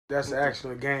That's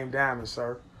actually a game diamond,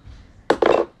 sir.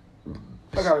 I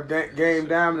got a game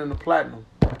diamond and a platinum.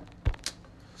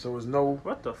 So it's no.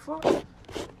 What the fuck?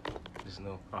 There's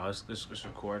no. Oh, it's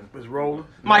recording. It's rolling.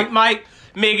 Mike,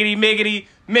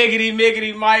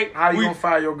 miggity, Mike. How you gonna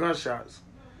fire your gunshots?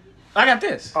 I got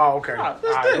this. Oh, okay. Oh, All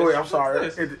this. right, go ahead. I'm sorry.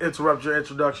 This. Interrupt your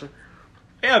introduction.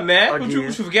 Yeah, man. Again. You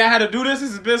forgot how to do this?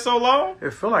 It's been so long.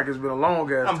 It feel like it's been a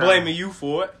long ass time. I'm blaming you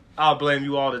for it. I'll blame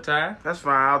you all the time. That's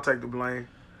fine. I'll take the blame.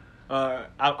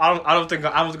 I don't think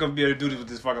I was gonna be able to do this with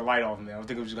this fucking light off, man. I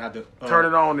think I'm just gonna have to turn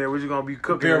it on there. We're just gonna be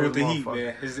cooking. Bear with the heat,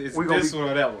 man. It's we gonna this one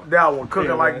or that one. That one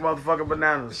cooking like man. motherfucking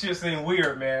bananas. Shit seem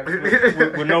weird, man.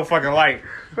 with no fucking light.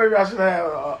 Maybe I should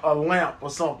have a lamp or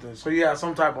something, so you have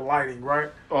some type of lighting, right?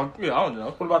 Oh yeah, I don't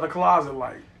know. What about the closet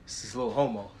light? It's this little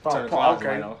homo. Oh, Turn the closet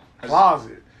okay. light on.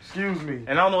 Closet. Excuse me.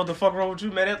 And I don't know what the fuck wrong with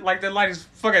you, man. That light is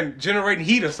fucking generating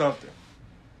heat or something.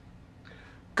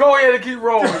 Go ahead and keep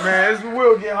rolling, man. It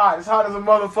will get hot. It's hot as a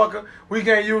motherfucker. We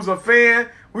can't use a fan.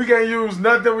 We can't use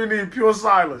nothing. We need pure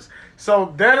silence.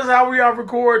 So that is how we are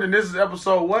recording. And this is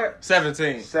episode what?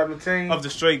 17. 17. Of the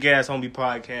Straight Gas Homie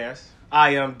Podcast.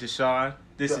 I am Deshaun.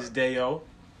 This is Deo.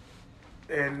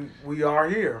 And we are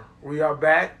here. We are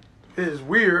back. It is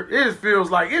weird. It just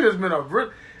feels like it has been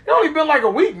it only been like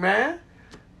a week, man.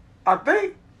 I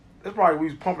think it's probably we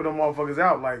was pumping them motherfuckers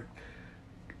out like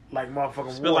motherfucking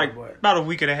It's been water, like but about a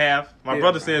week and a half. My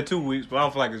brother man. said 2 weeks, but I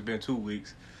don't feel like it's been 2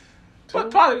 weeks.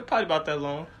 But probably about that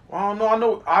long. I don't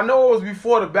know. I know it was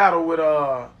before the battle with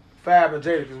Fab and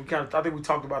Jada because I think we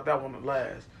talked about that one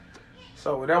last.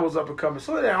 So that was up and coming.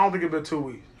 So I don't think it's been 2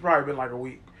 weeks. It's probably been like a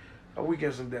week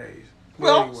and some days. But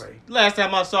Well, anyway, last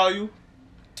time I saw you,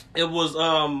 it was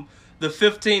the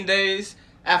 15 days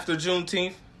after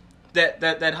Juneteenth.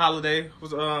 That holiday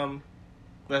was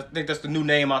I think that's the new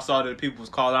name I saw that people was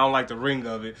called. I don't like the ring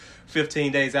of it.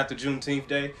 15 days after Juneteenth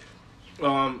Day.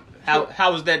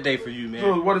 How was that day for you, man?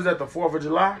 so what is that? The 4th of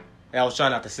July? I was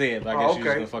trying not to say it, but I guess you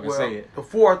was gonna fucking say it. The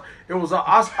 4th, it was.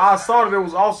 I saw that it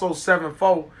was also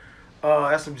 7-4.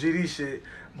 That's some GD shit.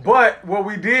 But what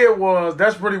we did was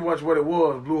that's pretty much what it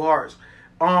was. Blue Hearts.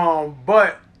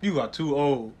 But You got too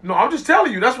old. no, I'm just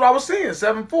telling you. That's what I was seeing.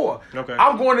 7-4. Okay.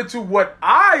 I'm going into what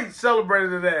I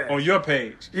celebrated it as. On your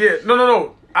page. Yeah.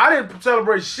 No. I didn't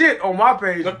celebrate shit on my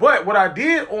page. But what I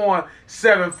did on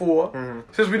 7-4,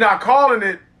 since we're not calling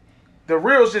it the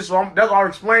real shit, so that's why I'll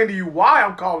explain to you why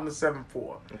I'm calling it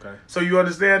 7-4. Okay. So you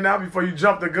understand now before you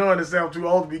jump the gun and say I'm too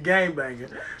old to be gang banging.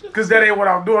 Because that ain't what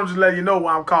I'm doing. I'm just letting you know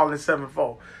why I'm calling it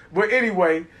 7-4. But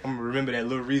anyway. I'm gonna remember that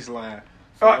Lil Reese line.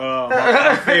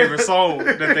 My favorite song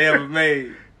that they ever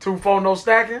made. 2-4 no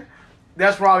stacking.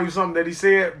 That's probably something that he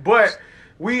said. But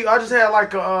I just had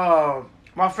like I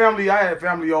had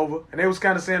family over and they was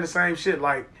kind of saying the same shit.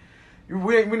 Like,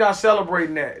 we're not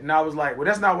celebrating that. And I was like, well,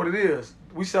 that's not what it is.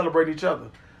 We celebrate each other.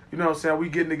 You know what I'm saying? We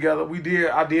getting together.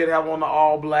 I did have on the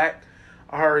all black.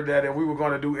 I heard that if we were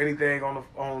going to do anything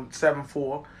on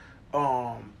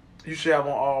 7-4, you should have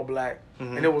on all black.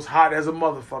 Mm-hmm. And it was hot as a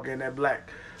motherfucker in that black.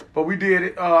 But we did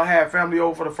it. I had family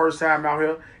over for the first time out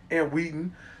here in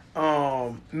Wheaton.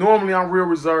 Normally I'm real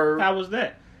reserved. How was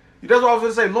that? That's what I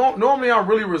was gonna say. Normally I'm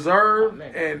really reserved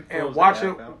and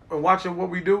watching what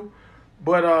we do.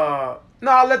 But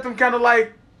no, I let them kind of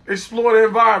like explore the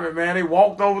environment, man. They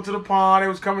walked over to the pond. They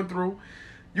was coming through.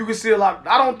 You can see a lot.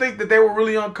 I don't think that they were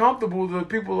really uncomfortable.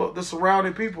 The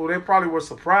surrounding people, they probably were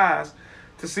surprised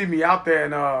to see me out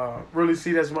there and really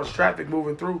see that much traffic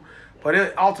moving through. But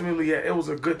it was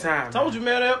a good time. I told you,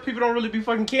 man, that people don't really be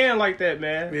fucking caring like that,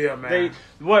 man. Yeah, man.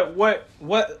 What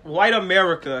white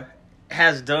America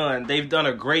has done, they've done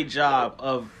a great job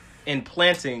of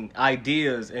implanting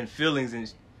ideas and feelings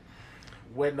and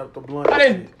wetting up the blunt.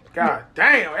 God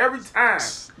damn, every time.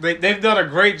 They've done a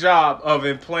great job of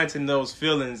implanting those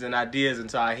feelings and ideas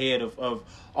into our head of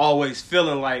always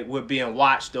feeling like we're being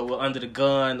watched or we're under the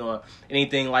gun or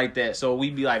anything like that. So we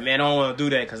be like, man, I don't want to do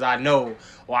that because I know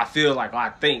or I feel like or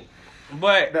I think.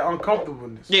 But the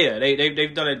uncomfortableness. Yeah,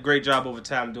 they've done a great job over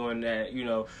time doing that, you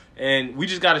know. And we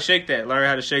just got to shake that, learn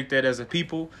how to shake that as a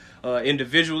people,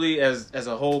 individually, as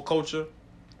a whole culture.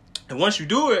 And once you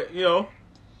do it, you know,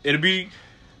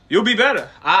 you'll be better.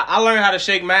 I learned how to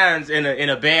shake minds in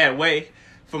a bad way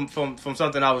from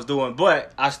something I was doing,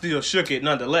 but I still shook it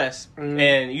nonetheless. Mm-hmm.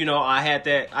 And you know,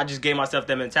 I just gave myself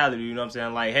that mentality. You know what I'm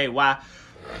saying? Like, hey, why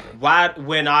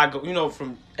when I go, you know,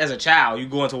 from as a child, you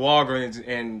go into Walgreens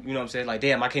and you know what I'm saying, like,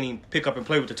 damn, I can't even pick up and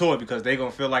play with the toy because they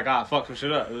gonna feel like I fuck some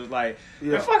shit up. It was like,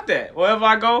 man, fuck that. Wherever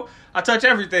I go, I touch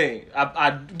everything.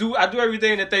 I do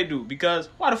everything that they do because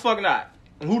why the fuck not?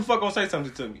 And who the fuck gonna say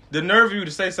something to me? The nerve of you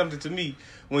to say something to me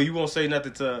when you won't say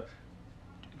nothing to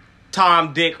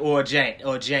Tom, Dick, or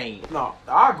Jane. No,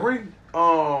 I agree.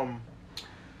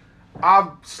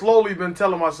 I've slowly been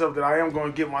telling myself that I am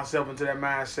going to get myself into that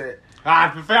mindset. I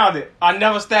found it. I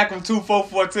never stack them 2, 4,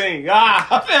 14.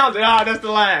 I found it. That's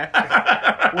the line.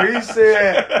 When he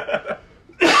said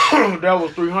that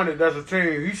was 300, that's a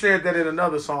team. He said that in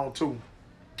another song too.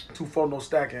 2, 4, no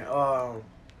stacking.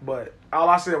 But all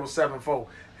I said was 7, 4.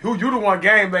 You the one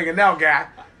game banging now, guy.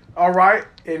 All right,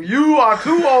 and you are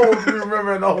too old to be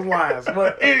remembering those lines.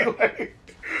 But anyway,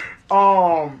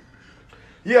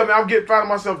 yeah, man, I'm finding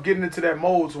myself getting into that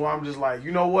mode where I'm just like,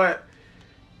 you know what?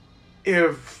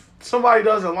 If somebody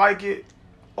doesn't like it,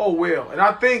 oh well. And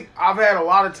I think I've had a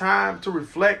lot of time to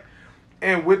reflect,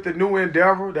 and with the new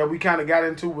endeavor that we kind of got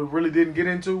into, but really didn't get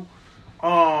into,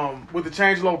 with the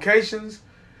change locations,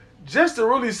 just to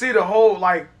really see the whole,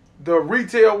 like, the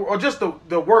retail, or just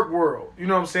the work world. You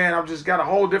know what I'm saying? I've just got a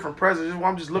whole different presence.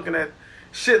 I'm just looking at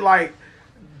shit like,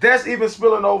 that's even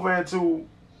spilling over into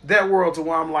that world to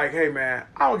where I'm like, hey, man,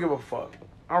 I don't give a fuck.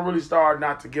 I'm really starting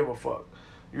not to give a fuck.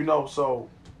 You know, so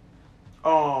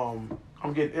I'm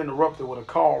getting interrupted with a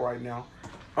call right now.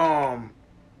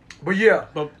 But yeah,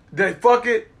 that fuck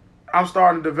it, I'm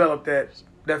starting to develop that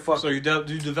fuck. So you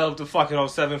developed the fucking on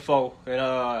 7-4,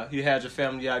 and you had your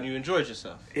family out and you enjoyed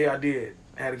yourself. Yeah, I did.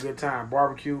 I had a good time.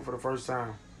 Barbecue for the first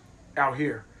time out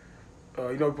here. You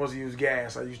know, we're supposed to use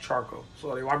gas. I use charcoal.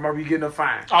 So they might be getting a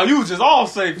fine. Oh, you was just all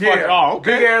say fuck it. Oh,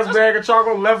 okay. Big ass bag of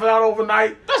charcoal, left it out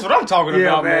overnight. That's what I'm talking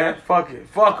about, man. Fuck it.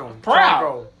 Fuck them.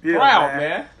 Proud. Yeah, proud,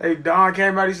 man. Hey, Don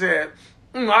came out, he said,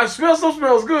 I smell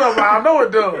smells good. I'm like, I know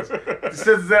it does. He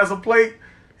sent his ass a plate.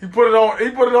 He put it on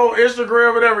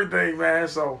Instagram and everything, man.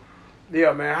 So,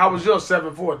 yeah, man. How was your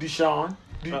 7-4? Deshaun.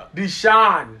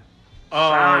 Deshaun.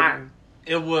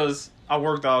 It was, I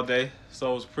worked all day,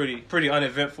 so it was pretty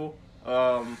uneventful.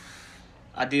 I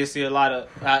did see a lot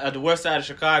of, the west side of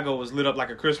Chicago was lit up like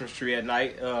a Christmas tree at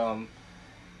night.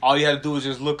 All you had to do was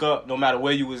just look up no matter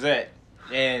where you was at,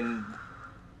 and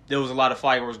there was a lot of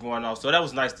fireworks going off, so that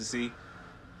was nice to see.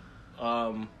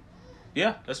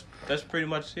 Yeah, that's pretty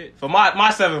much it. For my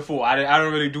 7-4, I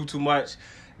didn't really do too much,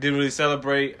 didn't really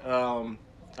celebrate. Like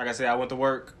I said, I went to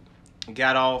work,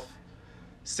 got off,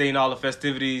 seen all the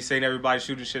festivities, seen everybody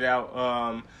shooting shit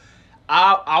out.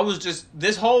 I was just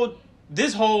this whole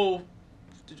 4th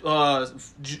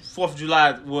of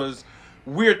July was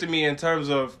weird to me in terms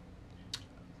of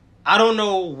I don't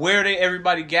know where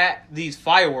everybody got these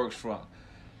fireworks from,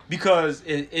 because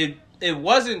it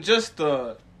wasn't just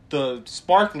the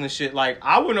sparkling shit. Like,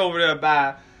 I went over there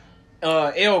by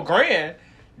El Grand.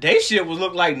 They shit was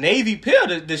look like Navy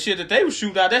Pier. The shit that they would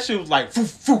shoot out, that shit was like foo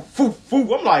foo foo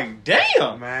foo. I'm like,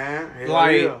 damn, man.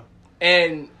 Like, yeah.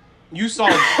 And you saw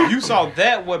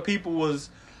that where people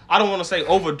was, I don't want to say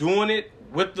overdoing it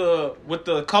with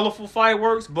the colorful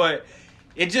fireworks, but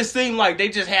it just seemed like they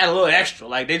just had a little extra.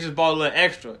 Like, they just bought a little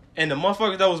extra, and the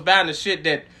motherfuckers that was buying the shit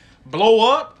that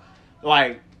blow up,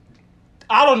 like,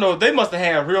 I don't know, they must have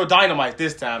had real dynamite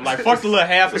this time. Like, fuck the little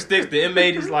half a sticks, the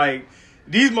M80s, like,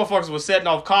 these motherfuckers were setting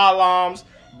off car alarms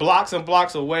blocks and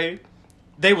blocks away.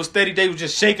 They was steady. They was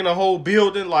just shaking the whole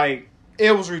building. Like,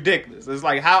 it was ridiculous. It's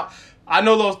like, how, I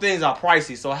know those things are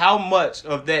pricey, so how much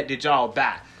of that did y'all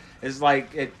buy? It's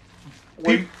like,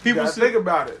 people think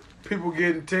about it. People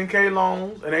getting 10K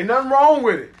loans, and ain't nothing wrong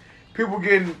with it. People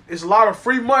getting, it's a lot of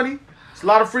free money. It's a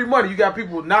lot of free money. You got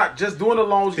people not just doing the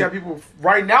loans. You got people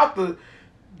writing it out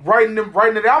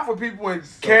for people and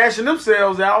cashing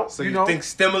themselves out. So you think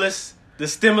stimulus? The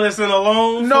stimulus and the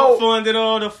loan funded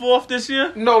on the 4th this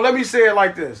year? No, let me say it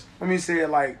like this. Let me say it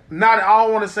like, not, I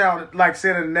don't want to sound like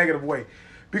saying it in a negative way.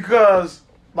 Because,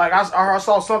 like, I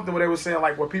saw something where they were saying,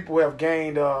 like, where people have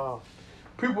gained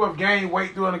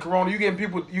weight during the corona. You getting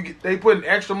people, they putting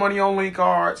extra money on link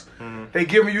cards. Mm-hmm. They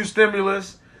giving you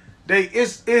stimulus.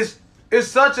 It's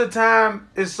such a time,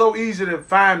 it's so easy to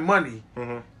find money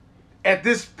at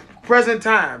this present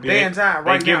time, day and time,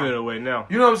 right now. They giving it away now.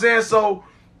 You know what I'm saying? So,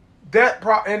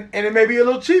 and it may be a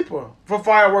little cheaper for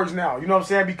fireworks now. You know what I'm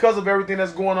saying? Because of everything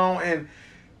that's going on.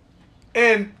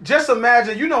 And just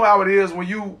imagine, you know how it is when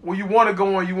you want to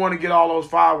go and you want to get all those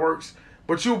fireworks,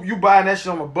 but you buying that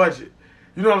shit on a budget.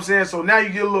 You know what I'm saying? So now you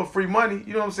get a little free money.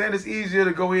 You know what I'm saying? It's easier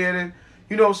to go ahead and,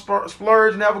 you know,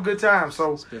 splurge and have a good time.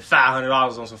 So spend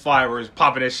 $500 on some fireworks,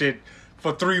 popping that shit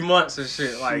for 3 months and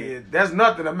shit. Like, shit, that's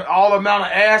nothing. All the amount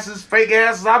of fake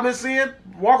asses I've been seeing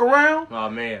walk around. Oh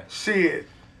man, shit.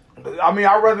 I mean,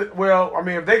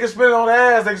 if they can spend it on the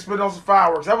ass, they can spend it on some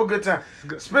fireworks. Have a good time.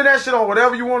 Spend that shit on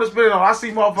whatever you want to spend it on. I see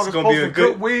motherfuckers posting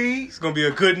good weed. It's going to be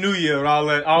a good New Year with all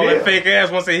that fake ass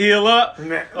once they heal up.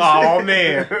 Oh,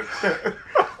 man.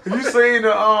 You seen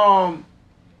the,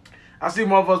 I see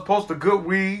motherfuckers post the good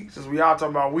weed, since we all talking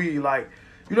about weed. Like,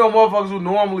 you know, motherfuckers who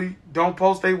normally don't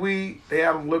post their weed, they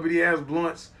have them Liberty ass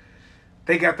blunts.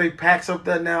 They got their packs up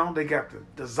there now. They got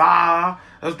the Zah.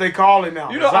 That's what they call it now.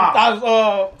 You know,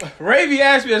 Ravy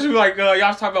asked me, she was like, y'all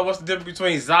talking about what's the difference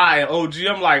between Zah and OG.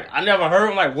 I'm like, I never heard.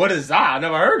 I'm like, what is Zah? I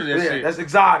never heard of this shit. That's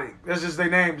exotic. That's just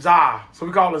their name, Zah. So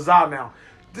we call it Zah now.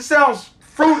 This sounds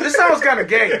kind of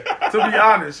gay, to be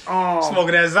honest.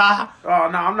 Smoking that Zah? No,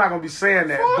 I'm not going to be saying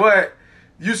that. What? But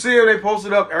you see if they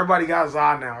posted up, everybody got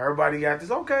Zah now. Everybody got this.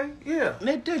 Okay, yeah.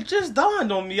 It just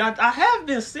dawned on me. I have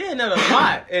been seeing that a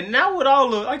lot. And now with all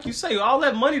the, like you say, all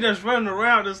that money that's running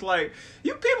around, it's like,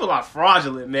 you people are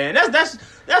fraudulent, man.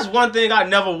 That's one thing I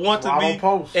never want to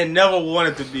be and never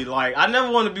wanted to be. Like, I never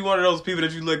want to be one of those people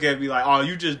that you look at and be like, oh,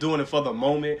 you just doing it for the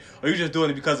moment, or you just doing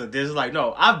it because of this. It's like,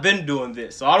 no, I've been doing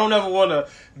this. So I don't ever want to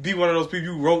be one of those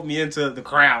people who wrote me into the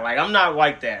crowd. Like, I'm not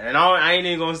like that. And I ain't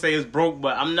even going to say it's broke,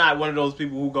 but I'm not one of those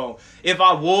people who go, if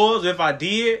I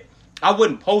did, I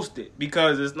wouldn't post it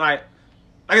because it's not,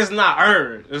 like, it's not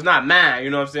earned. It's not mine. You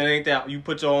know what I'm saying? It ain't that you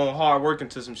put your own hard work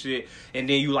into some shit and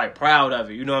then you like proud of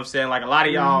it. You know what I'm saying? Like a lot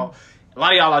of y'all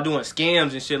are doing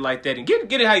scams and shit like that. And get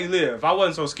it how you live. If I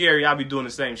wasn't so scary, I'd be doing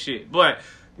the same shit. But,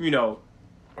 you know.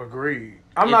 Agreed.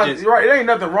 Right. It ain't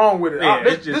nothing wrong with it. Yeah,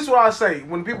 this is what I say.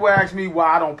 When people ask me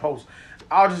why I don't post,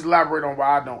 I'll just elaborate on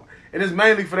why I don't. And it's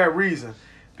mainly for that reason.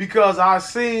 Because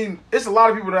it's a lot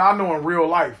of people that I know in real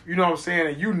life, you know what I'm saying?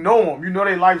 And you know them, you know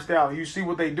their lifestyle, and you see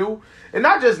what they do. And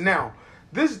not just now.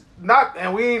 I'm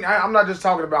not just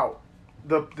talking about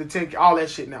the 10, all that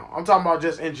shit now. I'm talking about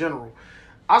just in general.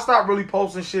 I stopped really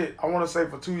posting shit, I want to say,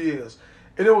 for 2 years.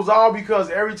 And it was all because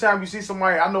every time you see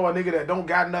somebody, I know a nigga that don't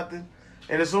got nothing,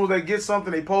 and as soon as they get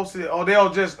something, they post it, or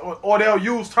they'll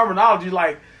use terminology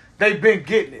like they've been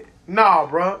getting it. Nah,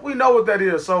 bro, we know what that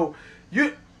is. So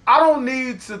I don't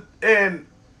need to, and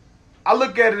I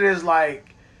look at it as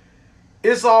like,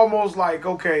 it's almost like,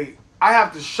 okay, I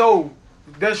have to show,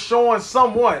 that's showing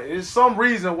someone. There's some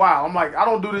reason why. I'm like, I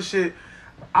don't do this shit.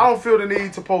 I don't feel the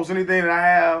need to post anything that I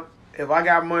have. If I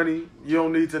got money, you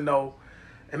don't need to know.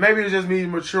 And maybe it's just me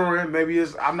maturing. Maybe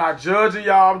I'm not judging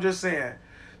y'all. I'm just saying.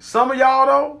 Some of y'all,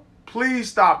 though, please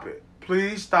stop it.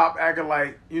 Please stop acting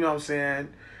like, you know what I'm saying?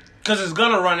 Because it's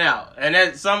going to run out. And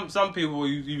that some people,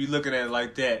 you be looking at it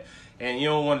like that. And you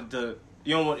don't want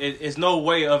it's no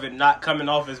way of it not coming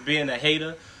off as being a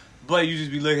hater. But you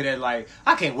just be looking at it like,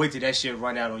 I can't wait till that shit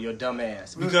run out on your dumb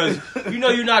ass. Because you know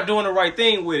you're not doing the right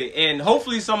thing with it. And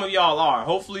hopefully some of y'all are.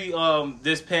 Hopefully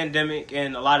this pandemic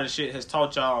and a lot of shit has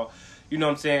taught y'all, you know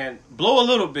what I'm saying, blow a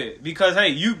little bit. Because, hey,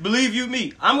 you believe you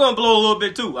me. I'm going to blow a little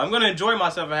bit too. I'm going to enjoy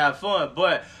myself and have fun.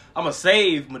 But I'm going to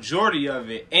save majority of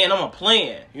it. And I'm going to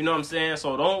plan. You know what I'm saying?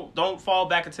 So don't fall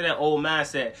back into that old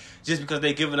mindset just because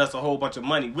they giving us a whole bunch of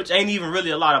money. Which ain't even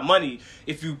really a lot of money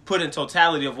if you put in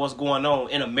totality of what's going on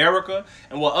in America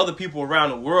and what other people around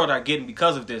the world are getting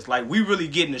because of this. Like, we really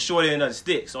getting the short end of the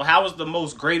stick. So how is the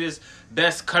most greatest,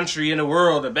 best country in the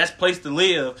world, the best place to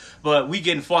live, but we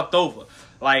getting fucked over?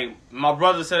 Like, my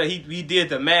brother said he did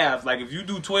the math. Like, if you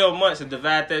do 12 months and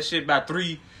divide that shit by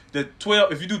 3,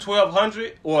 if you do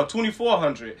 1,200 or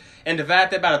 2,400 and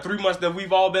divide that by the 3 months that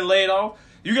we've all been laid off,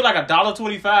 you get like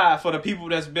 $1.25 for the people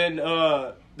that's been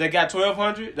that got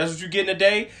 1,200. That's what you get in a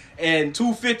day, and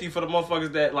 $2.50 for the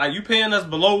motherfuckers that, like, you paying us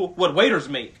below what waiters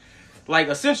make, like,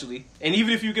 essentially. And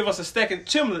even if you give us a second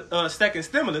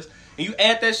stimulus and you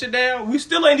add that shit down, we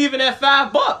still ain't even at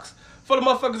 $5 for the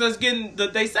motherfuckers that's getting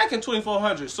they second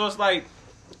 2,400. So it's like,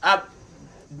 but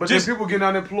then people getting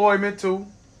unemployment too.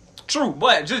 True,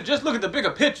 but just look at the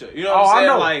bigger picture. You know what I'm saying?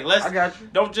 I know. Like, I got you.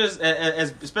 Don't just,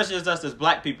 especially as us as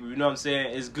black people, you know what I'm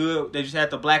saying? It's good. They just had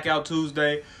the Blackout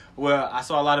Tuesday where I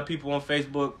saw a lot of people on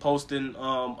Facebook posting a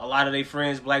lot of their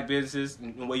friends' black businesses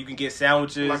where you can get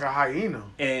sandwiches. Like a hyena.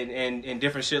 And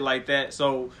different shit like that.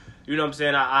 So, you know what I'm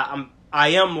saying? I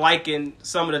am liking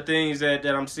some of the things that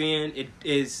I'm seeing. It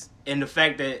is, and the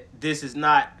fact that this is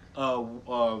not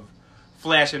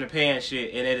flash in the pan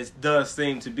shit, and that it does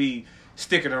seem to be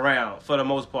sticking around for the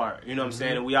most part. You know what I'm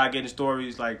saying? And we are getting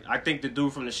stories. Like, I think the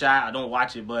dude from The Chi, I don't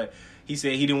watch it, but he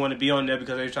said he didn't want to be on there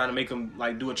because they were trying to make him,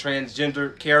 like, do a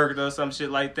transgender character or some shit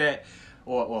like that,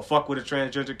 or fuck with a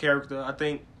transgender character, I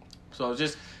think. So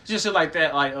just shit like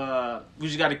that. Like, we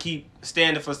just got to keep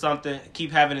standing for something,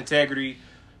 keep having integrity,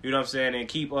 you know what I'm saying, and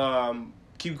keep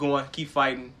going, keep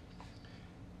fighting.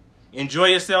 Enjoy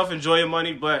yourself, enjoy your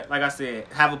money, but like I said,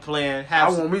 have a plan. I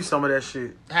want me some of that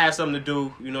shit. Have something to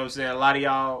do, you know what I'm saying? A lot of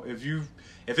y'all,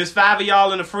 if it's 5 of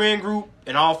y'all in a friend group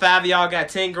and all 5 of y'all got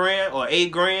 10 grand or 8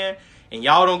 grand and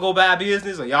y'all don't go buy a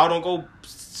business or y'all don't go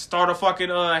start a fucking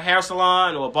hair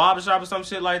salon or a barbershop or some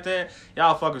shit like that,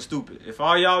 y'all fucking stupid. If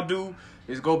all y'all do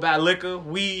is go buy liquor,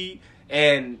 weed,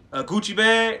 and a Gucci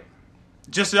bag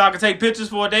just so y'all can take pictures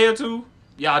for a day or two,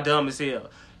 y'all dumb as hell.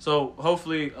 So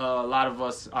hopefully a lot of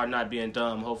us are not being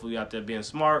dumb. Hopefully we out there being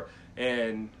smart,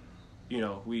 and you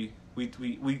know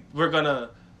we're gonna,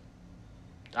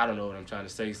 I don't know what I'm trying to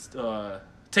say,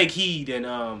 take heed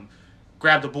and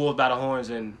grab the bull by the horns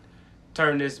and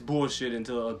turn this bullshit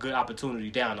into a good opportunity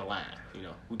down the line. You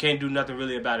know, we can't do nothing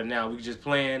really about it now. We can just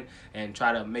plan and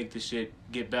try to make this shit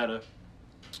get better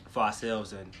for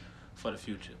ourselves and for the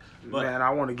future. But, man, I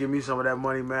want to give me some of that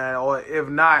money, man. Or if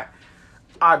not,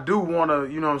 I do want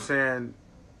to, you know what I'm saying,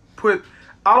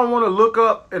 I don't want to look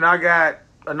up and I got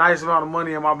a nice amount of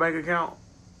money in my bank account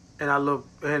and I look,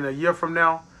 and a year from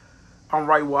now, I'm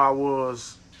right where I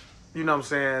was, you know what I'm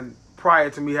saying, prior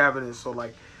to me having it. So,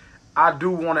 like, I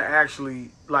do want to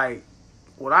actually, like,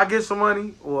 when I get some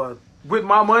money or with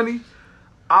my money,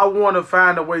 I want to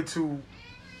find a way to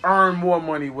earn more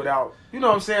money without, you know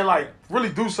what I'm saying, like, really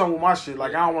do something with my shit.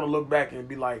 Like, I don't want to look back and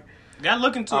be like, gotta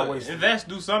look into it. Invest,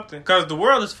 do something. Because the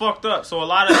world is fucked up. So a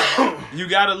lot of, you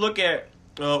gotta look at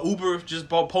Uber just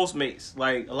bought Postmates.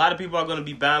 Like, a lot of people are gonna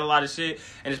be buying a lot of shit,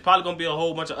 and there's probably gonna be a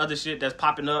whole bunch of other shit that's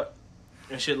popping up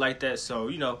and shit like that. So,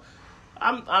 you know,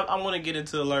 I want to get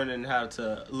into learning how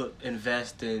to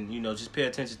invest and, you know, just pay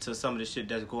attention to some of the shit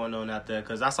that's going on out there.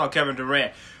 Because I saw Kevin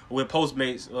Durant with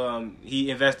Postmates.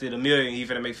 He invested $1 million. He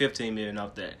finna make $15 million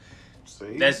off that.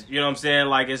 see? That's, you know what I'm saying?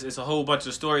 Like, it's a whole bunch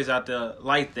of stories out there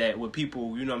like that with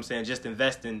people, you know what I'm saying, just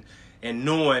investing and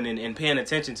knowing and paying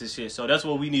attention to shit. So that's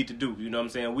what we need to do. You know what I'm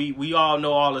saying? We all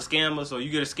know all the scammers. So you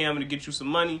get a scammer to get you some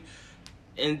money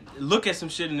and look at some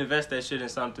shit and invest that shit in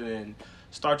something and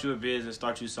start you a business,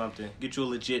 start you something, get you a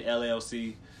legit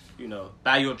LLC, you know,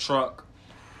 buy your truck,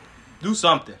 do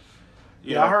something.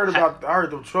 I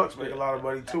heard them trucks make a lot of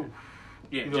money too.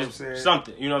 Yeah, you know just what I'm saying?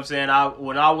 something. You know what I'm saying?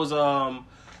 When I was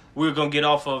we were gonna get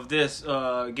off of this,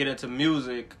 get into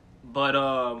music,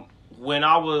 but when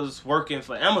I was working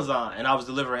for Amazon and I was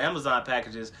delivering Amazon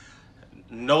packages,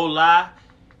 no lie,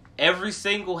 every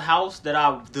single house that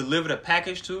I delivered a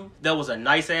package to that was a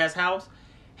nice ass house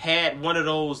had one of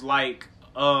those like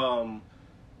what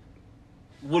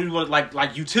do you want,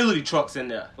 like utility trucks in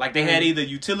there. Like they had either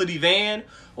utility van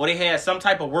or they had some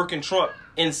type of working truck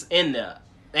in there.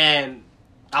 And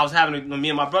I was me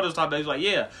and my brothers talk about it. He was like,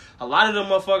 yeah, a lot of them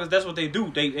motherfuckers, that's what they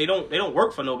do. They don't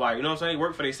work for nobody. You know what I'm saying? They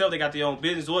work for themselves. They got their own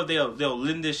business, or they'll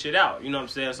lend this shit out. You know what I'm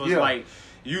saying? So it's like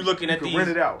you looking at these, rent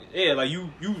it out. Yeah, like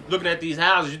you looking at these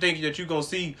houses, you think that you gonna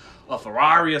see a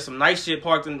Ferrari or some nice shit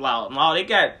parked in the no,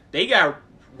 they got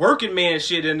working man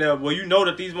shit in there where you know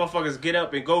that these motherfuckers get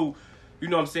up and go, you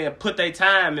know what I'm saying, put their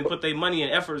time and put their money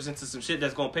and efforts into some shit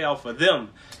that's gonna pay off for them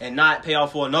and not pay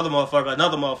off for another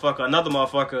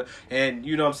motherfucker. And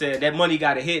you know what I'm saying, that money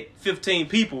gotta hit 15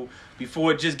 people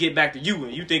before it just get back to you.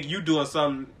 And you think you doing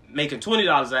something making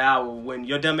 $20 an hour when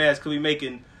your dumb ass could be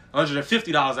making $150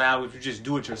 an hour if you just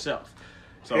do it yourself.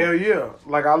 So, hell yeah.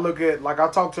 Like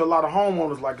I talk to a lot of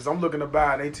homeowners, like, cause I'm looking to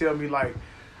buy and they tell me like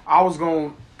I was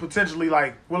gonna potentially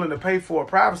like willing to pay for a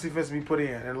privacy fence to be put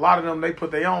in, and a lot of them they put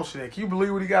their own shit in. Can you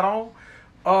believe what he got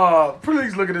on?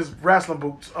 Please look at his wrestling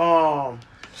boots. We're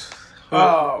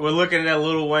looking at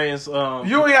Lil Wayne's. You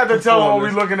don't have to tell them what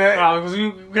we're looking at. Because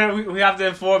we have to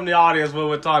inform the audience what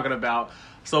we're talking about.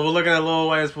 So we're looking at Lil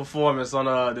Wayne's performance on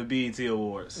the BET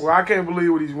Awards. Well, I can't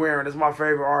believe what he's wearing. It's my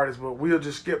favorite artist, but we'll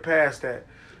just skip past that.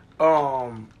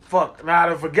 Fuck. Now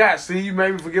I forgot. See, you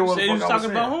made me forget what the fuck I was saying. You was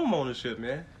talking about homeownership,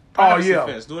 man. Privacy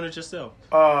fence, doing it yourself.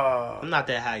 I'm not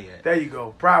that high yet. There you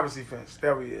go. Privacy fence.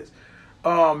 There he is.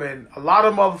 And a lot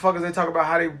of motherfuckers, they talk about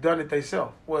how they've done it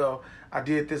themselves. Well, I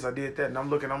did this, I did that. And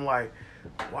I'm like,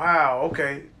 wow,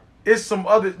 okay. It's some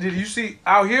other, did you see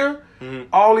out here? Mm-hmm.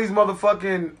 All these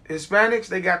motherfucking Hispanics,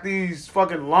 they got these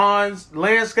fucking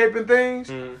landscaping things.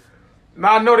 Mm-hmm.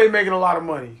 Now I know they making a lot of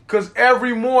money. Because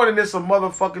every morning there's some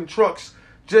motherfucking trucks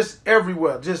just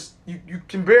everywhere. Just, you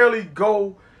can barely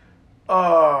go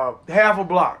half a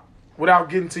block without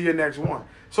getting to your next one.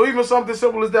 So even something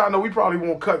simple as that, I know we probably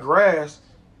won't cut grass,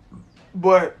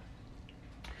 but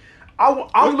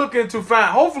I'm looking to find,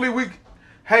 hopefully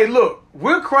hey look,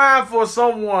 we're crying for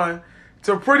someone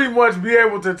to pretty much be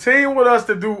able to team with us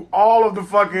to do all of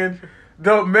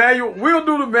the manual. We'll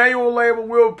do the manual labor,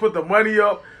 we'll put the money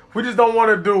up. We just don't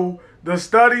want to do the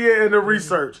studying and the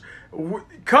research.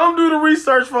 Come do the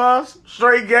research for us,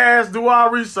 straight gas, do our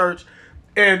research,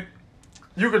 and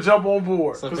you can jump on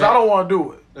board, because I don't want to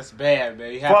do it. That's bad,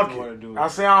 man. You have to want to do it. I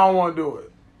say I don't want to do it.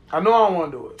 I know I don't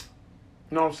want to do it.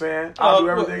 You know what I'm saying? I'll do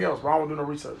everything else, but I don't do no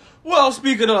research. Well,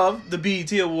 speaking of the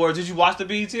BET Awards, did you watch the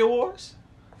BET Awards?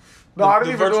 No, I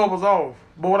didn't even know it was off.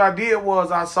 But what I did was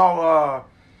I saw,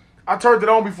 I turned it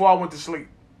on before I went to sleep.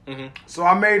 Mm-hmm. So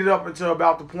I made it up until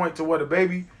about the point to where the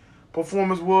baby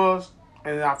performance was,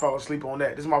 and then I fell asleep on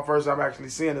that. This is my first time actually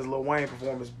seeing this Lil Wayne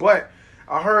performance. But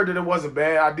I heard that it wasn't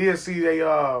bad. I did see they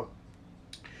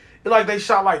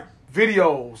shot like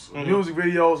videos, music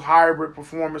videos, hybrid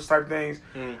performance type things.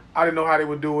 Mm. I didn't know how they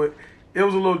would do it. It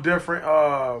was a little different.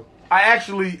 I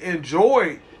actually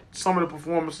enjoyed some of the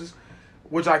performances,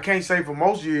 which I can't say for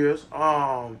most years.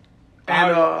 I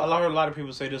heard a lot of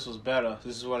people say this was better.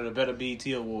 This is one of the better BET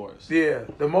Awards. Yeah,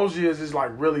 the most years is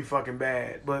like really fucking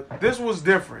bad, but this was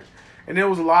different, and there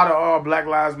was a lot of Black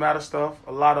Lives Matter stuff,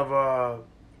 a lot of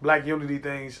Black Unity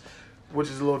things, which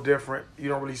is a little different. You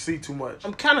don't really see too much.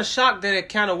 I'm kind of shocked that it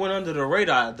kind of went under the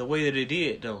radar the way that it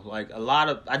did, though. Like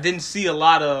I didn't see a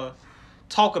lot of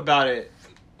talk about it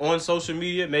on social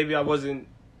media. Maybe I was on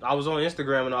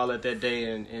Instagram and all that day,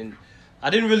 and I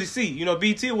didn't really see. You know,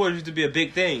 BET Awards used to be a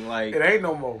big thing. Like It ain't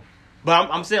no more. But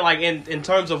I'm saying, like, in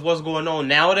terms of what's going on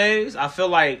nowadays, I feel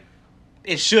like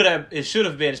it should have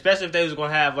been, especially if they was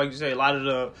gonna have, like you say, a lot of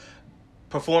the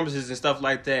performances and stuff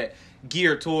like that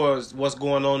geared towards what's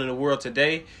going on in the world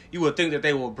today. You would think that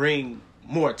they will bring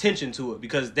more attention to it,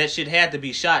 because that shit had to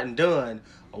be shot and done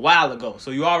a while ago.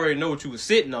 So you already know what you was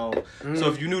sitting on. Mm. So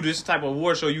if you knew this type of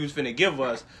award show you was finna give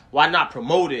us, why not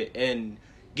promote it and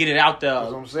get it out there a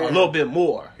little bit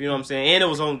more? You know what I'm saying? And it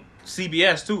was on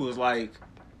CBS too. It was like,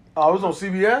 oh, it was on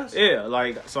CBS? Yeah,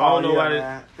 like, so I don't know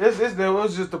why it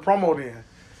was just the promo then.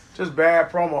 Just bad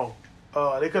promo.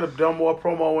 They could have done more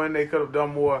promo and they could have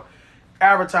done more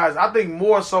advertising. I think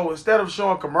more so, instead of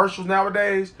showing commercials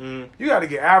nowadays, you got to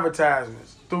get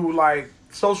advertisements through like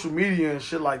social media and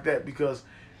shit like that, because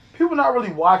people not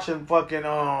really watching fucking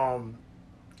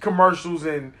commercials.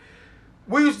 And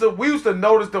we used to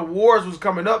notice the awards was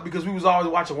coming up because we was always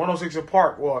watching 106 in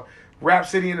Park or Rap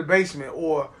City in the Basement,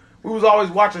 or we was always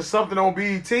watching something on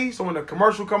BET. So when the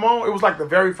commercial come on, it was like the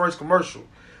very first commercial.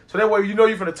 So that way you know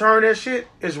you're finna turn that shit,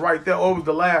 it's right there. Oh, it was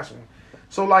the last one.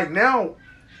 So like now,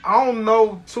 I don't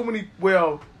know too many,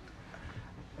 well,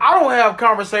 I don't have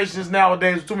conversations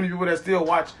nowadays with too many people that still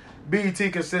watch BET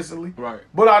consistently. Right.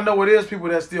 But I know it is people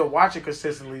that still watch it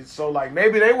consistently. So like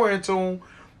maybe they were in tune,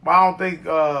 but I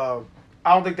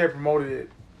don't think they promoted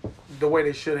it the way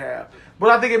they should have.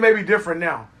 But I think it may be different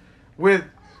now. With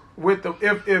the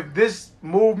if this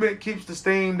movement keeps the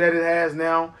steam that it has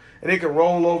now, and it can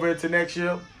roll over into next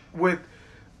year with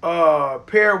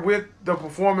paired with the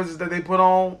performances that they put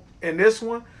on in this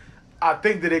one, I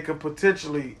think that it could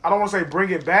potentially, I don't want to say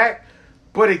bring it back,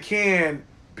 but it can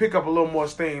pick up a little more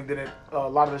steam than a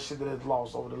lot of the shit that it's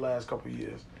lost over the last couple of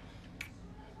years.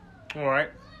 All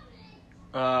right.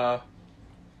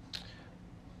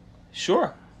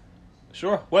 Sure.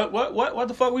 What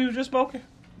the fuck were you just smoking?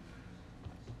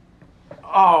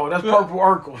 Oh, that's Purple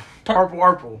Urkel. Purple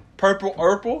Urkel. Purple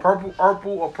Urkel? Purple Urkel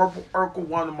or Purple Urkel,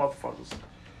 one of the motherfuckers.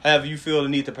 Have you feel the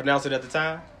need to pronounce it at the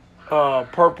time?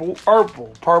 Purple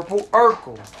Urkel. Purple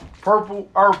Urkel. Purple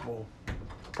Urkel.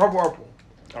 Purple Urkel.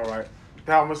 All right.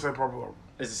 Now I'm going to say Purple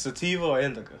Urkel. Is it sativa or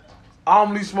indica? I'm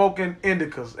only smoking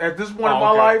indicas. At this point in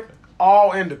my life,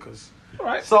 all indicas. All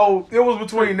right. So it was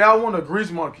between that one or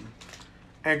Grease Monkey.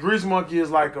 And Grease Monkey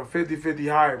is like a 50-50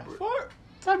 hybrid. What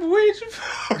type of weed you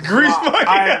Grease Monkey?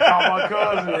 I had to call my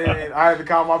cousin, and I had to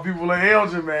call my people in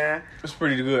Elgin, man. It's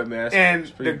pretty good, man.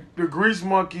 The Grease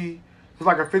Monkey was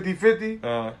like a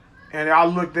 50-50. And I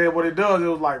looked at what it does. It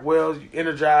was like, well, you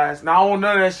energized. Now I don't know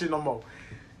none of that shit no more.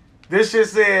 This shit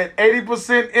said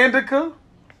 80% indica,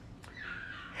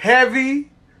 heavy,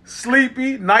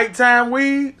 sleepy, nighttime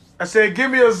weed. I said,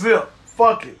 give me a zip.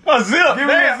 Fuck it. A zip? Give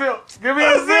me a zip. Give me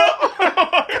a zip.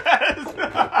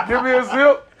 Give me a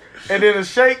zip. And then a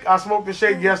shake. I smoked the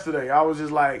shake yesterday. I was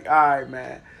just like, all right,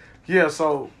 man. Yeah,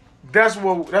 so that's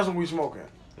what we smoking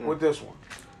with this one.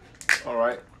 All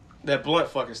right. That blunt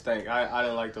fucking stank. I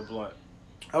didn't like the blunt.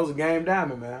 That was a game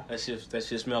diamond, man. That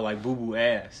shit smelled like boo-boo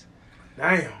ass.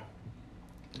 Damn.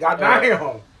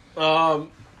 Goddamn.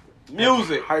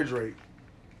 Music. Hydrate.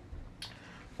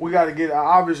 We got to get,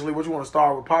 obviously, what you want to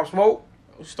start with? Pop Smoke?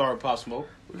 We'll start with Pop Smoke.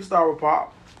 We can start with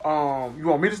Pop. You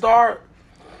want me to start?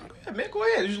 Yeah, man, go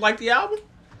ahead. You like the album?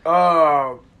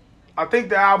 I think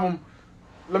the album,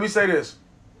 let me say this.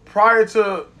 Prior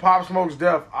to Pop Smoke's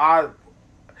death, I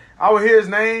would hear his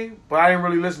name, but I didn't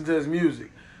really listen to his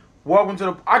music.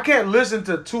 I can't listen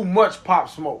to too much Pop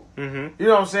Smoke. Mm-hmm. You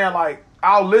know what I'm saying? Like,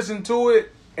 I'll listen to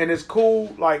it, and it's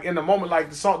cool, like, in the moment,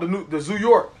 like the song, the Zoo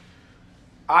York.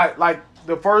 I, like,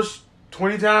 the first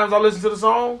 20 times I listen to the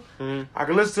song, I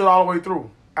can listen to it all the way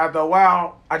through. After a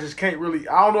while, I just can't really.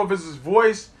 I don't know if it's his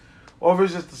voice or if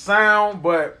it's just the sound,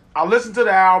 but I listen to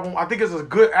the album. I think it's a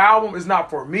good album. It's not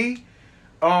for me.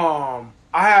 I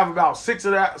have about six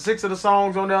of the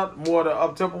songs on there. More of the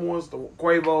up-tempo ones, the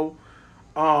Quavo,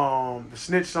 the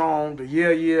Snitch song, the Yeah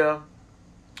Yeah,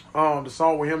 the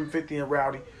song with him, 50 and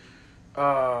Rowdy.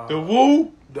 The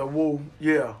Woo,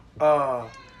 yeah.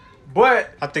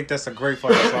 But I think that's a great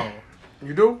fucking song.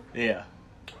 You do? Yeah.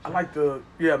 I like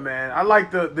man. I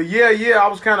like the Yeah Yeah. I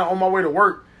was kind of on my way to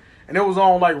work, and it was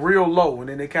on like real low, and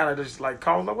then they kind of just like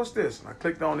called like, what's this? And I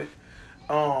clicked on it.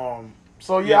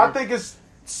 So yeah, I think it's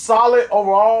solid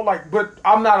overall. Like, but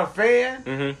I'm not a fan.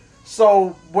 Mm-hmm.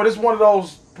 So, but it's one of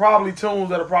those probably tunes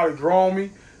that'll probably grow on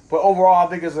me. But overall, I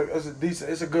think it's a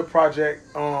decent, it's a good project.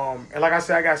 And like I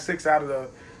said, I got 6 out of the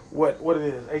what it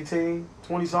is, 18,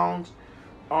 20 songs.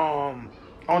 On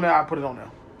there, I put it on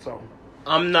there. So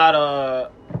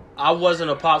I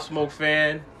wasn't a Pop Smoke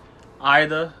fan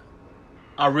either.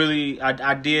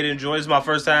 I did enjoy it. It's my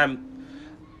first time.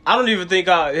 I don't even think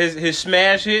his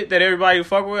smash hit that everybody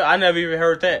fuck with, I never even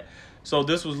heard that. So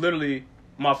this was literally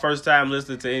my first time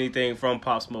listening to anything from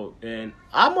Pop Smoke, and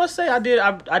I must say I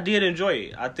did enjoy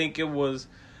it. I think it was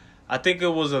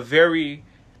a very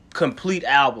complete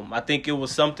album. I think it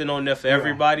was something on there for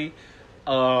everybody.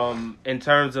 In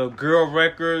terms of girl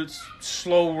records,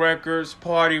 slow records,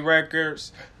 party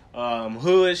records,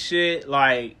 hood shit,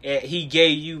 like he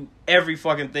gave you every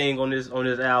fucking thing on this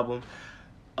album.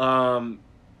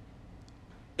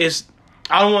 It's,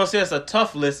 I don't want to say it's a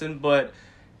tough listen, but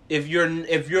if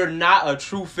you're not a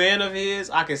true fan of his,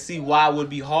 I can see why it would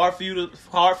be hard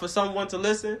for someone to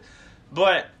listen.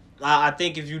 But I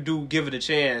think if you do give it a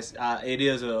chance, it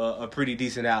is a pretty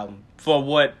decent album for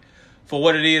what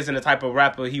it is and the type of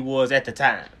rapper he was at the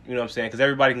time. You know what I'm saying? Because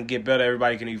everybody can get better,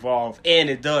 everybody can evolve, and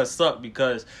it does suck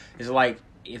because it's like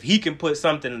if he can put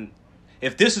something,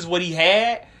 if this is what he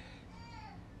had,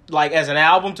 like as an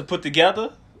album to put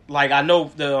together. Like, I know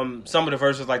some of the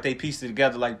verses, like, they piece it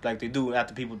together like they do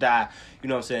after people die, you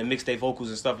know what I'm saying, mixtape vocals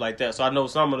and stuff like that. So I know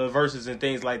some of the verses and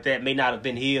things like that may not have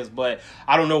been his, but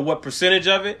I don't know what percentage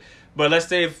of it. But let's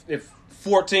say if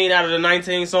 14 out of the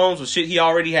 19 songs was shit he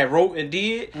already had wrote and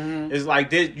did, it's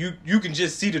like this, you can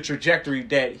just see the trajectory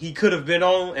that he could have been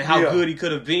on and how good he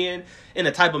could have been and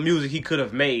the type of music he could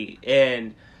have made.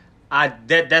 And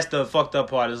that's the fucked up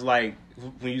part, is like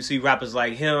when you see rappers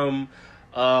like him,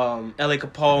 L.A.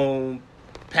 Capone,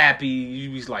 Pappy,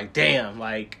 you was like, damn,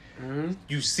 like,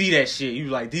 you see that shit, you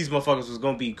like, these motherfuckers was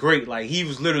gonna be great. Like, he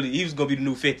was gonna be the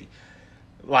new 50.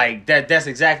 Like, that's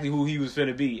exactly who he was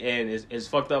finna be. And it's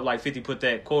fucked up, like 50 put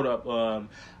that quote up,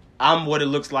 I'm what it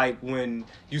looks like when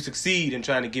you succeed in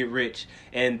trying to get rich,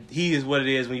 and he is what it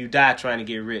is when you die trying to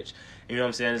get rich. You know what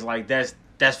I'm saying? It's like, that's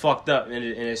fucked up, and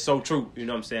it's so true, you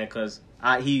know what I'm saying? Because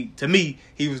to me,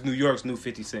 he was New York's new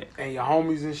 50 Cent. And your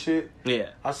homies and shit. Yeah.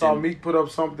 I saw Meek put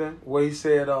up something where he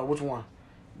said, which one?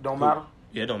 Don't matter?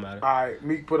 Yeah, it don't matter. All right,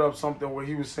 Meek put up something where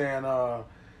he was saying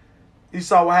he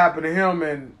saw what happened to him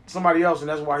and somebody else, and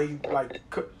that's why he, like,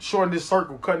 shortened his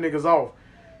circle, cut niggas off.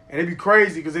 And it'd be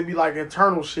crazy because it'd be, like,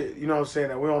 internal shit, you know what I'm saying,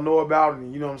 that we don't know about,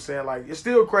 and you know what I'm saying? Like, it's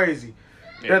still crazy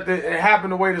that it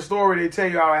happened the way the story, they tell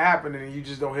you how it happened, and you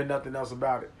just don't hear nothing else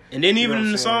about it. And then even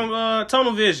in the song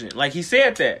Tunnel Vision, like, he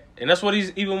said that. And that's what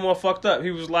he's even more fucked up. He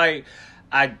was like,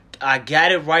 I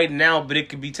got it right now, but it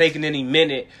could be taken any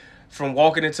minute from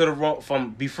walking into the wrong,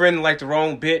 from befriending like the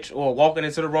wrong bitch or walking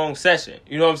into the wrong session.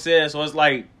 You know what I'm saying? So it's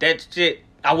like, that shit,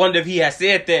 I wonder if he had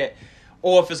said that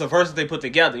or if it's a verse that they put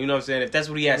together. You know what I'm saying? If that's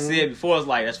what he had said before, it's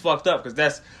like, that's fucked up, because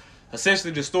that's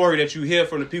essentially the story that you hear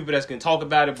from the people that can talk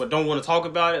about it but don't want to talk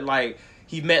about it. Like,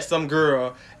 he met some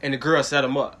girl and the girl set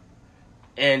him up.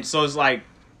 And so it's like,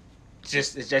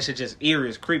 that shit just eerie,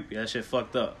 it's creepy. That shit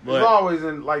fucked up. But it's always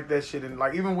in like that shit, in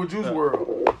like even with Juice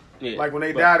WRLD. Yeah, like when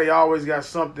they die, they always got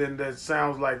something that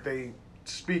sounds like they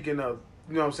speaking of,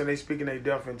 you know what I'm saying? They speaking they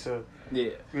death into,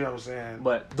 you know what I'm saying?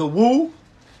 But The Woo,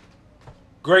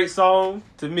 great song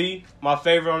to me, my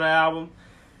favorite on the album.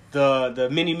 The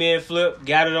Mini Man flip,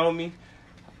 Got It On Me.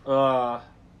 That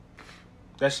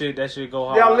shit go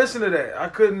hard. Yeah, I listened to that.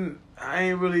 I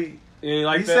ain't really. You ain't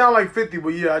like he that? sound like 50, but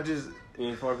yeah, I just. You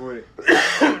ain't fuck with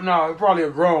it. No, it probably a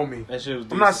grow on me. That shit was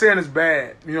decent. I'm not saying it's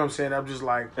bad. You know what I'm saying? I'm just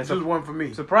like, it's just one for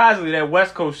me. Surprisingly, that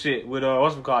West Coast shit with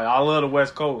what's it called? I love the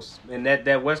West Coast, and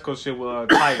that West Coast shit with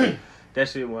Tiger, that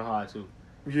shit went hard too.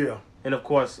 Yeah. And of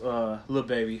course, Lil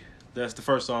Baby. That's the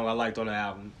first song I liked on the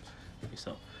album.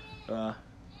 So,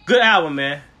 good album,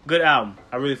 man. Good album.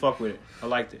 I really fuck with it. I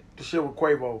liked it. The shit with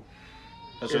Quavo.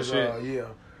 That's your shit. Yeah.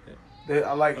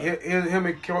 I like him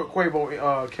and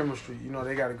Quavo chemistry. You know,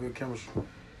 they got a good chemistry.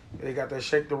 They got that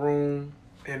Shake the Room,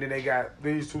 and then they got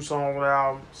these 2 songs on the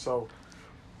album. So,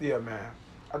 yeah, man.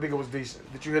 I think it was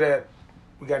decent. Did you hear that?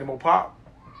 We got any more pop?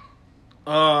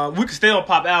 We can stay on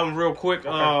pop album real quick.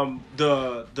 Okay.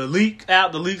 The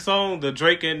leak song, the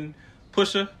Drake and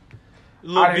Pusha.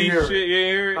 I didn't hear shit. it. You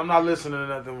didn't hear it? I'm not listening to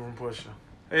nothing from Pusha.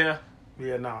 Yeah.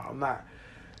 Yeah, no, I'm not.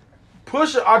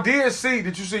 Pusha, I did see.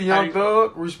 Did you see Young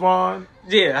Thug respond?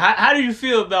 Yeah. How do you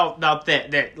feel about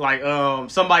that? That like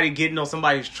somebody getting on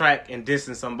somebody's track and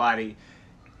dissing somebody,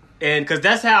 and because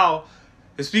that's how.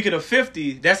 Speaking of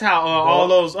 50, that's how all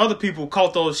those other people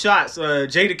caught those shots.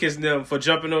 Jadakiss and them for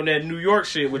jumping on that New York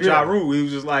shit with Ja Rule. He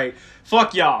was just like,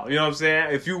 "Fuck y'all," you know what I'm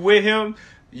saying? If you with him,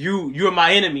 you're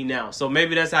my enemy now. So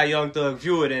maybe that's how Young Thug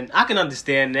view it, and I can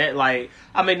understand that. Like,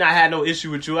 I may not have no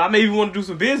issue with you. I may even want to do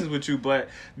some business with you, but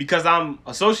because I'm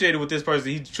associated with this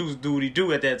person, he chooses to do what he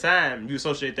do at that time. You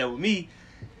associate that with me,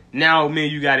 now me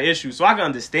and you got an issue. So I can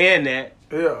understand that.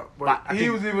 Yeah, but he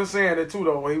was even saying it too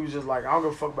though, where he was just like, I don't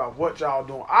give a fuck about what y'all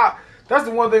doing. That's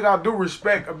the one thing I do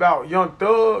respect about Young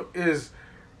Thug is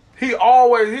he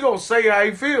gonna say how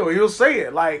he feel. He'll say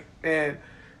it like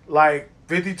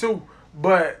 52.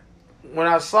 But when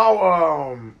I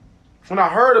saw when I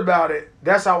heard about it,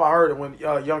 that's how I heard it when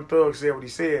Young Thug said what he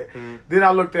said. Mm-hmm. Then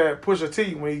I looked at Pusha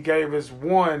T when he gave his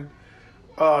one.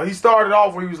 He started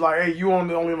off where he was like, "Hey, you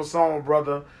only on the song,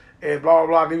 brother." And blah, blah,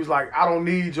 blah. And he was like, I don't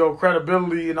need your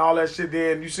credibility and all that shit.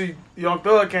 Then you see Young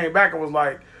Thug came back and was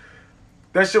like,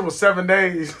 that shit was 7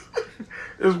 days.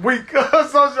 It was weak. So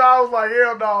I was like,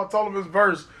 hell no. I told him his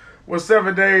verse was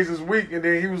 7 days is weak. And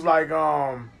then he was like,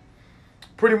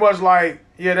 pretty much like,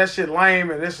 yeah, that shit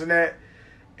lame and this and that.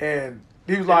 And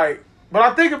he was like, but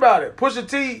I think about it. Pusha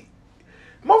T,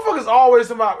 motherfuckers always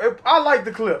somebody. I like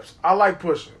the clips. I like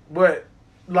Pusha. But,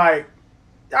 like,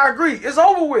 I agree. It's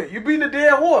over with. You're beating a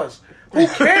dead horse. Who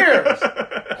cares?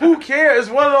 Who cares?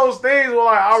 It's one of those things where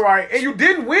like, all right, and you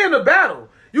didn't win the battle.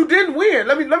 You didn't win.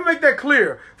 Let me make that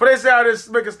clear. For they say I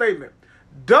just make a statement.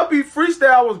 W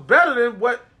Freestyle was better than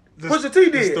what Pusha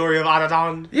T did. The story of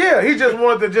Adidon. Yeah, he just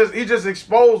wanted to he just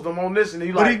exposed them on this and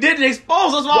he like. But he didn't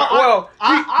expose us.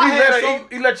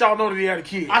 He let y'all know that he had a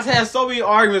kid. I had so many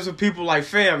arguments with people like,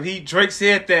 fam, Drake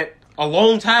said that a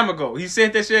long time ago. He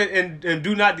said that shit and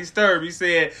Do Not Disturb. He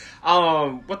said,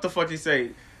 what the fuck he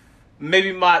say?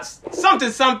 Maybe my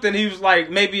something. He was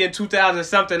like, maybe in 2000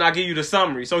 something, I'll give you the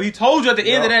summary. So he told you at the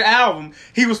end of that album,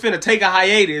 he was finna take a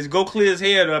hiatus, go clear his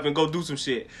head up and go do some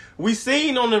shit. We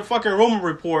seen on the fucking rumor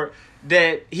report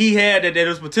that there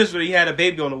was potential that he had a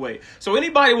baby on the way. So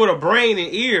anybody with a brain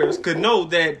and ears could know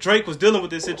that Drake was dealing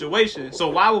with this situation. So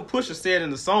why would Pusha say it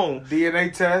in the song?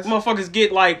 DNA test. Motherfuckers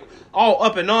get like all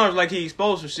up in arms like he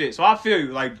exposed some shit. So I feel you.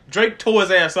 Like Drake tore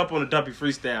his ass up on the Duppy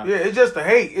freestyle. Yeah, it's just the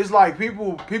hate. It's like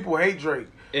people hate Drake.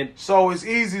 And so it's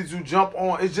easy to jump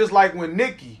on. It's just like when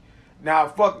Nicki.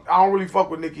 Now I don't really fuck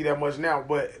with Nicki that much now,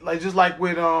 but like just like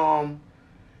with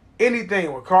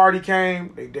anything when Cardi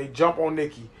came, they jump on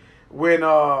Nicki. When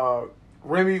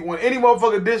when any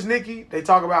motherfucker diss Nicki, they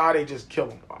talk about how they just kill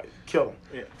him.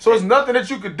 Yeah. So it's nothing that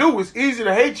you could do. It's easy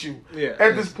to hate you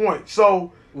at this point.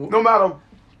 So no matter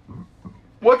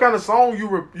what kind of song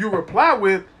you reply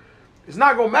with, it's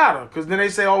not gonna matter. Because then they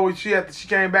say, oh, she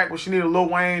came back when she needed Lil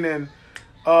Wayne and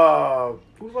who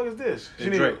the fuck is this? She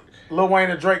needed Lil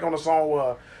Wayne and Drake on the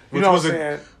song. You know what I'm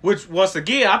saying? Which once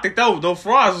again, I think No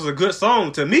Frogs was a good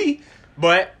song to me,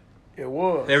 but. It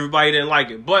was. Everybody didn't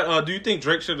like it. But do you think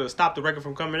Drake should have stopped the record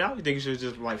from coming out? You think he should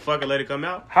just like fuck it, let it come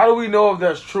out? How do we know if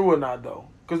that's true or not though?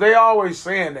 Because they always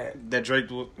saying that. That Drake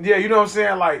will. Yeah, you know what I'm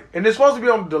saying? Like, and it's supposed to be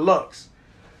on the deluxe.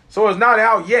 So it's not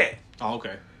out yet. Oh,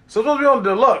 okay. So it's supposed to be on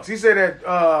the deluxe. He said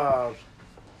that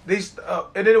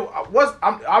and then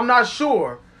I'm not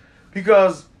sure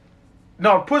because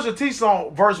Pusha T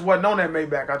song verse wasn't on that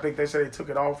Maybach. I think they said they took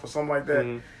it off or something like that.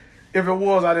 Mm-hmm. If it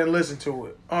was, I didn't listen to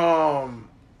it.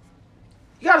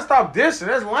 You gotta stop dissing.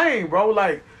 That's lame, bro.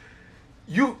 Like,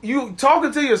 you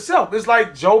talking to yourself. It's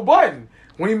like Joe Budden.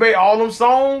 When he made all them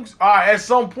songs, at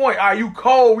some point, you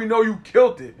cold, we know you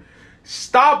killed it.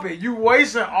 Stop it. You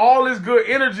wasting all this good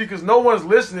energy because no one's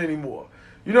listening anymore.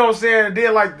 You know what I'm saying? And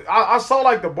then, like, I saw,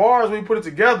 like, the bars when you put it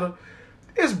together.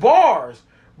 It's bars.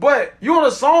 But you on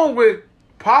a song with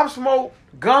Pop Smoke,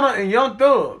 Gunna, and Young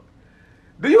Thug.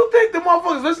 Do you think the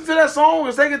motherfuckers listen to that song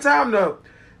and taking time to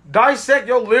dissect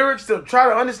your lyrics to try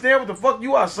to understand what the fuck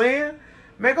you are saying?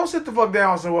 Man, go sit the fuck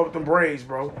down somewhere with them braids,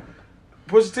 bro.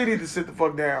 Pusha T need to sit the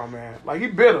fuck down, man. Like, he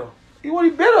bitter. He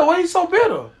bitter? Why he so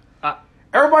bitter?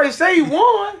 Everybody say he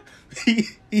won. He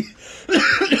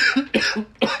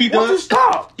Won't you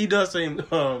stop? He does seem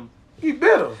he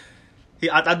bitter.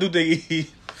 I do think he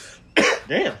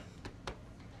damn.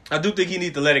 I do think he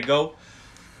needs to let it go.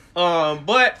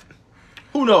 But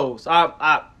who knows?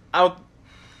 I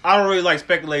don't really like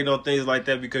speculating on things like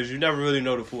that because you never really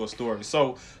know the full story.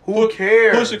 So who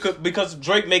cares? Pusha because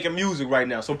Drake making music right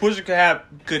now, so Pusha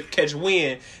could catch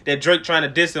wind that Drake trying to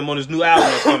diss him on his new album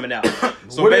that's coming out.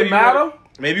 So would it matter?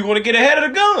 Maybe you want to get ahead of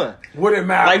the gun. Would it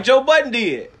matter? Like Joe Budden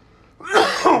did.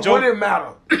 Would it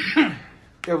matter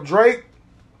if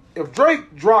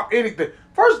Drake dropped anything?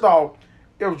 First off,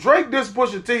 if Drake diss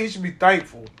Pusha T, he should be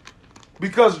thankful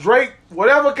because Drake,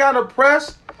 whatever kind of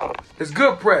press, is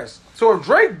good press. So if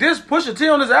Drake diss Pusha T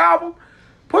on his album,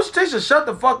 Pusha T should shut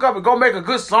the fuck up and go make a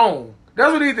good song.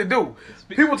 That's what he need to do.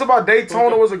 People talk about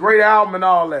Daytona was a great album and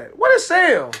all that. What it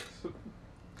sell?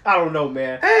 I don't know,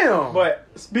 man. Damn. But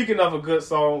speaking of a good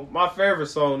song, my favorite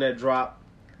song that dropped,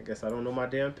 I guess I don't know my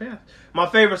damn path. My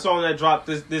favorite song that dropped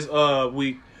this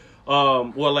week,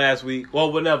 last week,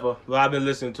 or whenever, but I've been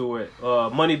listening to it.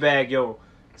 Moneybagg Yo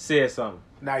said something.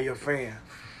 Now you're a fan.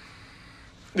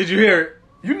 Did you hear it?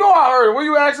 You know I heard it. What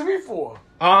you asking me for?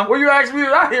 Huh? What you asking me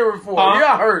did I hear it for? Huh?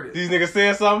 Yeah, I heard it. These niggas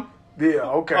said something? Yeah,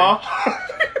 okay. Huh?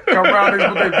 Come around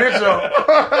niggas with their bitch up.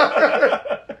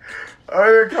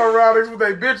 Come around niggas with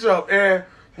their bitch up. And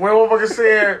when motherfucker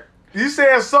said, he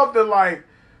said something like,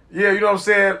 yeah, you know what I'm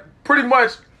saying? Pretty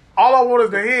much all I want is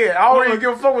the head. I don't even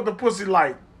give a fuck with the pussy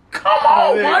like. Come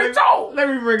on, man. Let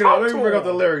me bring it up. Let me bring up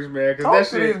the lyrics, man. Talk Cause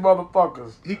to that shit, these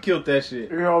motherfuckers. he killed that shit.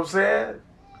 You know what I'm saying?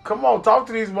 Come on, talk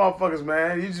to these motherfuckers,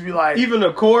 man. You just be like, Even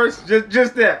the chorus,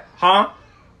 just that, huh?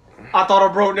 I thought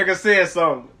a broke nigga said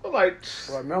something. I'm like,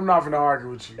 man, I'm not finna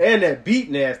argue with you. and that beat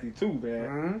nasty too, man.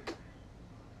 Mm-hmm.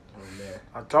 Oh, man.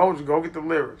 I told you, go get the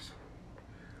lyrics.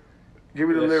 Give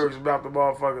me the lyrics about the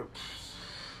motherfucker.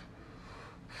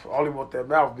 I only want that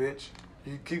mouth, bitch.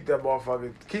 You keep that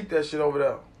motherfucker. Keep that shit over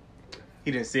there. He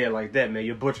didn't say it like that, man.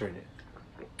 You're butchering it.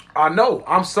 I know.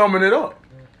 I'm summing it up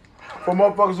for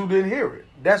motherfuckers who didn't hear it.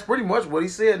 That's pretty much what he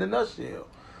said in a nutshell.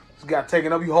 This guy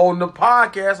taking up, you holding the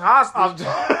podcast hostage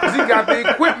because he got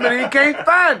the equipment and he can't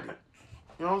find it.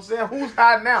 You know what I'm saying? Who's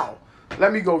hot now?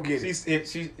 Let me go get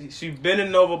it. She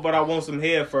bending over, but I want some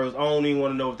head first. I don't even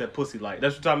want to know what that pussy like.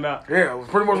 That's what you're talking about? Yeah, it was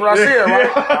pretty much what I said,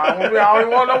 right? I don't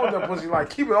even want to know what that pussy like.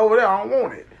 Keep it over there. I don't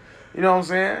want it. You know what I'm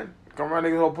saying? Come around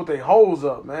niggas gonna put their hoes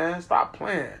up, man. Stop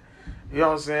playing. You know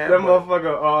what I'm saying? That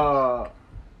motherfucker,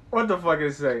 what the fuck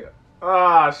it say?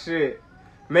 Ah, shit.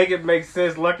 Make it make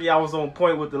sense. Lucky I was on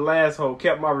point with the last hoe.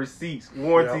 Kept my receipts.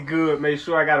 Warranty good. Made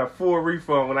sure I got a full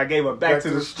refund when I gave her back to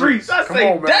the streets. I Come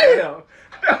say, on, man. damn.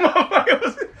 That motherfucker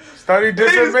was... Study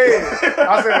dissing man.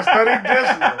 I said study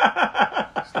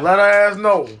dissing. Let her ass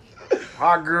know.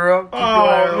 Hot girl. Keep your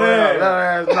ass man. Let her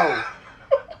ass know.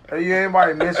 Hey, you ain't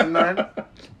anybody missing nothing.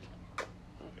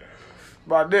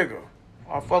 My nigga.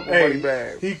 I fuck with Buddy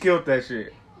Bag. He killed that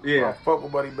shit. Yeah. I fuck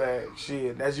with Buddy Bag.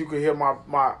 Shit. As you can hear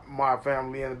my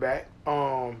family in the back.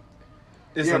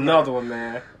 It's yeah, another one,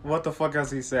 man. What the fuck else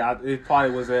he said? It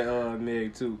probably was at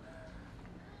Meg too.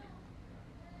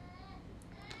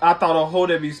 I thought a hoe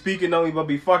that be speaking on me but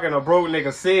be fucking a broke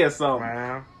nigga said something.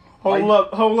 Man. Hold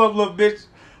up, little bitch.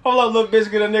 Hold up, little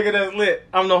bitch, get a nigga that's lit.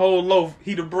 I'm the whole loaf.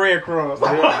 He the breadcrumbs.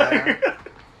 Yeah,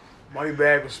 Money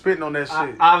Bag was spitting on that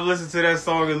shit. I've listened to that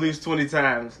song at least 20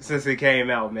 times since it came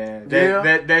out, man.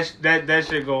 That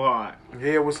shit go hard.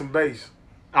 Yeah, with some bass.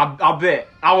 I bet.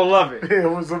 I would love it. Yeah,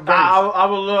 with some bass. I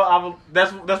would love.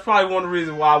 That's probably one of the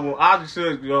reasons why I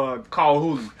should call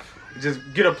Hooli. Just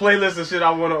get a playlist of shit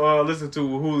I want to listen to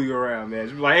with Hooli around, man.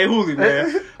 Just be like, hey, Hooli,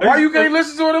 man. Why you can't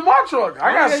listen to it in my truck?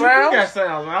 I got sounds. You got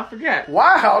sounds, man. I forgot.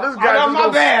 Wow, this guy just my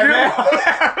bad, man.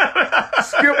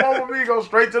 skip over me, go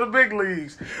straight to the big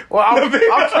leagues. Well, I'm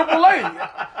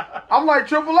AAA. I'm like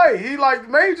AAA. He like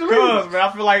major league. Cause, man,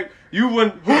 I feel like you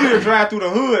wouldn't Hooli would drive through the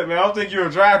hood, man. I don't think you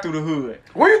would drive through the hood.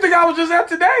 Where you think I was just at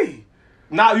today?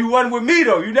 Nah, you wasn't with me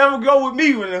though. You never go with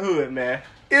me in the hood, man.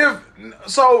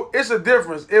 So it's a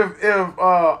difference.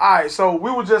 All right, so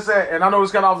we were just at, and I know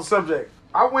it's kind of off the subject.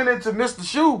 I went into Mr.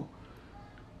 Shoe,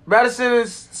 Madison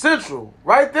Central,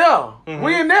 right there. Mm-hmm.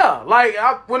 We in there. Like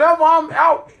whenever I'm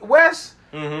out west,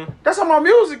 that's how my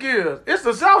music is. It's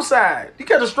the South Side. You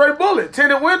catch a straight bullet,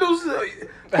 tinted windows.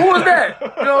 Who is that?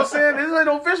 You know what I'm saying? This ain't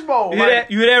no fishbowl. You hear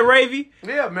that, Ravy?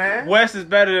 Yeah, man. West is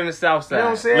better than the South Side. You know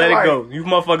what I'm saying? Let it go. You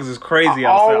motherfuckers is crazy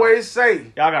I outside. always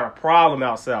say, y'all got a problem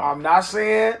outside. I'm not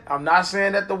saying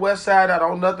that the West Side, I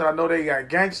don't nothing. I know they got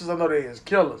gangsters. I know they is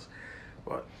killers.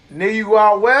 But nigga, you go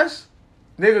out west,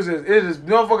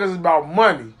 motherfuckers is about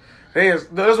money. That's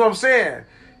what I'm saying.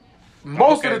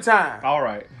 Most of the time. All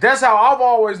right. That's how I've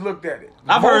always looked at it.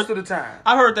 Most of the time.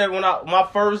 I heard that when my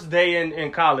first day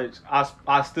in college,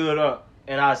 I stood up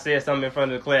and I said something in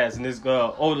front of the class, and this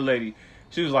older lady,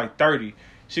 she was like 30.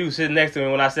 She was sitting next to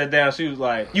me. When I sat down, she was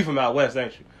like, "You from out west,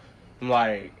 ain't you?" I'm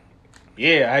like,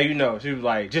 "Yeah, how you know?" She was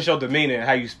like, "Just your demeanor and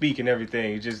how you speak and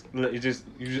everything. I just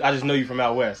know you from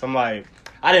out west." I'm like,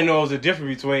 I didn't know it was a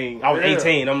difference between. I was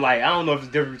 18. I'm like, I don't know if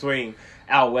it's different between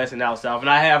out west and out south. And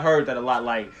I have heard that a lot.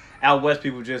 Like out west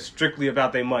people just strictly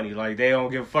about their money. Like they don't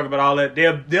give a fuck about all that.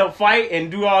 They'll fight and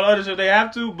do all the other shit they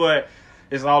have to, but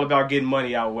it's all about getting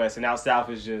money out west. And out south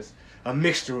is just a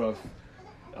mixture of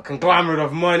a conglomerate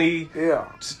of money,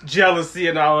 jealousy,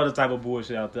 and all other type of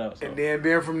bullshit out there. So. And then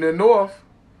being from the north,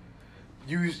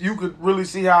 you could really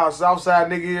see how a south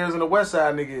side nigga is and a west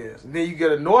side nigga is. And then you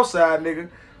get a north side nigga.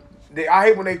 I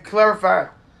hate when they clarify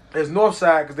as north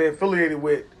side because they're affiliated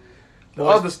with the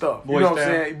other stuff. You know what I'm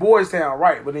saying? Boys Town,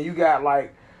 right. But then you got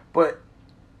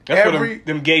that's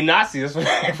them gay Nazis. That's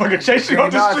what they fucking chase you on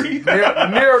the street.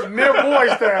 near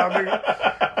Boys Town,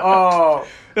 nigga.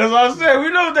 That's what I'm saying. We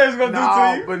know what they's gonna do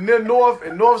to you. But near north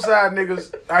and north side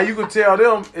niggas, how you can tell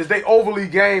them is they overly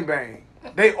gang bang.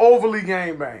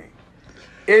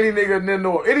 Any nigga near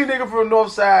north, any nigga from the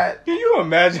north side. Can you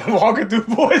imagine walking through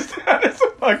Boys Town and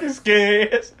some fucking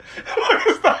skinheads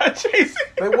fucking start chasing?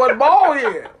 They wasn't bald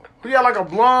head. He had like a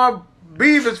blonde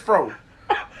Beavis fro.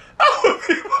 I would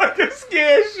be fucking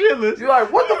scared shitless. You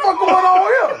like, what the fuck going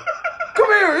on here? Come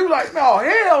here. He was like, no,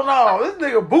 hell no. This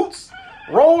nigga boots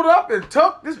rolled up and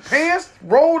tucked, his pants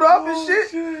rolled up and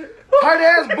shit. Tight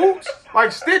ass boots,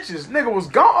 like stitches. Nigga was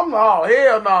gone. I'm like, oh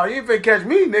hell no, you ain't finna catch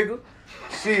me, nigga.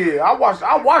 Shit, I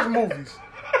watch movies.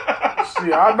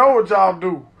 Shit, I know what y'all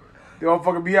do. You don't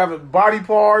fucking be having body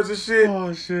parts and shit.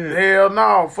 Oh shit. Hell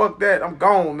no, fuck that. I'm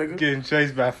gone, nigga. Getting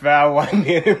chased by 5 white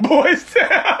men in Boys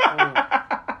Town.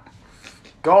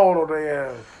 Gone on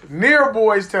their ass. Near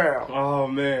Boys Town. Oh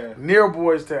man. Near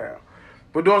Boys Town.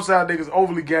 But north side niggas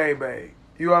overly gang bang.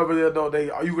 You over there though,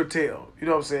 you could tell. You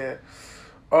know what I'm saying?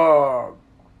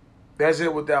 That's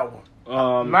it with that one.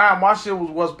 My shit was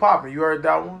What's Poppin'. You heard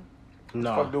that one?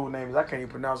 No. Fuck dude name is. I can't even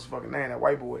pronounce his fucking name. That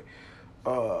white boy.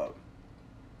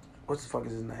 What's the fuck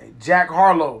is his name? Jack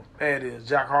Harlow. There it is.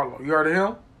 Jack Harlow. You heard of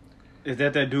him? Is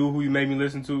that dude who you made me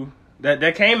listen to?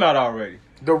 That came out already.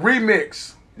 The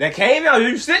remix. That came out.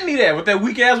 You sent me that with that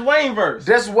weak ass Wayne verse.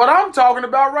 That's what I'm talking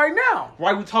about right now.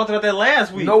 Right, we talked about that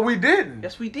last week. No, we didn't.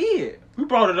 Yes, we did. We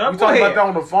brought it up. We talked about that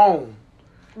on the phone.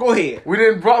 Go ahead. We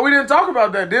didn't talk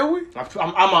about that, did we? I'm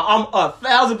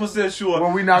 1,000% sure.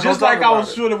 Well, we not just gonna like talk I was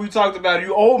about sure that we talked about it.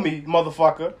 You owe me,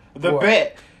 motherfucker, the What?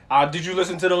 bet. Did you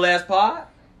listen to the last pod?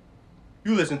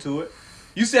 You listened to it.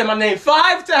 You said my name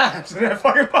 5 times in that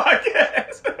fucking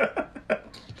podcast.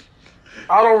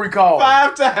 I don't recall.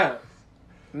 5 times.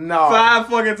 No. 5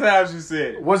 fucking times you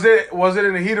said it. Was it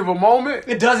in the heat of a moment?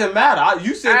 It doesn't matter.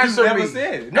 You said Answer you never me.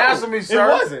 said it. No, Answer me, sir.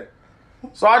 It wasn't.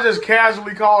 So I just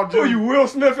casually called you. Who you, Will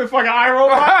Smith and fucking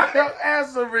iRobot?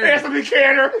 Answer me. Answer me,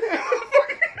 Canner.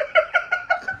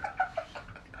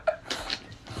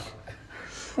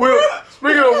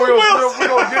 Speaking of Will Smith,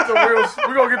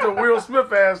 we're gonna get to Will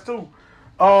Smith ass too.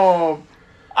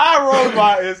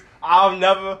 iRobot is I'll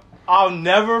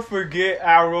never forget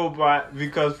iRobot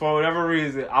because for whatever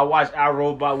reason I watched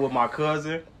iRobot with my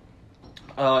cousin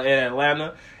in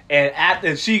Atlanta, and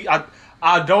after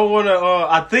I don't want to.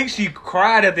 I think she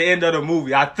cried at the end of the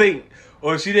movie. I think,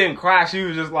 or she didn't cry. She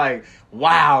was just like,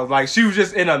 "Wow!" Like she was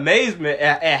just in amazement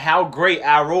at how great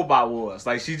iRobot was.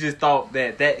 Like she just thought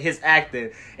that his acting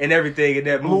and everything in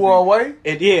that movie blew her away.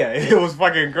 And yeah, it was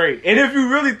fucking great. And if you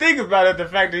really think about it, the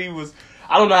fact that he was,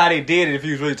 I don't know how they did it if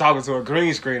he was really talking to a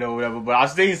green screen or whatever. But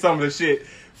I've seen some of the shit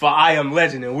for I Am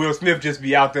Legend, and Will Smith just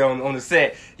be out there on the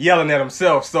set yelling at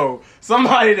himself. So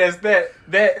somebody that's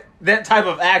that type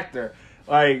of actor.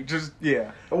 Like, just,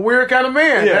 yeah. A weird kind of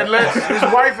man Yeah. that lets his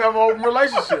wife have an open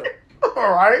relationship.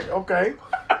 All right, okay.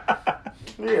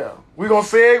 Yeah. We gonna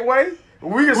segue?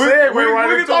 We can segue right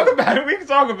We can talk about it. We can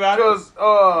talk about it. Because,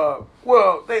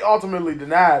 well, they ultimately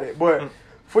denied it. But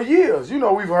for years,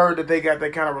 we've heard that they got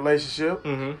that kind of relationship.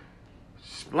 Mm-hmm.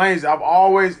 Explains,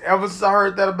 ever since I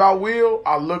heard that about Will,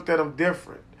 I looked at him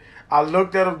different.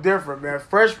 Man.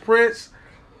 Fresh Prince,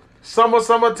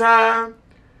 Summertime,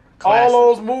 Classic.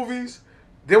 all those movies.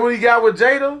 Then when he got with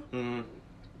Jada,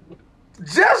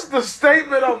 just the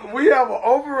statement of we have an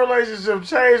open relationship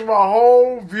changed my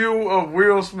whole view of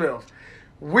Will Smith.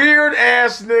 Weird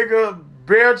ass nigga,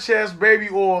 bare chest, baby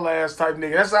oil ass type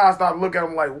nigga. That's how I started looking at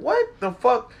him like, what the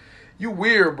fuck? You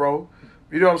weird, bro.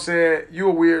 You know what I'm saying? You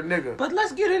a weird nigga. But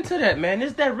let's get into that, man.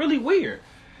 Is that really weird?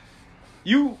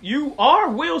 You are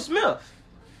Will Smith,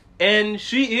 and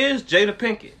she is Jada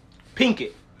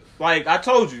Pinkett. Like I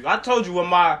told you when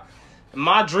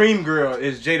my dream girl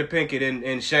is Jada Pinkett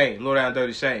and Shame, Low Down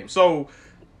Dirty Shame. So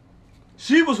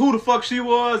she was who the fuck she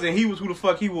was, and he was who the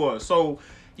fuck he was. So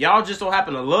y'all just don't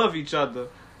happen to love each other.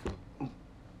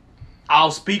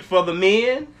 I'll speak for the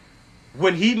men.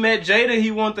 When he met Jada,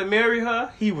 he wanted to marry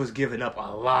her. He was giving up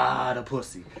a lot of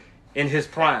pussy in his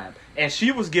prime. And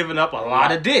she was giving up a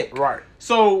lot of dick. Right.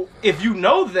 So if you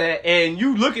know that and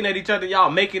you looking at each other, y'all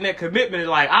making that commitment,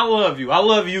 like, I love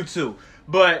you too.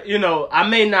 But, you know, I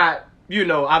may not, you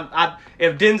know, I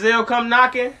if Denzel come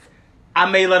knocking,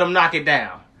 I may let him knock it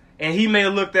down. And he may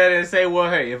have looked at it and say, well,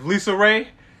 hey, if Lisa Ray,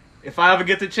 if I ever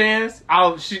get the chance,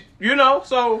 you know,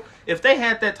 so if they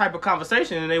had that type of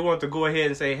conversation and they wanted to go ahead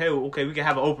and say, hey, okay, we can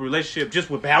have an open relationship just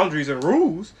with boundaries and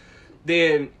rules,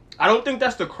 then I don't think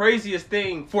that's the craziest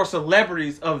thing for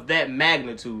celebrities of that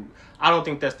magnitude. I don't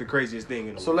think that's the craziest thing in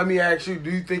the world. So let me ask you, do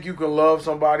you think you can love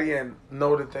somebody and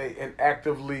know that they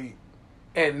actually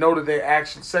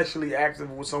sexually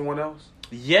active with someone else?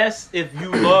 Yes, if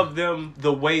you love them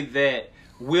the way that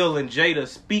Will and Jada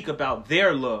speak about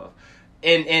their love.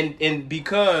 And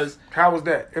because... How was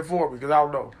that? Inform me, because I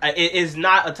don't know. It is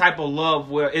not a type of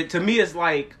love where... to me, it's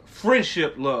like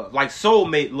friendship love, like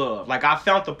soulmate love. Like, I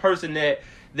found the person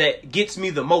that gets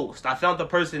me the most. I found the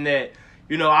person that,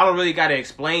 you know, I don't really got to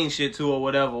explain shit to or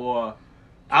whatever. Or,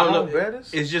 I don't know.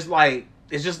 It's just like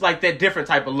that different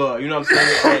type of love. You know what I'm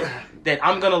saying? that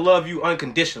I'm going to love you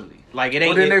unconditionally. Like, it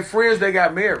ain't... But then they friends, they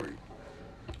got married.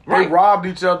 Right. They robbed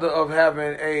each other of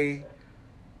having a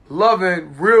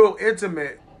loving, real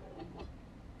intimate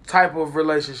type of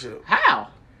relationship. How?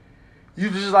 You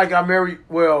just like got married.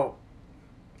 Well,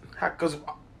 because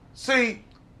see,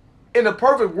 in the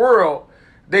perfect world,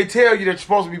 they tell you that you're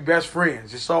supposed to be best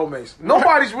friends, your soulmates.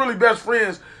 Nobody's really best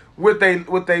friends with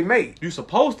they mate. You're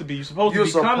supposed to be. You're supposed to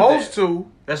become supposed that.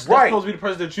 to. That's right. supposed to be the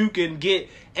person that you can get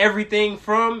everything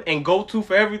from and go to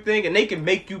for everything, and they can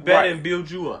make you better and build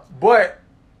you up. But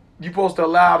you're supposed to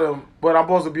allow them, but I'm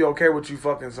supposed to be okay with you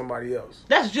fucking somebody else.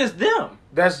 That's just them.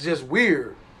 That's just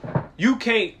weird. You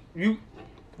can't...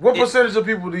 What percentage of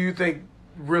people do you think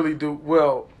really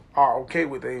are okay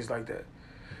with things like that?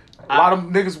 A lot of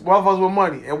niggas, motherfuckers with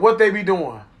money. And what they be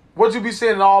doing? What you be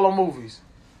seeing in all the movies?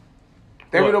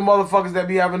 They be the motherfuckers that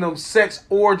be having them sex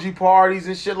orgy parties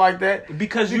and shit like that.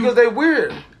 Because they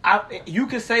weird. You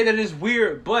can say that it's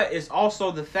weird, but it's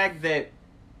also the fact that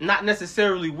not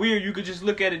necessarily weird. You could just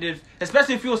look at it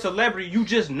especially if you're a celebrity, you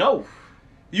just know.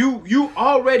 You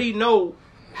already know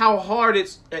how hard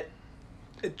it's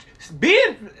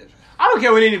being. I don't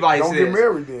care what anybody says. Don't get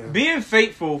married then. Being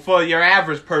faithful for your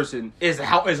average person is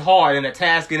hard and a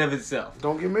task in of itself.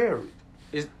 Don't get married.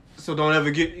 So don't ever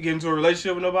get into a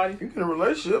relationship with nobody? You get in a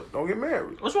relationship, don't get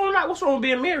married. What's wrong with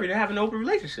being married and having an open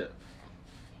relationship?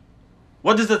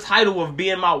 What does the title of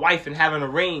being my wife and having a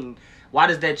ring, why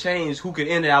does that change who can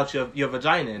end out your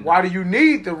vagina? Why do you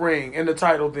need the ring and the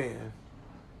title then?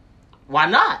 Why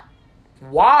not?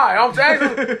 Why? I'm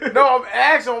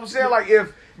asking. I'm saying, like,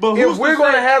 if we're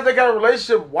going to have that kind of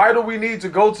relationship, why do we need to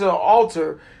go to an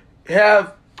altar,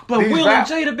 But Will and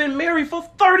Jada been married for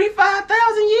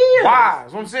 35,000 years. Why?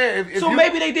 That's what I'm saying.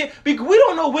 Maybe they did. Because we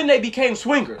don't know when they became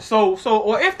swingers.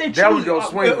 Or if they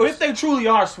truly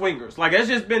are swingers. Like, that's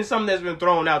just been something that's been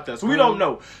thrown out there. So we don't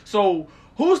know. So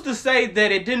who's to say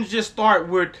that it didn't just start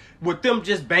with them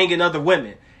just banging other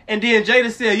women? And then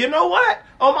Jada said, you know what?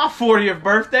 On my 40th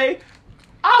birthday,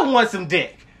 I want some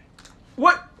dick.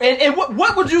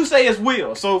 What would you say is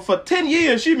Will? So for 10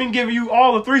 years, she been giving you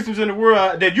all the threesomes in the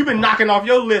world that you've been knocking off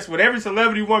your list with every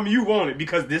celebrity woman you wanted,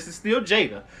 because this is still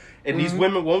Jada. And these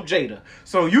women want Jada.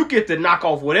 So you get to knock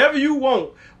off whatever you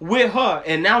want with her.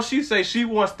 And now she says she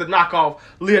wants to knock off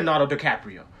Leonardo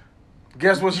DiCaprio.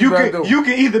 Guess what you better do? You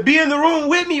can either be in the room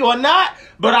with me or not,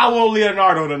 but I want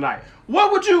Leonardo tonight.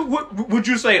 What would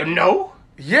you say? No?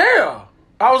 Yeah.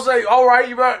 I would say, all right,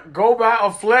 you better go buy a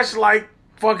fleshlight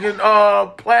fucking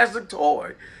plastic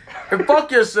toy and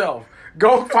fuck yourself.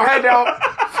 Go find out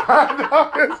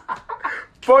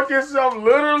fuck yourself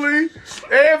literally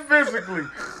and physically.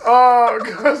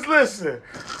 Cause listen,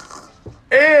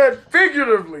 and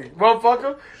figuratively,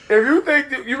 motherfucker. If you think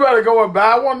that you better go and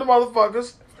buy one of the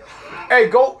motherfuckers, hey,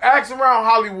 go ask around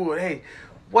Hollywood. Hey,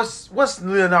 what's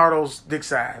Leonardo's dick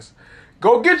size?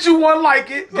 Go get you one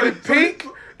like it, get it pink,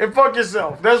 and fuck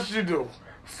yourself. That's what you do.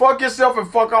 Fuck yourself and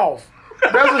fuck off.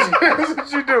 That's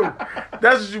what you do.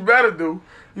 That's what you better do.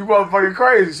 You motherfucking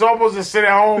crazy. So I'm supposed to sit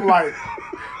at home like,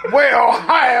 well,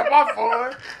 I had my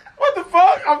fun. What the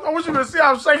fuck? I want you to see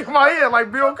I'm shaking my head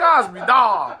like Bill Cosby.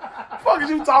 Dog. The fuck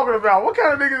is you talking about? What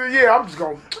kind of niggas? Yeah, I'm just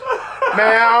going,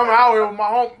 man, I'm out here with my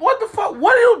home. What the fuck?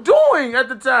 What are you doing at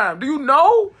the time? Do you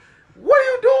know? What are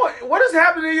you doing? What is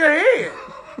happening in your head?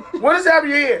 What is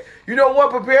happening in your head? You know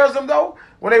what prepares them though?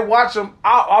 When they watch them,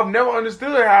 I've never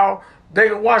understood how they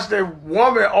can watch their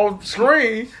woman on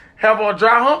screen have a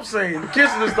dry hump scene,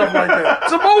 kissing and stuff like that.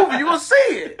 It's a movie. You're going to see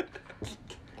it.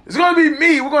 It's going to be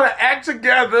me. We're going to act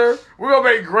together. We're going to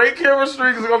make great chemistry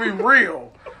because it's going to be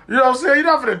real. You know what I'm saying? You're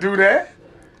not going to do that.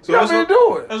 So You're not going to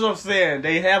do it. That's what I'm saying.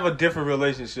 They have a different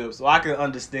relationship, so I can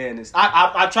understand this.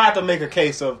 I tried to make a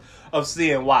case of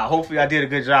seeing why. Hopefully I did a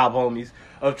good job, homies,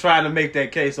 of trying to make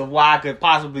that case of why I could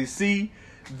possibly see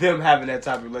them having that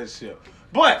type of relationship.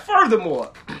 But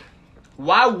furthermore,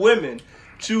 why women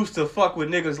choose to fuck with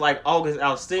niggas like August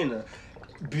Alsina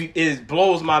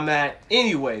blows my mind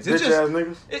anyways. It's Bitch just ass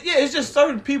niggas? it's just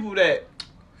certain people that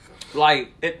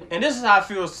like and this is how I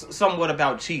feel somewhat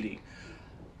about cheating.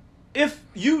 If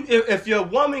your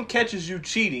woman catches you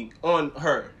cheating on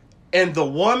her and the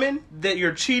woman that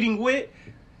you're cheating with,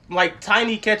 like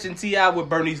Tiny catching T.I. with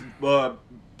Bernice,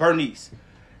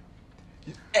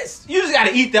 you just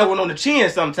gotta eat that one on the chin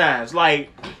sometimes. Like,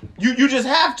 you just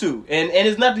have to. And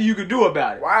there's nothing you can do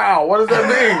about it. Wow, what does that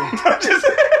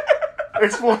mean?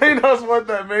 Explain us what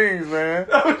that means, man.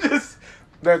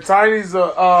 That Tiny's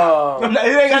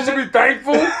she should be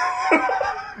thankful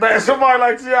that somebody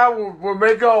like T.I. will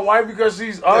make her a wife because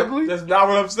she's ugly? That's not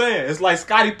what I'm saying. It's like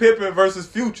Scottie Pippen versus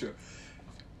Future.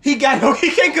 He can't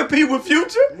compete with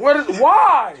Future.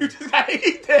 Why? You just gotta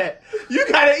eat that. You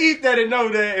gotta eat that and know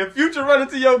that if Future run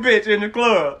into your bitch in the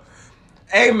club,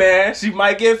 hey man, she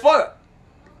might get fucked.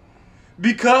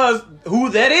 Because who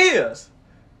that is.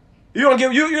 You don't get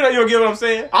what I'm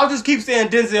saying? I'll just keep saying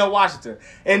Denzel Washington.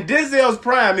 And Denzel's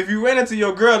prime, if you ran into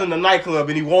your girl in the nightclub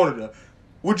and he wanted her,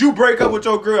 would you break up with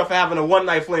your girl for having a one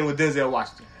night fling with Denzel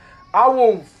Washington? I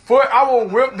will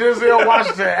whip Denzel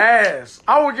Washington's ass.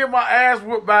 I will get my ass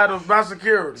whipped by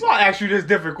security. So I'll ask you this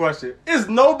different question. Is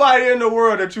nobody in the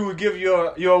world that you would give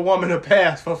your woman a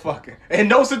pass for fucking? In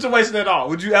no situation at all.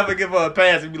 Would you ever give her a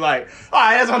pass and be like, all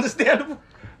right, that's understandable?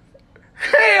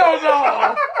 Hell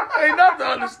no. Ain't nothing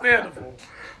understandable.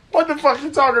 What the fuck you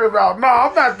talking about? No,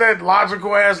 I'm not that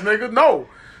logical ass nigga. No.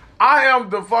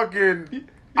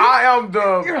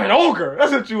 You're an ogre.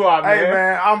 That's what you are, man. Hey,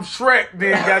 man, I'm Shrek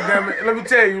then, goddammit. Let me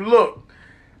tell you, look.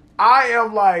 I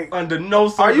am like... Under no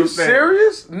circumstance. Are you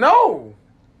serious? No.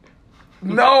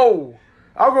 No.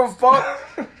 I'm gonna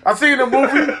fuck... I seen the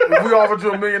movie. If we offered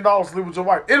you $1 million to sleep with your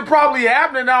wife. It'll probably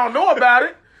happen and I don't know about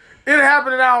it. It'll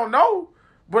happen and I don't know.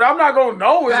 But I'm not gonna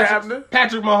know it's happening.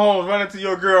 Patrick Mahomes running to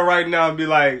your girl right now and be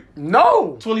like...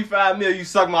 No. $25 million, you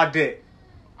suck my dick.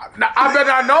 I bet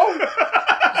I know.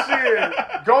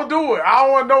 Shit, go do it. I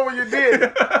don't want to know what you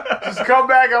did. Just come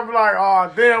back. I'm like, oh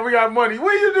damn, we got money.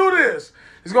 Where you do this?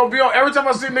 It's gonna be on every time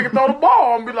I see a nigga throw the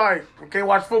ball. I'm gonna be like, I can't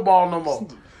watch football no more.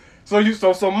 So you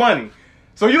stole some money.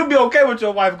 So you'll be okay with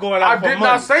your wife going out for money. I did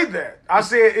not say that. I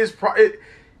said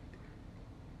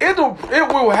it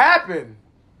will happen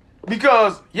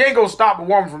because you ain't gonna stop a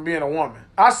woman from being a woman.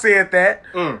 I said that.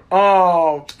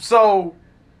 Or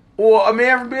a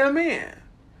man from being a man.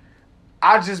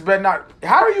 I just better not.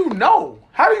 How do you know?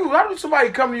 How do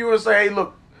somebody come to you and say, hey,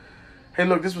 look,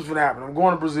 this was gonna happen. I'm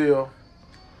going to Brazil.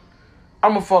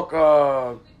 I'm gonna fuck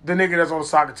the nigga that's on the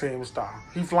soccer team star.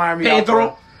 He flying me out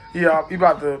there. Yeah, he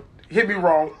about to hit me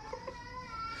wrong.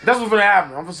 That's what's gonna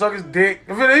happen. I'm gonna suck his dick.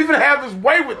 He's gonna have his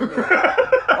way with me.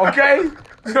 Okay?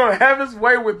 He's gonna have his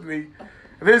way with me.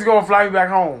 And then he's gonna fly me back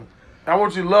home. I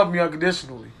want you to love me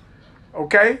unconditionally.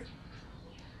 Okay?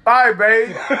 All right,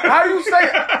 babe. How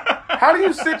do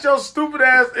you sit your stupid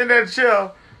ass in that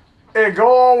chair and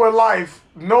go on with life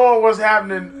knowing what's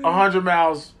happening 100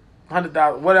 miles,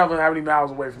 100,000, whatever, how many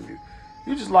miles away from you?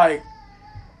 You just like,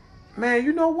 man,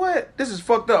 you know what? This is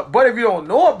fucked up. But if you don't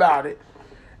know about it,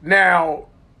 now,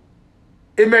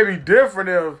 it may be different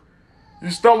if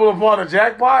you stumble upon a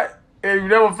jackpot and you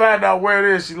never find out where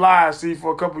it is. She lies to you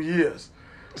for a couple years.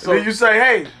 So then you say,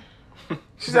 hey,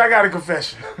 she said, I got a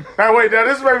confession. Now, wait, now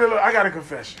this is regular. I got a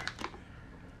confession.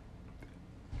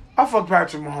 I fucked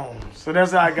Patrick Mahomes, so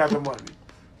that's how I got the money.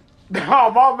 Now,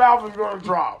 my mouth is going to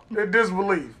drop in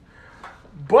disbelief.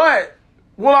 But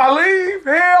will I leave?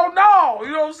 Hell no.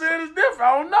 You know what I'm saying? It's different.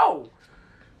 I don't know.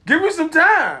 Give me some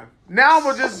time. Now I'm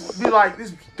going to just be like,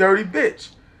 this dirty bitch.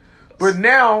 But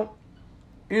now,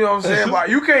 you know what I'm saying? But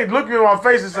you can't look me in my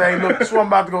face and say, hey, look, this is what I'm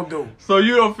about to go do. So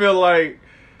you don't feel like...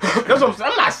 That's what I'm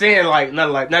saying. I'm not saying like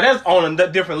nothing like... Now, that's on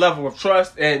a different level of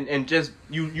trust and just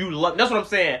you love... That's what I'm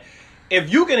saying. If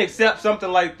you can accept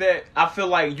something like that, I feel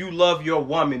like you love your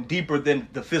woman deeper than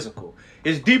the physical.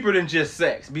 It's deeper than just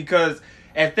sex. Because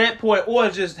at that point, or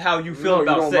just how you feel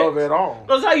about you don't sex. love it at all.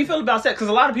 No, it's how you feel about sex. Because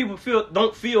a lot of people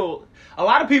don't feel. A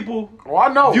lot of people I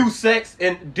know. view sex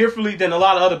differently than a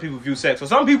lot of other people view sex. So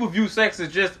some people view sex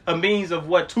as just a means of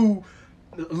what two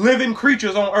living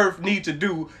creatures on earth need to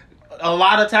do a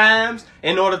lot of times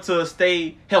in order to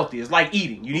stay healthy. It's like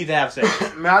eating. You need to have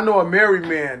sex. Man, I know a married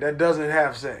man that doesn't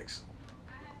have sex.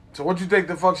 So what you think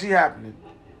the fuck she happening?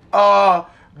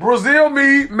 Brazil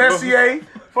me, Messier.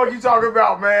 Fuck you talking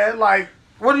about, man? Like,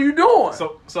 what are you doing?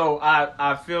 So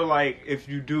I feel like if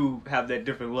you do have that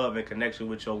different love and connection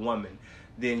with your woman,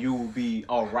 then you will be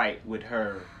all right with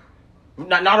her.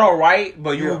 Not all right,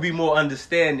 but you will be more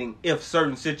understanding if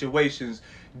certain situations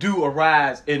do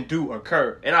arise and do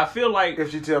occur. And I feel like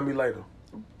if she tell me later.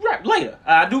 Right, later.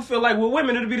 I do feel like with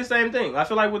women it'll be the same thing. I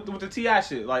feel like with the T.I.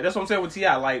 shit. Like, that's what I'm saying with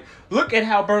T.I. Like, look at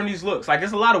how Bernice looks. Like,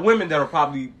 there's a lot of women that'll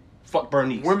probably fuck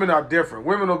Bernice. Women are different.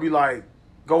 Women will be like,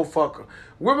 go fuck her.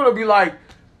 Women will be like,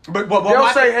 but they'll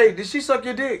say, hey, did she suck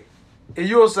your dick? And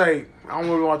you'll say, I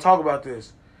don't really want to talk about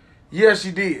this. Yes,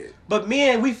 she did. But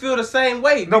men, we feel the same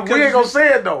way. No, we ain't gonna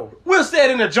say it though. We'll say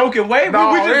it in a joking way.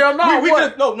 No, hell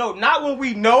no. No, not when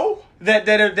we know that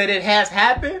it has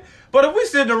happened. But if we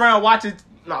sitting around watching,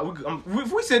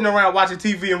 if we sitting around watching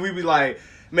TV and we be like,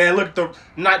 man, look at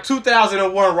not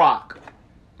 2001 Rock.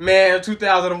 Man,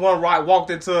 2001 Rock walked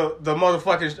into the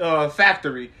motherfucking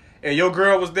factory and your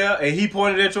girl was there and he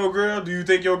pointed at your girl. Do you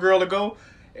think your girl to go?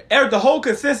 The whole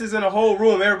consensus in the whole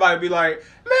room, everybody be like,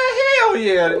 man, hell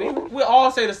yeah. We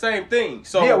all say the same thing.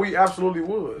 So yeah, we absolutely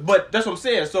would. But that's what I'm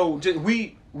saying. So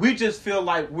we just feel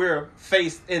like we're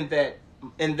faced in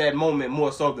that moment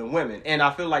more so than women. And I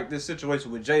feel like this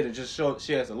situation with Jada just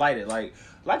sheds a light.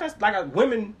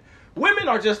 Women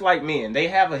are just like men. They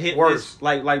have a hit list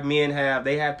like men have.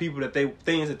 They have people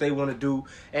things that they want to do,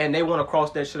 and they want to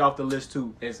cross that shit off the list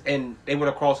too. And they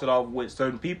want to cross it off with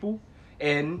certain people.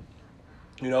 And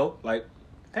you know, like,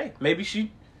 hey, maybe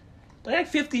she like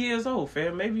 50 years old,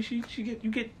 fam. Maybe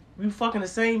you fucking the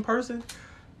same person.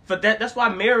 For that's why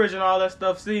marriage and all that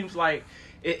stuff seems like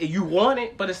you want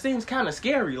it, but it seems kind of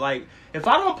scary. Like, if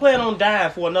I don't plan on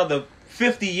dying for another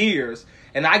 50 years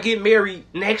and I get married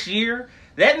next year,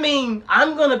 that means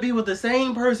I'm gonna be with the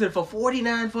same person for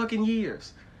 49 fucking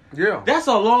years. Yeah, that's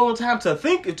a long time to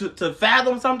think to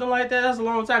fathom something like that. That's a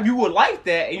long time. You would like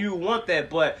that and you would want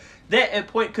that, but that at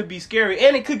point could be scary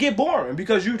and it could get boring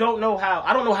because you don't know how.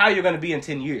 I don't know how you're going to be in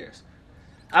 10 years.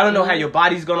 I don't know how your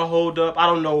body's going to hold up. I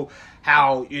don't know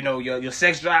how, your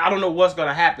sex drive. I don't know what's going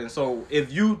to happen. So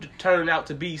if you turn out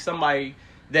to be somebody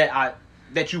that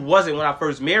you wasn't when I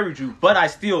first married you, but I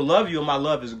still love you and my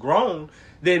love is grown,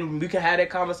 then we can have that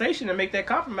conversation and make that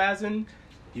compromise and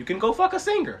you can go fuck a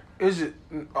singer. Is it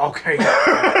okay?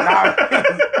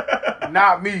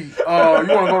 Not me. You want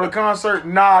to go to the concert?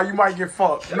 Nah, you might get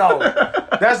fucked. No,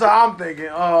 that's how I'm thinking.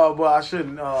 But I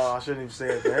shouldn't even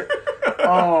say that.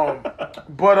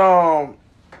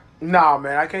 Nah,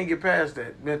 man, I can't get past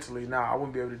that mentally. Nah, I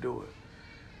wouldn't be able to do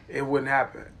it. It wouldn't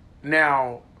happen.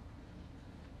 Now,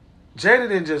 Jada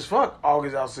didn't just fuck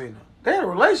August Alsina. They had a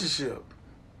relationship.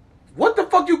 What the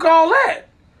fuck you call that?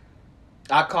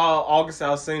 I call August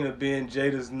Alsina being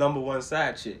Jada's #1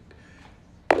 side chick.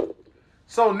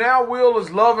 So now Will is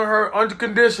loving her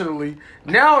unconditionally.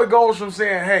 Now it goes from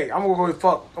saying, hey, I'm going to go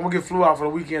fuck. I'm going to get flew out for the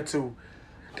weekend too.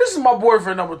 This is my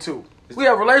boyfriend #2. We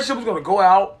have a relationship. We're going to go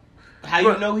out. How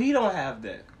you know he don't have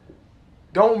that?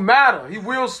 Don't matter. He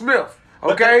Will Smith.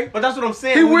 Okay? But that's what I'm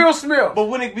saying. He Will Smith. But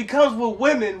when it becomes with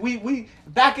women, we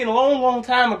back in a long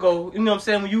time ago, you know what I'm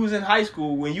saying, when you was in high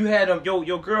school, when you had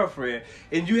your girlfriend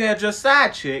and you had your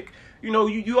side chick,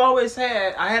 you always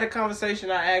had, I had a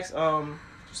conversation, I asked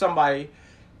somebody,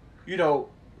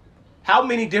 how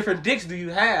many different dicks do you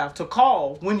have to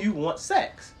call when you want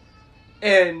sex?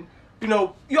 And,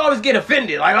 you always get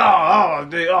offended, like, I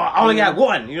only got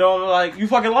one, like, you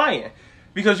fucking lying.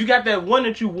 Because you got that one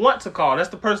that you want to call. That's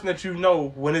the person that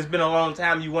when it's been a long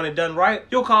time, you want it done right,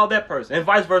 you'll call that person. And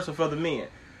vice versa for the men.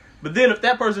 But then if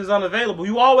that person is unavailable,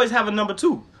 you always have a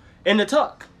 #2 in the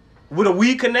tuck. With a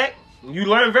weed connect, you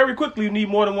learn very quickly you need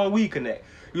more than one weed connect.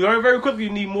 You learn very quickly you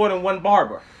need more than one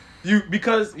barber.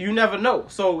 Because you never know.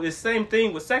 So it's the same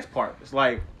thing with sex partners.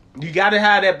 Like, you got to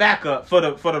have that backup for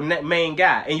the main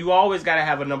guy. And you always got to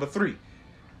have a #3.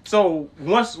 So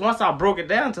once I broke it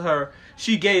down to her,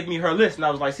 she gave me her list, and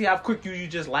I was like, see how quick you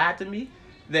just lied to me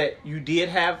that you did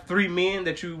have 3 men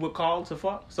that you would call to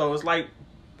fuck. So it's like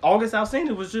August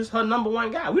Alsina was just her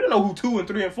 #1 guy. We don't know who 2 and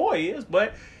 3 and 4 is,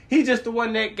 but he's just the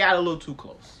one that got a little too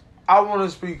close. I want to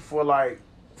speak for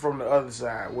from the other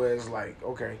side where it's like,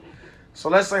 okay, so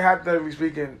let's say hypothetically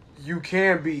speaking, you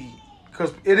can be,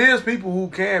 because it is people who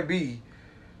can be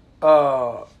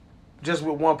just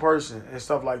with one person and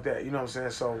stuff like that. You know what I'm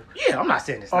saying? So Yeah, I'm not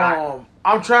saying it's not.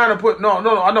 I'm trying to put no.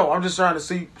 I know. I'm just trying to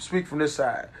speak from this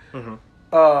side,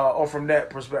 or from that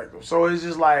perspective. So it's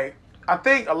just like I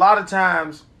think a lot of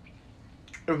times,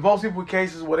 in most people's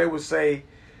cases, where they would say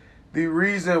the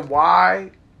reason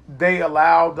why they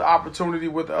allowed the opportunity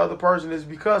with the other person is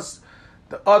because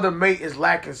the other mate is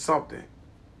lacking something,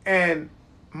 and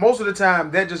most of the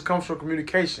time that just comes from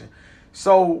communication.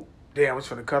 So damn, it's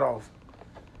finna cut off.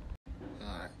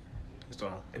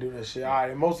 And do that shit. All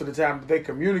right. And most of the time, if they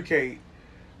communicate,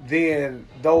 then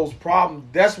those problems.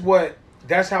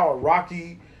 That's how a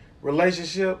rocky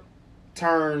relationship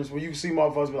turns. When you see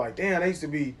motherfuckers be like, damn, they used to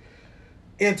be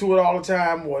into it all the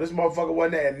time, or this motherfucker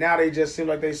wasn't that, and now they just seem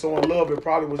like they so in love. It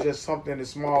probably was just something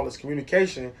as small as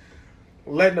communication,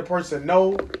 letting the person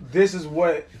know this is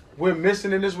what we're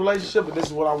missing in this relationship, and this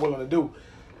is what I'm willing to do.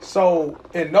 So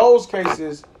in those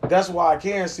cases, that's why I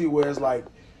can see where it's like,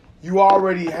 you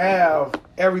already have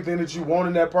everything that you want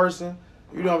in that person.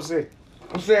 You know what I'm saying?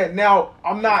 I'm saying now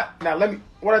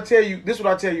what I tell you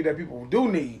that people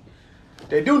do need.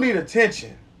 They do need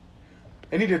attention.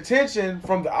 They need attention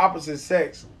from the opposite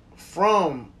sex,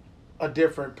 from a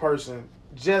different person,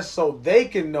 just so they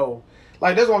can know.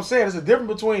 Like, that's what I'm saying. There's a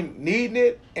difference between needing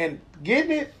it and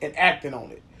getting it and acting on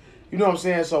it. You know what I'm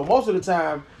saying? So most of the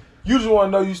time, you just want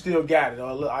to know you still got it.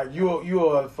 Or like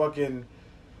you're a fucking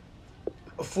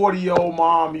 40-year-old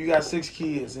mom, you got 6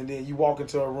 kids, and then you walk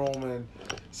into a room and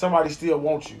somebody still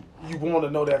wants you. You want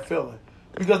to know that feeling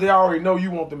because they already know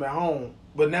you want them at home.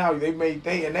 But now in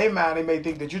their mind they may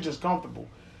think that you're just comfortable.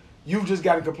 You've just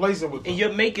gotten complacent with them. And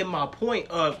you're making my point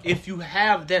of if you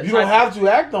have that, you don't have to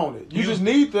act on it. You just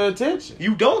need the attention.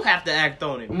 You don't have to act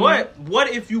on it. Mm-hmm. But what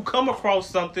if you come across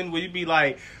something where you be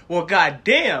like, well,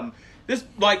 goddamn, this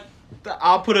like.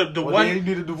 I'll put one. Then you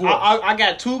need a divorce. I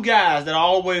got 2 guys that I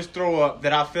always throw up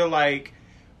that I feel like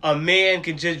a man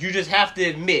can you just have to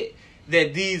admit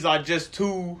that these are just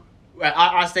 2.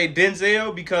 I say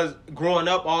Denzel because growing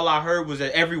up, all I heard was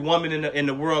that every woman in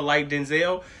the world liked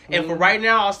Denzel. And for right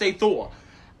now, I'll say Thor.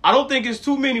 I don't think it's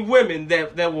too many women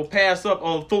that will pass up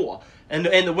on Thor and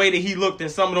the way that he looked in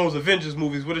some of those Avengers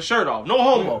movies with a shirt off. No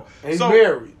homo. He's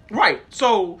married. Right.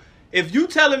 So if you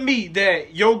telling me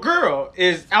that your girl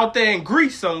is out there in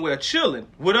Greece somewhere chilling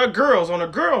with her girls on a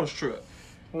girls trip,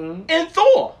 and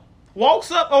Thor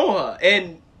walks up on her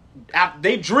and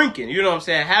they drinking, you know what I'm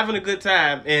saying, having a good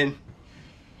time, and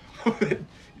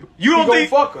you don't think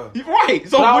fuck her, right?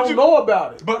 So I don't know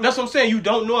about it. But that's what I'm saying. You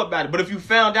don't know about it. But if you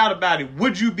found out about it,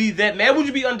 would you be that mad? Would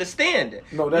you be understanding?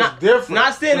 No, that's different.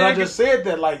 Not saying that. I just said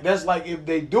that. Like that's like if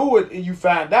they do it and you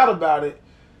find out about it.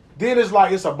 Then it's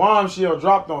like it's a bombshell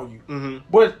dropped on you. Mm-hmm.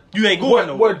 But you ain't going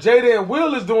nowhere. What Jada and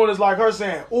Will is doing is like her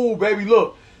saying, "Ooh, baby,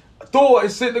 look, Thor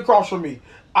is sitting across from me.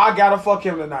 I gotta fuck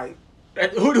him tonight."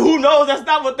 Who knows? That's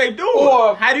not what they do.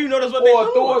 Or how do you know that's what they do?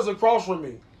 Or Thor's across from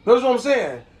me. That's what I'm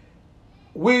saying.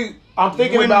 I'm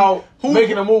thinking about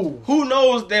making a move. Who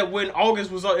knows that when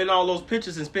August was in all those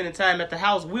pictures and spending time at the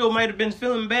house, Will might have been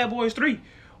filming Bad Boys 3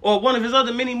 or one of his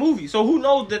other mini movies. So who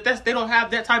knows that they don't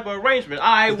have that type of arrangement.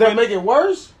 Does that make it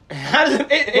worse?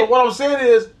 But what I'm saying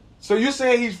is, so you're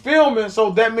saying he's filming,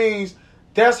 so that means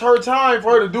that's her time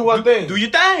for her to do her thing. Do your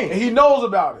thing. And he knows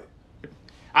about it.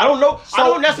 I don't know. So, I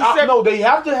don't necessarily. No, they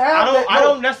have to have. I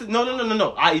don't necessarily.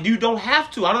 No. You don't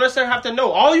have to. I don't necessarily have to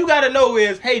know. All you got to know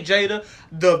is, hey, Jada,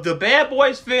 the Bad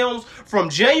Boys films from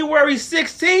January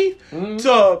 16th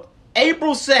to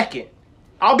April 2nd.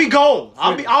 I'll be gone.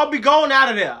 I'll be gone out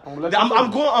of there.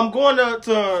 I'm going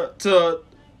to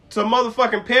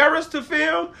motherfucking Paris to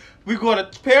film. We're going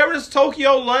to Paris,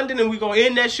 Tokyo, London, and we're going to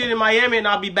end that shit in Miami, and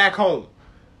I'll be back home.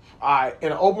 All right.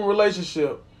 In an open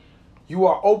relationship, you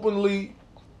are openly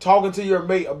talking to your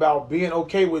mate about being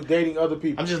okay with dating other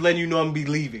people. I'm just letting you know I'm going to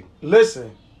be leaving.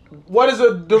 Listen, what is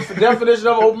the definition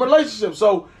of an open relationship?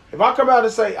 So if I come out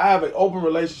and say I have an open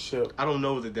relationship, I don't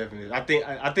know the definition. I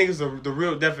think it's the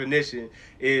real definition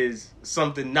is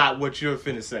something not what you're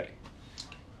finna say.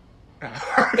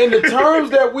 In the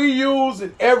terms that we use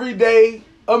in everyday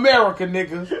America,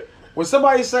 nigga, when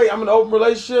somebody say I'm in an open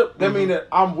relationship, that means that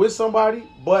I'm with somebody,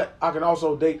 but I can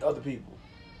also date other people,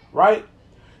 right?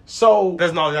 So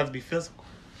doesn't always have to be physical.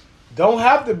 Don't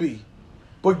have to be,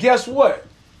 but guess what?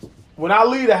 When I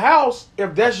leave the house,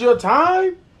 if that's your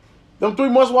time, them 3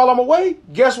 months while I'm away,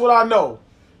 guess what I know?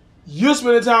 You're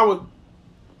spending time with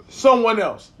someone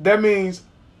else. That means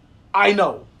I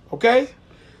know, okay?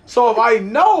 So if I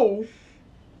know,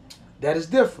 that is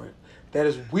different. That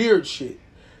is weird shit.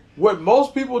 What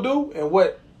most people do and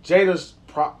what Jada's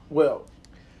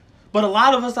But a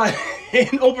lot of us are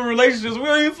in open relationships. We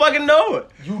don't even fucking know it.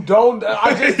 You don't.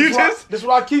 I just. That's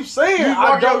what I keep saying.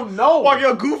 I don't know. Walk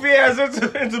your goofy ass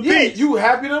into peace. You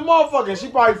happy than a motherfucker. She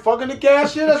probably fucking the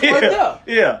cashier. That's right there.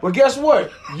 Yeah. But guess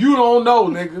what? You don't know,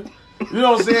 nigga. You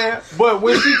know what I'm saying? But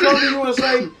when she come to you and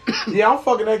say, "Yeah, I'm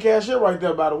fucking that cashier right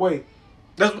there," by the way.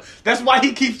 That's why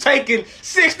he keeps taking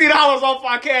 $60 off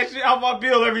my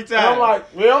bill every time. And I'm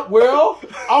like, well,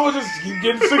 I was just keep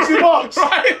getting $60.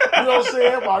 Right. You know what I'm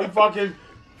saying? While you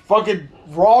fucking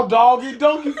raw doggy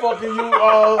donkey fucking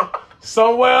you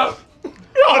somewhere.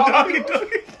 Raw doggy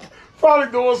donkey.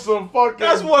 Probably doing some fucking.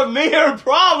 That's what men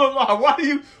problem are. Why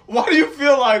do you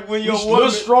feel like when your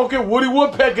woman stroking Woody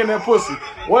Woodpecker in that pussy?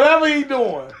 Whatever he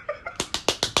doing,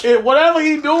 whatever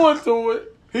he doing to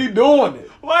it, he doing it.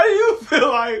 Why do you feel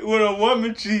like when a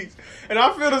woman cheats, and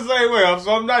I feel the same way,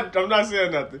 so I'm not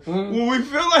saying nothing. Mm-hmm. When we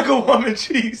feel like a woman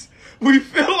cheats, we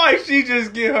feel like she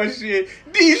just get her shit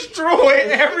destroyed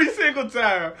every single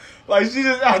time. Like she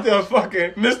just out there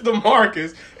fucking Mr.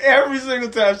 Marcus every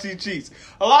single time she cheats.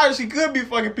 She could be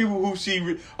fucking people who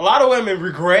a lot of women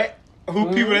regret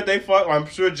people that they fuck. I'm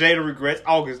sure Jada regrets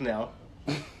August now.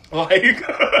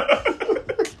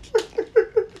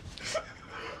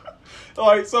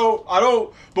 Like so I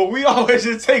don't, but we always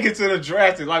just take it to the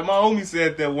drastic. Like my homie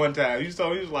said that one time. He was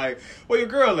like, "Where your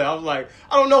girl at?" I was like,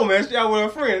 "I don't know, man. She out with her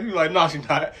friends." He was like, "No, she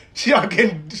not. She out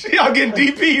getting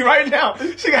DP right now.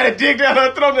 She got a dick down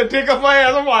her throat and a dick up my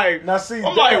ass." I'm like,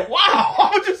 like, wow, why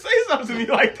would you say something to me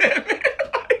like that, man?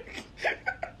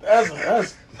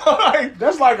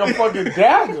 That's like a fucking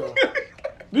dagger.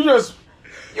 You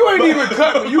ain't even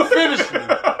cut me. You finished me.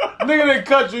 Nigga didn't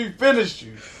cut you. He finished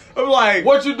you. I'm like,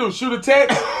 what you do? Shoot a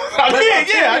text?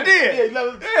 I did.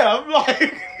 Yeah, I'm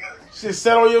like, shit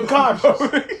set on your conscience.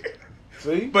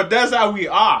 See? But that's how we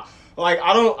are. Like,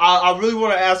 I really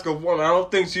want to ask a woman. I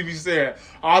don't think she be saying,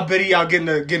 "Oh, I bet he out getting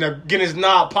his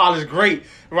knob polished great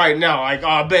right now." Like,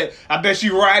 oh, I bet she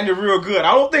riding it real good.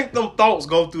 I don't think them thoughts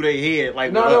go through their head.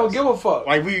 Like, no, they don't give a fuck.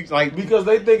 Because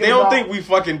they don't think we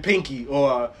fucking Pinky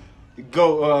or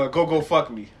go fuck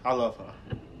me. I love her.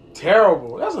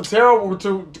 Terrible. That's a terrible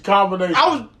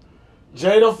combination.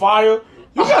 Jada Fire.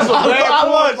 You got some bad I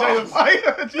love Jada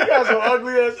Fire. You got some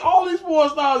ugly ass. All these porn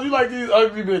stars, you like these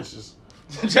ugly bitches.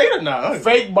 Jada not ugly.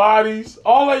 Fake bodies.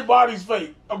 All their bodies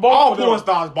fake. All porn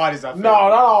stars' bodies are fake. No,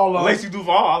 not all of them. Lacey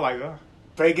Duval, I like her.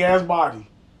 Fake ass body.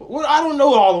 Well, I don't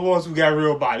know all the ones who got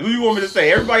real bodies. Who you want me to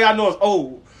say? Everybody I know is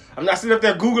old. I'm not sitting up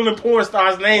there Googling porn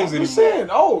stars' names anymore. I'm saying,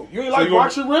 you ain't like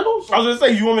Roxy Reynolds? I was going to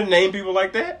say, you want me to name people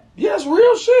like that? Yes,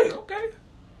 real shit. Okay.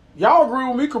 Y'all agree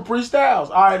with me, Capri Styles.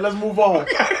 All right, let's move on.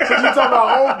 Since we talking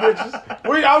about old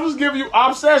bitches, I'm just giving you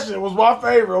Obsession was my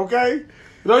favorite, okay?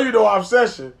 You know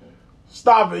Obsession.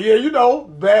 Stop it. Yeah,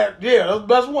 bad. Yeah, that's the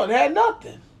best one. Had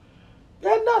nothing,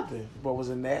 but was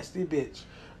a nasty bitch.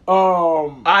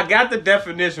 I got the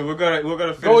definition. We're gonna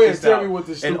finish go ahead. this Tell out. Me what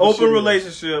this An open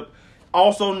relationship,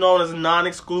 also known as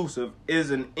non-exclusive,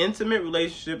 is an intimate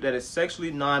relationship that is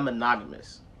sexually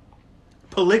non-monogamous.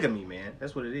 Polygamy, man.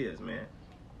 That's what it is, man.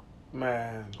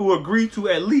 Man. Who agree to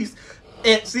at least,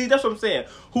 and see, that's what I'm saying.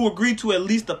 Who agree to at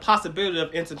least the possibility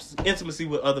of intimacy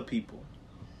with other people,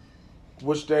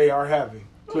 which they are having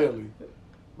clearly,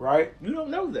 right? You don't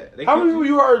know that. How many people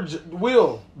you heard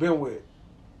Will been with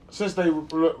since they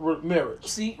married?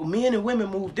 See, men and women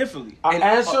move differently.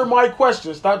 Answer my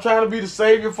question. Stop trying to be the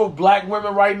savior for black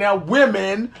women right now.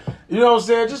 Women, you know what I'm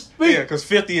saying? Just speak. Yeah, because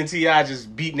 50 and T.I.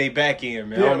 just beating they back in,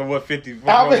 man. Yeah. I don't know what 50.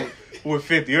 With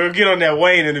 50. We'll get on that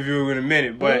Wayne interview in a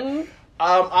minute, but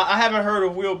I haven't heard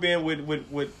of Will being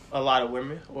with a lot of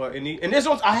women or any. And this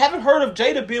one, I haven't heard of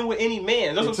Jada being with any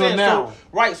man. That's what I'm saying. Now.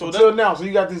 Until now. So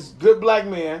you got this good black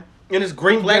man and this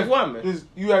great black woman.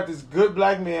 You got this good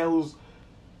black man who's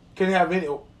can have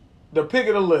the pick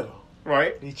of the litter.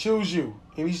 Right. He choose you,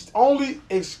 and he's only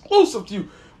exclusive to you.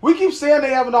 We keep saying they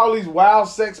having all these wild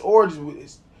sex orgies with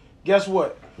this. Guess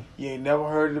what? You ain't never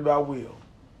heard it about Will.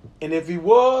 And if he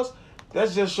was,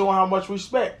 that's just showing how much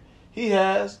respect he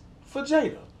has for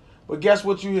Jada. But guess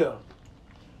what you hear?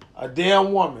 A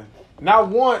damn woman. Not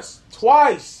once,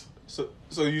 twice.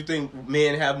 So you think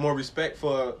men have more respect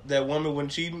for that woman when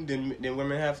cheating than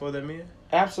women have for their men?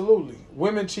 Absolutely.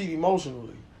 Women cheat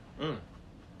emotionally.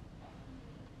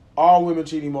 All women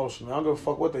cheat emotionally. I don't give a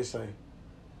fuck what they say.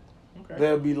 Okay.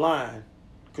 They'll be lying.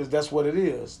 Because that's what it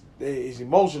is. It's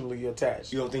emotionally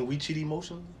attached. You don't think we cheat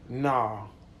emotionally? Nah.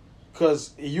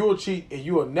 Because you'll cheat and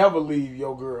you'll never leave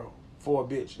your girl for a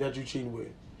bitch that you cheating with.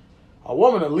 A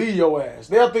woman will leave your ass.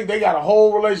 They'll think they got a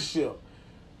whole relationship.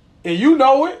 And you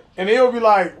know it. And they'll be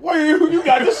like, well, you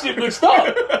got this shit mixed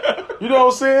up. You know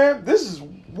what I'm saying? This is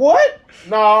What?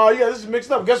 No, yeah, this is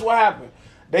mixed up. Guess what happened?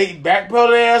 They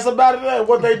backpedal their ass about it. And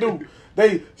what they do?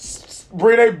 They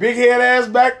bring their big head ass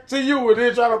back to you and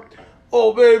then try to,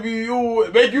 oh baby, you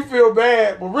make you feel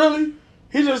bad. But really,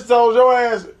 he just told your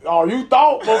ass, oh, you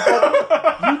thought,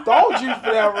 motherfucker, you thought you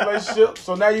for that relationship.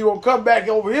 So now you gonna come back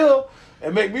over here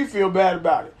and make me feel bad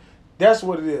about it. That's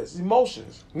what it is.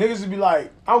 Emotions. Niggas would be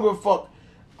like, I don't give a fuck.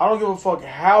 I don't give a fuck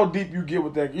how deep you get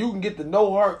with that. You can get to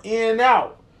know her in and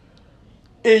out.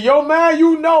 In your mind,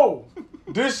 you know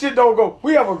this shit don't go.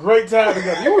 We have a great time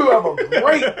together. You will have a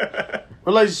great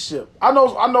relationship. I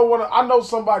know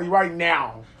somebody right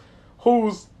now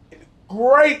who's in a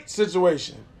great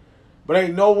situation, but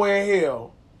ain't nowhere in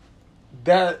hell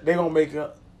that they gonna make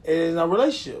it in a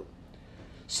relationship.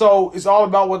 So it's all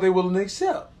about what they willing to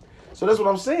accept. So that's what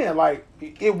I'm saying. Like,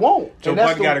 it won't. Joe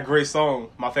Budden got a great song,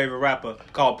 my favorite rapper,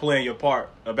 called "Playing Your Part"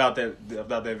 about that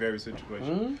very situation.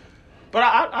 Mm-hmm. But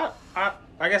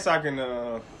I guess I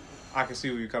can see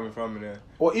where you're coming from in there.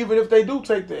 Or even if they do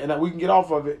take and we can get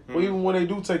off of it. Mm-hmm. Or even when they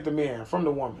do take the man from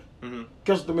the woman,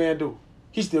 guess what the man do?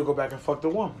 He still go back and fuck the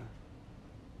woman.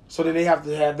 So then they have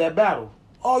to have that battle.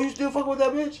 Oh, you still fucking with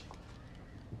that bitch?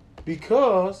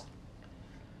 Because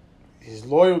his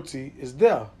loyalty is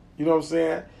there. You know what I'm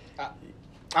saying?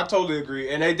 I totally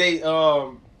agree, and they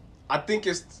I think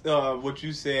it's what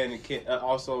you said, and it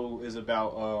also is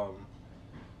about.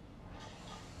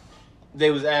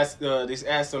 They asked on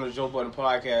the Joe Budden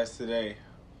podcast today.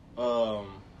 I'm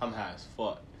high as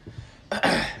fuck.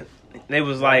 They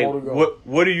was like,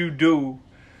 "What do you do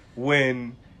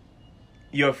when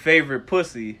your favorite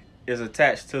pussy is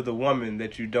attached to the woman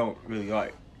that you don't really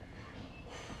like?"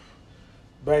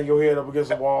 Bang your head up against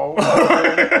the wall.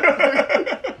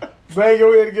 Bang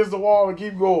your head against the wall and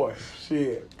keep going.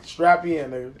 Shit. Strap in,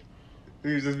 nigga.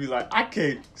 You just be like, I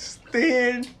can't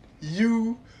stand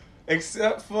you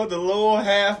except for the lower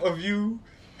half of you,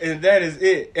 and that is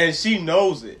it. And she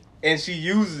knows it, and she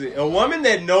uses it. A woman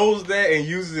that knows that and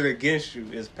uses it against you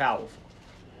is powerful.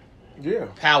 Yeah.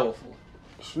 Powerful.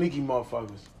 Sneaky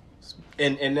motherfuckers.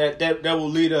 And that will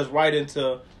lead us right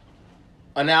into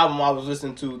an album I was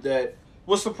listening to that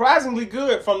was surprisingly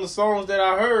good from the songs that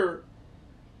I heard.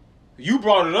 You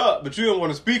brought it up, but you didn't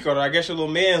want to speak on it. I guess your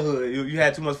little manhood, you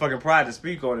had too much fucking pride to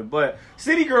speak on it. But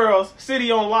City Girls,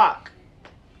 City on Lock.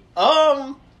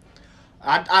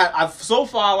 I've so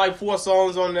far like 4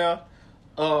 songs on there.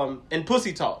 And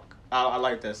Pussy Talk. I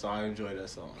like that song. I enjoy that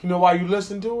song. You know why you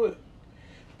listen to it?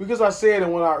 Because I said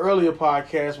in one of our earlier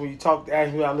podcasts when you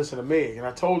asked me I listen to Meg, and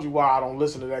I told you why I don't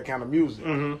listen to that kind of music.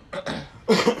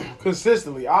 Mm-hmm.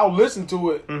 Consistently. I'll listen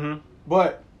to it,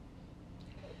 but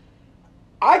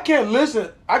I can't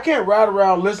ride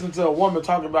around listening to a woman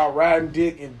talking about riding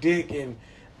dick and dick and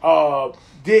all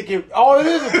it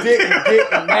is dick and dick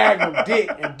and magnum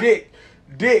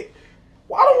dick.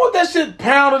 Well, I don't want that shit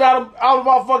pounded out of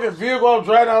my fucking vehicle. I'm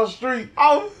driving down the street.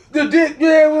 The dick,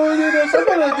 yeah, well, some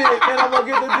kind of dick, and I'm gonna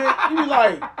get the dick. You be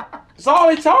like, it's all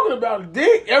they talking about,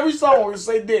 dick. Every song is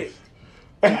say dick.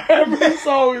 Every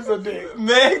song is a dick.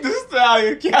 Meg Thee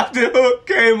Stallion, Captain Hook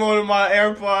came on in my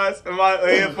AirPods and my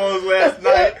headphones last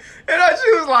night, and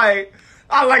she was like,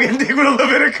 I like a dick with a little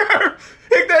bit of curve.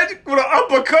 Hit that with an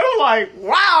uppercut. I'm like,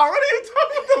 wow, what are you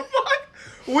talking about? The fuck?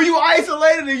 When you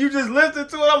isolated and you just listened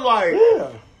to it, I'm like, yeah.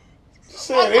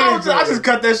 I just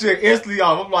cut that shit instantly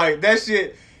off. I'm like, that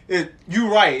shit.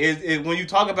 You right. When you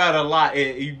talk about it a lot,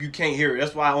 you can't hear it.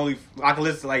 That's why I can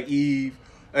listen to like Eve.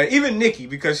 Even Nikki,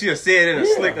 because she'll say it in a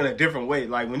slick in a different way.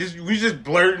 Like when you just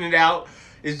blurting it out,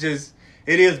 it is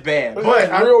bad. But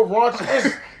real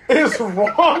raunchy. It's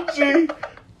raunchy.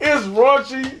 It's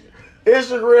raunchy.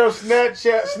 Instagram,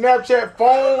 Snapchat,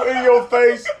 phone in your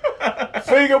face,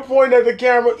 finger pointing at the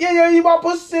camera. Yeah, you my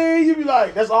pussy. You be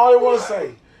like, that's all they want to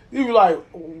say. You be like,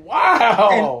 wow.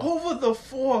 And over the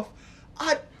 4th,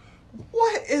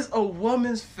 what is a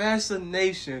woman's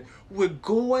fascination with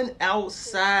going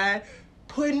outside,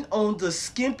 putting on the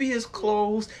skimpiest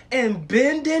clothes and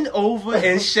bending over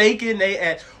and shaking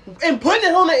their ass and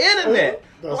putting it on the internet?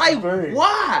 That's like, the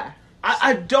why?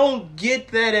 I don't get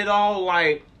that at all.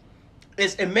 Like,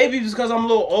 and maybe it's because I'm a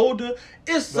little older.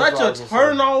 It's such a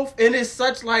turn off, and it's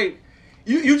such like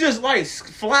you just like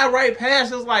fly right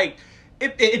past. It's like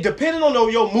it depending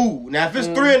on your mood. Now, if it's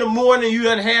 3 a.m, you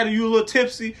done had you a little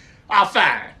tipsy,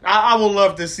 fine. I would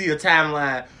love to see a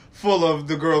timeline full of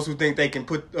the girls who think they can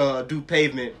do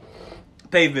pavement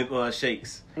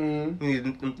shakes. Mm-hmm. We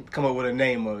need to come up with a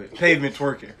name of it. Pavement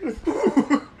twerking.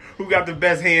 Who got the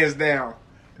best hands down?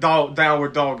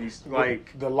 Downward doggies.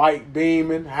 Like the light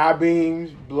beaming, high beams,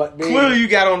 black beams. Clearly you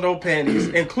got on no panties.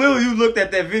 And clearly you looked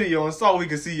at that video and saw we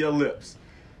could see your lips.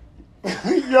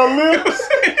 Your lips.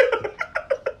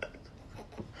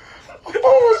 Who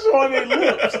was showing their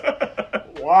lips?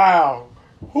 Wow.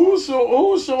 Who's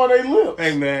showing their lips?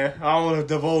 Hey man, I don't want to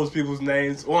divulge people's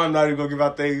names, or I'm not even gonna give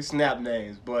out their snap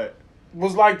names, but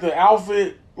Was like the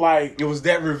outfit like it was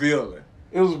that revealing.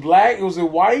 it was black? Was it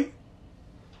white?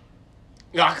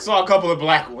 Yeah, I saw a couple of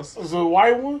black ones. Was it a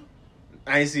white one?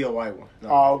 I ain't see a white one. No,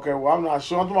 Oh, okay. Well, I'm not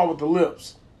sure. I'm talking about with the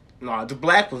lips. no, the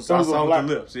black ones. I Those were saw black- with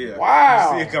the lips. Yeah,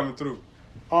 Wow. you see it coming through.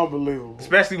 Unbelievable.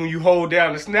 Especially when you hold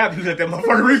down the snap, you let that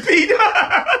motherfucker repeat.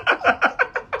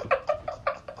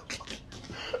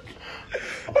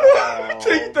 So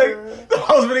you think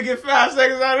I was gonna get 5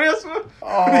 seconds out of this one?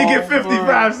 Oh, They get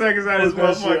 55 seconds out of Put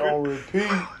this that shit on motherfucker.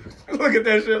 repeat. Look at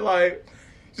that shit like,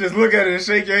 just look at it and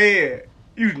shake your head.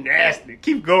 You nasty.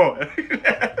 Keep going.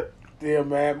 Yeah,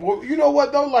 man. Well, you know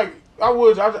what though? Like,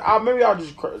 maybe I'll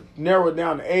just narrow it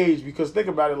down to age because think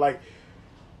about it. Like,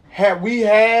 had we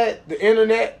had the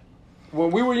internet when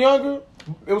we were younger,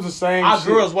 it was the same. Our shit.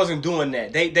 girls wasn't doing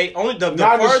that. They only the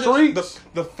Not in the furthest streets.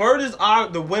 the furthest are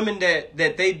the women that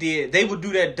they did. They would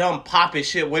do that dumb popping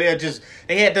shit where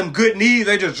they had them good knees.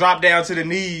 They just drop down to the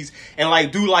knees and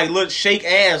like do like little shake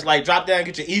ass, like drop down,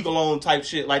 get your eagle on type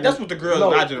shit. Like that's what the girls in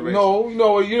our generation.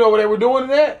 No, you know what they were doing in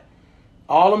that?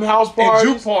 All them house And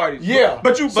parties. juke parties. Yeah.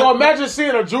 But imagine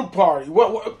seeing a juke party.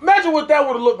 Imagine what that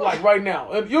would have looked like right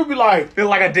now. You'd be like, feel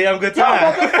like a damn good y'all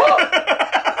time. what the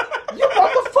fuck? You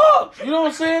what the fuck? You know what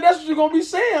I'm saying? That's what you're gonna be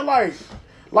saying. Like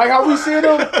how we see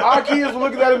them, our kids will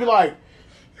look at that and be like,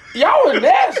 y'all are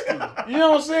nasty. You know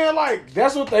what I'm saying? Like,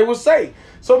 that's what they would say.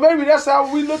 So maybe that's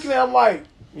how we looking at them like,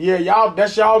 yeah, y'all,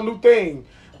 that's y'all new thing.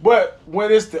 But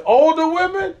when it's the older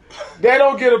women, they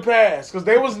don't get a pass because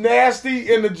they was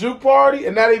nasty in the juke party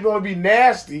and now they gonna be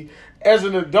nasty as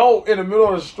an adult in the middle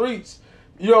of the streets.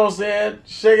 You know what I'm saying?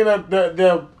 Shaking up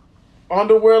their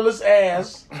underwearless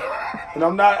ass. And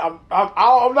I'm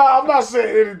not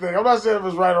saying anything. I'm not saying if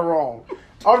it's right or wrong.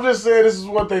 I'm just saying this is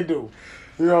what they do.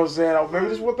 You know what I'm saying?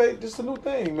 Maybe this is a new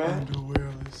thing, man.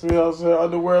 Underwearless. You know what I'm saying?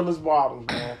 Underwearless bottoms,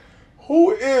 man.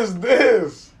 Who is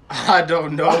this? I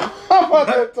don't know. I'm about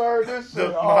to turn this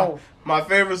shit off. My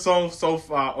favorite song so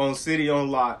far on City on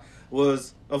Lock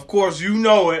was, of course, you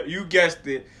know it, you guessed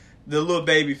it, the Lil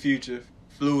Baby Future,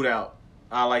 Flued Out.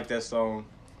 I like that song.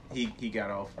 He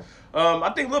got off. I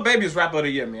think Lil Baby is rapper of the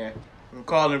year, man. I'm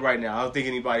calling it right now. I don't think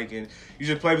anybody can. You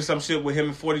just play with some shit with him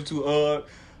and 42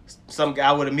 some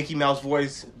guy with a Mickey Mouse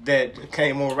voice that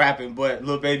came on rapping, but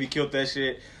Lil Baby killed that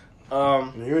shit.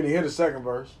 You didn't hear the second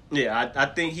verse. Yeah, I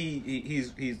think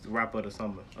he's the rapper of the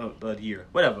summer of the year,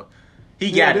 whatever. He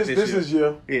Yeah, got this it this year. is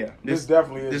year. Yeah, This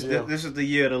definitely is year. This is the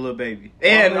year of the Lil Baby,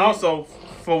 and also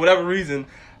for whatever reason,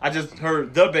 I just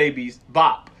heard the Baby's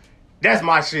Bop. That's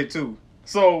my shit too.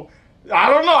 So I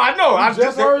don't know. I know. I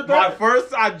just heard that?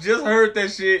 I just heard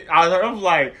that shit. I was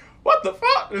like, what the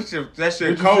fuck? That shit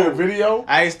Did you cold. see the video?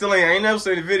 I ain't never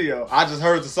seen the video. I just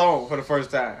heard the song for the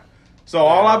first time. So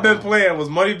all I've been playing was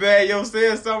Moneybagg Yo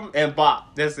said something and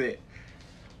Bop. That's it.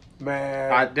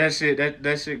 Man. That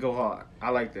shit go hard. I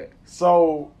like that.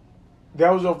 So that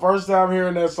was your first time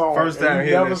hearing that song. First time and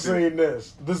you hearing never that shit. seen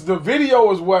this. The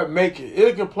video is what make it.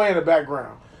 It can play in the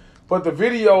background. But the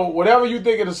video, whatever you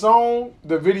think of the song,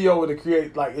 the video would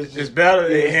create like it's just It's better.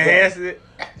 yeah, It it's enhances better. it.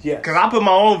 Yes. Cause I put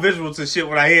my own visual to shit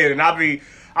when I hear it, and I be in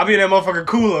that motherfucking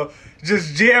cooler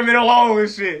just jamming along and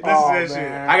shit. Oh, Listen to that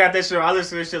shit. man. I got that shit. I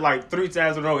listen to that shit like 3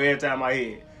 times in a row every time I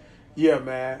hear it. Yeah,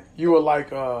 man. You were like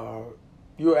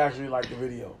you were actually like the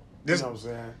video. This- you know what I'm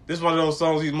saying? This one of those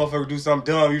songs these motherfuckers do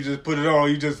something dumb. You just put it on.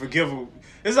 You just forgive him.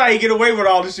 This how he get away with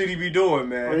all the shit he be doing,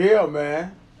 man. Yeah,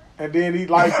 man. And then he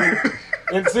like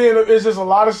and seeing it's just a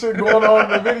lot of shit going on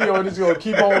in the video, and he's gonna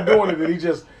keep on doing it. And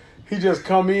he just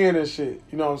come in and shit.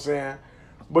 You know what I'm saying?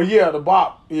 But yeah, the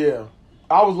Bop. Yeah,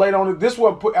 I was late on it. This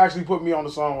one actually put me on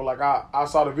the song. Like I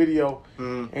saw the video,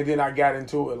 and then I got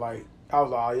into it. Like I was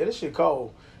like, oh yeah, this shit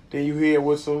cold. Then you hear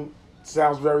with some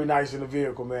sounds very nice in the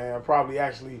vehicle, man. I probably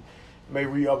actually may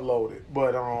re-upload it,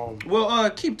 but Well,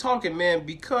 keep talking, man,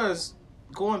 because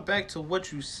going back to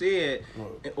what you said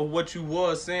or what you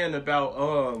was saying about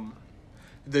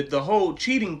the whole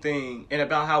cheating thing and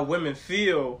about how women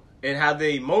feel and how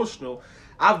they emotional.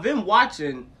 I've been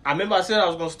watching. I remember I said I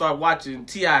was gonna start watching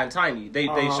T.I. and Tiny. They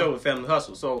show with Family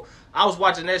Hustle, so I was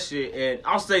watching that shit. And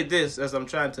I'll say this as I'm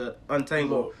trying to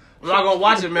untangle. Look. I'm not gonna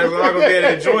watch it, man. I'm not gonna be able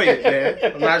to enjoy it,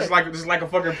 man. I'm not just like a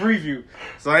fucking preview.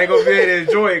 So I ain't gonna be able to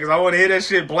enjoy it because I want to hear that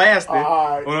shit blasted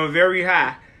Alright. on a very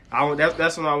high.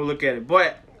 That's when I would look at it.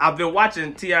 But I've been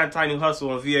watching T.I. and Tiny Hustle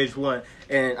on VH1,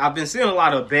 and I've been seeing a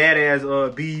lot of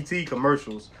badass BET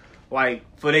commercials like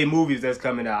for their movies that's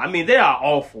coming out. I mean, they are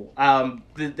awful.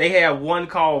 They have one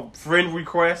called Friend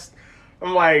Request.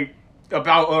 I'm like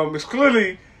about it's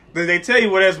clearly they tell you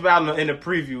what it's about in the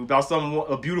preview about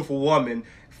a beautiful woman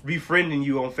befriending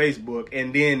you on Facebook,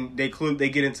 and then they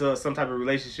get into some type of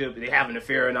relationship, they have an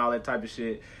affair and all that type of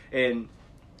shit. And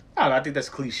I don't know, I think that's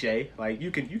cliche. Like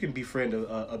you can befriend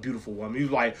a beautiful woman.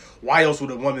 You're like, why else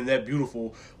would a woman that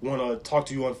beautiful want to talk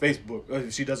to you on Facebook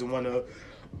if she doesn't want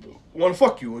to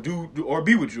fuck you or do or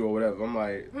be with you or whatever? I'm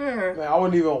like, man, I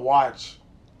wouldn't even watch.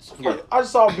 Yeah. I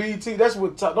just saw BET. That's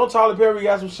what. Don't Tyler Perry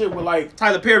got some shit with like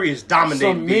Tyler Perry is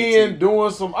dominating. Some men BET.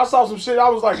 doing some. I saw some shit. I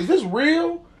was like, is this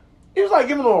real? He was like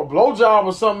giving her a blowjob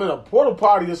or something in a porta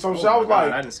potty or some shit. I was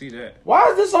like, I didn't see that. Why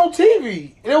is this on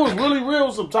TV? And it was really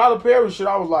real. Some Tyler Perry shit.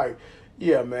 I was like,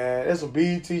 yeah, man, that's some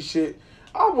BET shit.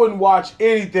 I wouldn't watch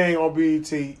anything on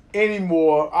BET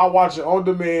anymore. I watch it on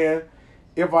demand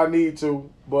if I need to.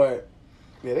 But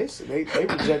yeah, they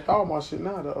reject all my shit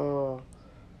now.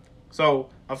 So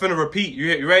I'm finna repeat.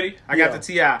 You ready? I got Yeah. the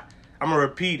T.I. I'm gonna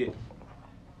repeat it.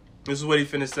 This is what he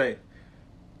finna say.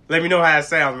 Let me know how it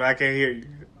sounds, man. I can't hear you.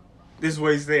 This is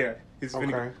what he's saying. He's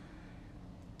finna. Okay.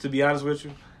 To be honest with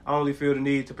you, I only feel the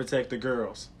need to protect the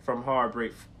girls from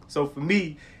heartbreak. So for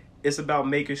me, it's about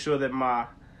making sure that my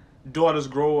daughters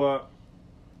grow up,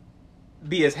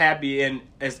 be as happy and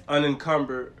as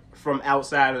unencumbered from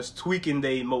outsiders tweaking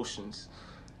their emotions.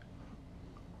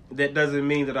 That doesn't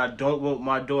mean that I don't want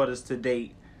my daughters to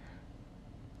date.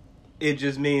 It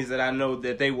just means that I know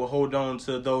that they will hold on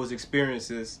to those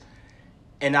experiences,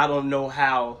 and I don't know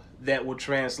how that will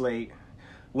translate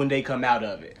when they come out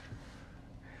of it.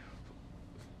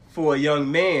 For a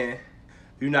young man,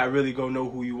 you're not really going to know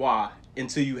who you are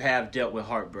until you have dealt with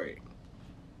heartbreak.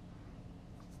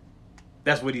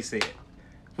 That's what he said.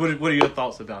 What are your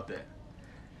thoughts about that?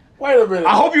 Wait a minute.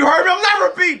 I hope you heard me. I'm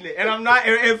not repeating it. And I'm not,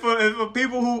 and for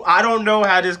people who, I don't know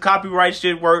how this copyright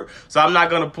shit works, so I'm not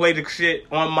going to play the shit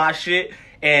on my shit,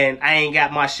 and I ain't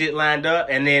got my shit lined up,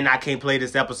 and then I can't play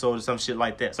this episode or some shit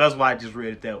like that. So that's why I just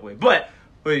read it that way. But,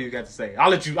 what do you got to say?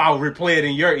 I'll replay it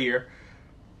in your ear.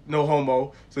 No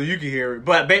homo, so you can hear it.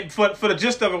 But for the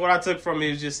gist of it, what I took from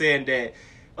it is just saying that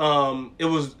it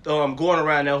was going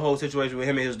around that whole situation with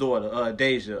him and his daughter,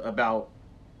 Deja, about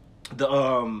the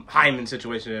Hyman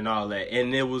situation and all that.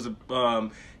 And it was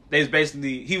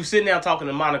he was sitting down talking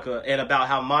to Monica and about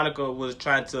how Monica was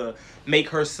trying to make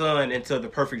her son into the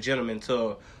perfect gentleman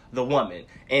to the woman.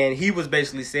 And he was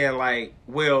basically saying like,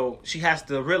 well, she has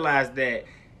to realize that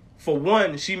for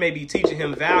one, she may be teaching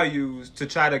him values to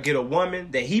try to get a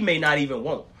woman that he may not even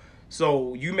want.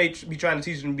 So you may be trying to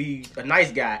teach him to be a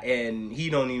nice guy, and he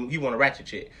want a ratchet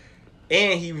chick.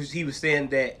 And he was saying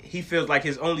that he feels like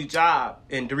his only job,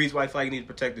 and the reason why he feels like he needs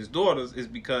to protect his daughters is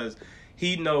because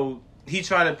he's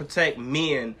trying to protect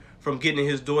men from getting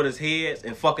in his daughters' heads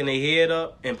and fucking their head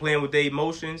up and playing with their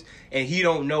emotions, and he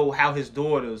don't know how his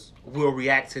daughters will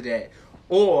react to that,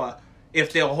 or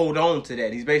if they'll hold on to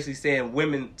that. He's basically saying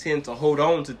women tend to hold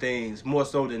on to things more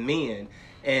so than men,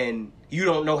 and you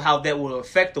don't know how that will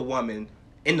affect a woman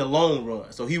in the long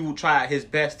run. So he will try his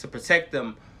best to protect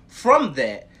them from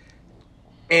that.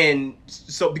 And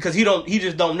so because he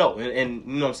just don't know. And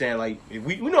you know what I'm saying? Like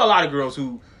we know a lot of girls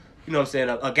who, you know what I'm saying,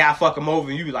 a guy fuck him over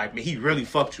and you be like, man, he really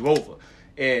fucked you over.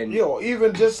 And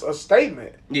even just a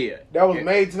statement that was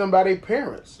made to them by their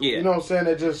parents. Yeah. You know what I'm saying?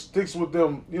 That just sticks with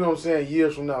them, you know what I'm saying,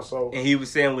 years from now. So and he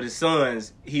was saying with his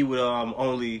sons, he would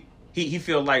only he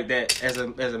feel like that as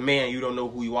a man, you don't know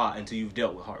who you are until you've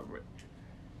dealt with heartbreak.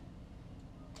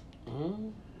 Mm-hmm.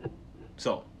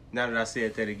 So now that I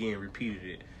said that again, repeated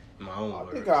it in my own words.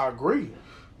 I think I agree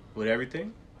with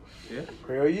everything. Yeah.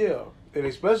 Hell yeah, and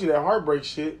especially that heartbreak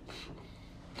shit,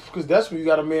 because that's when you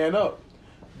got to man up.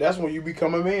 That's when you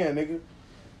become a man, nigga.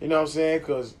 You know what I'm saying?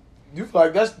 Because you feel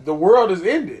like the world is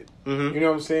ended. Mm-hmm. You know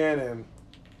what I'm saying? And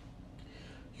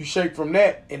you shake from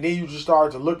that, and then you just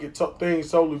start to look at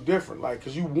things totally different. Like,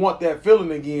 because you want that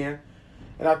feeling again.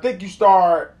 And I think you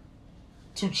start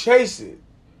to chase it.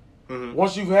 Mm-hmm.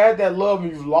 Once you've had that love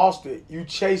and you've lost it, you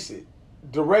chase it,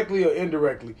 directly or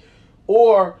indirectly.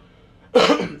 Or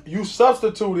you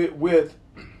substitute it with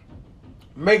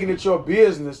making it your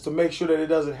business to make sure that it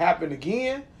doesn't happen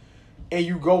again, and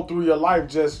you go through your life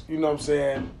just, you know what I'm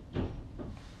saying,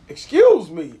 excuse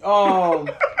me,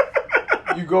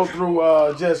 you go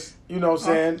through just, you know what I'm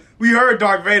saying. We heard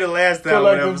Darth Vader last time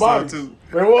on episode 2.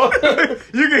 What?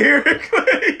 You can hear it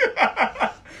clearly.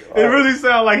 It really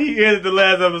sounded like he ended the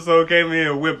last episode, came in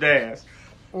and whipped ass.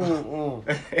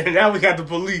 And now we got the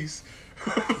police.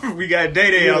 We got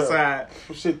Day-Day outside.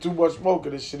 Shit, too much smoke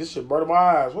in this shit. This shit burning my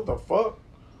eyes. What the fuck?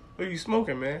 What are you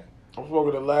smoking, man? I'm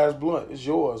smoking the last blunt. It's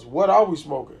yours. What are we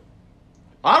smoking?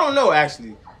 I don't know,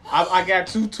 actually. I got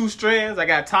two strands. I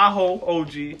got Tahoe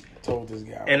OG. I told this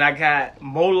guy. And I got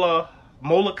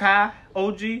Molokai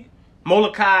OG.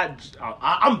 Molokai,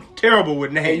 I'm terrible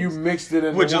with names. And you mixed it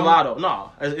in with gelato.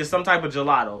 No, it's some type of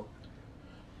gelato.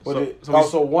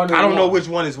 So one. I don't know which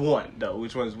one is one though.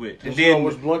 Which one is which? And then, you know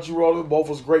which blunt you rolling? Both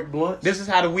was great blunts. This is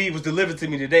how the weed was delivered to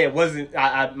me today. It wasn't.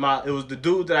 It was the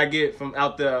dude that I get from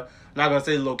out there. I'm not gonna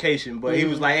say the location, but he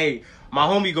was like, "Hey, my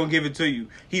homie gonna give it to you.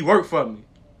 He worked for me."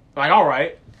 I'm like, all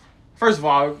right. First of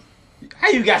all, how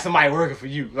you got somebody working for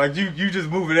you? Like you just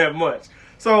moving that much.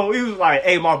 So he was like,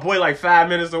 "Hey, my boy, like 5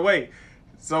 minutes away."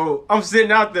 So I'm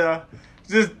sitting out there,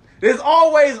 just. It's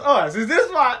always us. Is this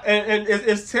why? And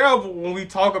it's terrible when we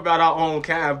talk about our own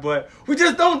kind, but we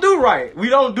just don't do right. We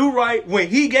don't do right. When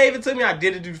he gave it to me, I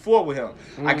did it before with him.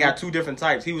 Mm-hmm. I got 2 different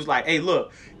types. He was like, "Hey,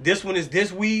 look, this one is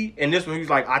this weed, and this one." He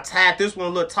was like, "I tied this one a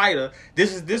little tighter.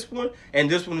 This is this one, and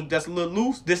this one that's a little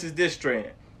loose. This is this strand."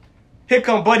 Here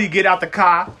come Buddy get out the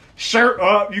car, shirt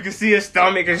up. You can see his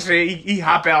stomach and shit. He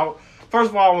hop out. First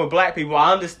of all, with black people,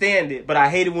 I understand it, but I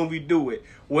hate it when we do it.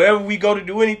 Wherever we go to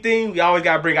do anything, we always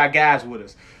gotta bring our guys with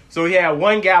us. So he had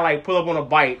one guy like pull up on a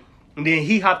bike, and then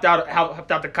he hopped out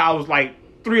the car. It was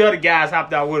like 3 other guys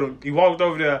hopped out with him. He walked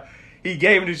over there, he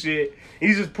gave him the shit, and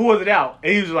he just pulled it out.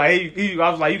 And he was like, I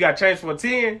was like, "You got change for a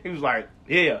 10?" He was like,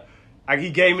 "Yeah." Like he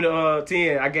gave me the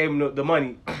 10. I gave him the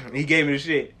money. He gave me the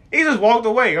shit. He just walked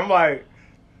away. I'm like,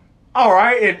 all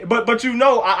right, but you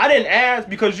know, I didn't ask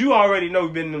because you already know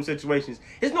you've been in them situations.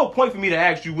 There's no point for me to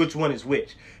ask you which one is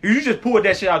which. You just pulled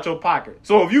that shit out your pocket.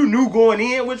 So if you knew going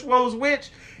in which one was which,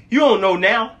 you don't know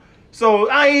now. So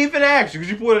I ain't even ask you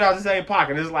because you pulled it out the same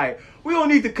pocket. It's like, we don't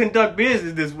need to conduct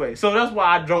business this way. So that's why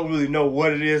I don't really know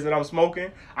what it is that I'm smoking.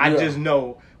 I just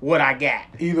know what I got.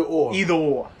 Either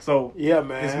or. So yeah,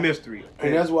 man, it's mystery.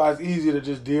 And that's why it's easy to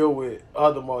just deal with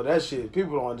other more that shit.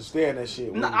 People don't understand that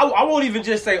shit. No, I won't even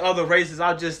just say other races.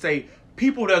 I'll just say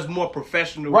people that's more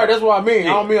professional. Right, that's what I mean.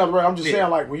 Yeah. I don't mean I'm just saying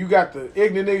like when you got the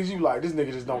ignorant niggas, you like this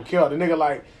nigga just don't care. The nigga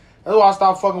like that's why I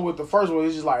stopped fucking with the first one.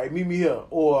 It's just like, hey, meet me here,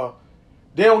 or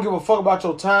they don't give a fuck about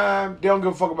your time. They don't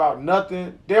give a fuck about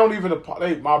nothing. They don't even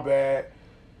my bad.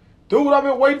 Dude, I've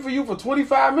been waiting for you for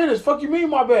 25 minutes. Fuck you mean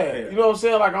my bad? Yeah. You know what I'm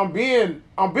saying? Like I'm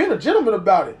being a gentleman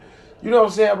about it. You know what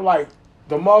I'm saying? But like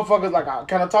the motherfuckers, like I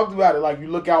kind of talked about it. Like you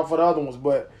look out for the other ones,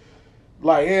 but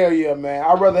like hell yeah, man.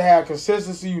 I'd rather have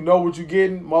consistency. You know what you're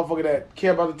getting. Motherfucker that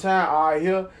care about the time. All right,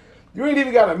 here. You ain't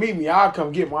even gotta meet me. I'll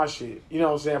come get my shit. You know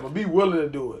what I'm saying? But be willing to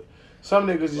do it. Some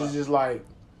niggas is just like,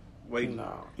 wait,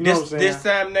 no. You know what I'm saying? This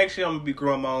time next year, I'm gonna be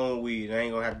growing my own weed. I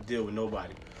ain't gonna have to deal with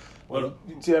nobody. Well,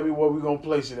 you tell me where we gonna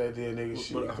place it at there, nigga.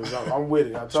 Shit, because I'm with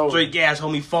it. I told Straight gas,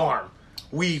 homie, farm,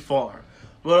 weed farm.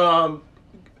 But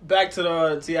back to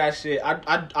the T.I. shit.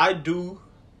 I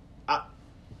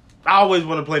always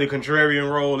want to play the contrarian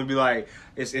role and be like,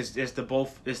 it's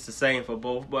the same for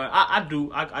both. But I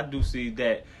do see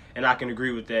that, and I can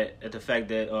agree with that. At the fact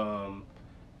that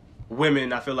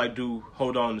women, I feel like, do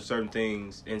hold on to certain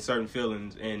things and certain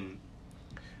feelings and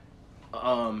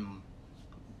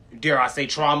dare I say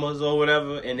traumas or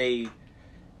whatever, and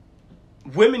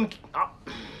women,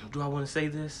 do I want to say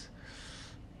this?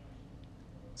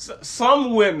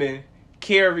 Some women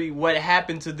carry what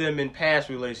happened to them in past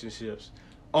relationships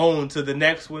on to the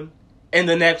next one, and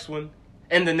the next one,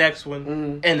 and the next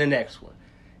one, and the next one.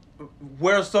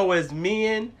 Where so as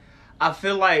men, I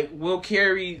feel like we'll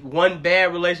carry one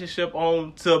bad relationship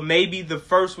on to maybe the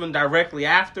first one directly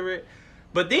after it,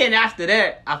 but then after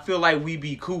that, I feel like we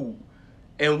be cool.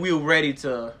 And we're ready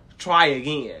to try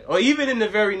again. Or even in the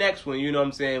very next one, you know what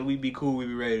I'm saying? We be cool, we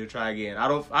be ready to try again. I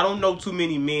don't know too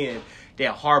many men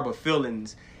that harbor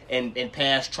feelings and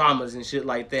past traumas and shit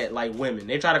like that, like women.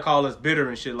 They try to call us bitter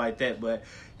and shit like that, but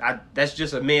that's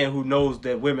just a man who knows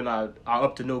that women are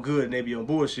up to no good and they be on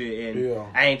bullshit, and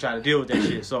I ain't trying to deal with that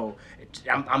shit. So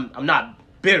I'm not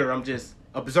bitter, I'm just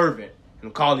observant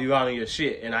and calling you out on your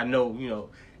shit, and I know, you know,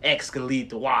 X can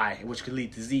lead to Y, which can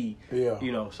lead to Z. Yeah.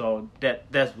 You know, so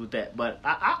that's with that. But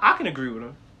I can agree with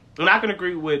him. And I can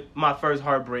agree with my first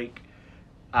heartbreak.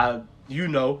 You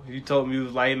know, you told me, you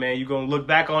was like, hey, man, you're going to look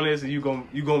back on this and you're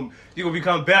gonna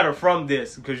become better from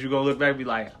this, because you're going to look back and be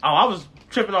like, oh, I was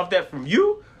tripping off that from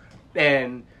you.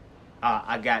 And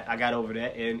I got over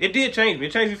that. And it did change me.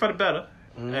 It changed me for the better.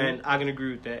 Mm-hmm. And I can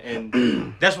agree with that.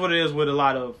 And that's what it is with a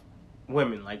lot of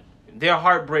women. Like, their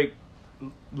heartbreak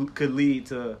could lead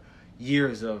to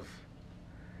years of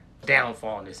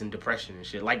downfallness and depression and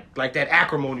shit. Like that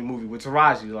Acrimony movie with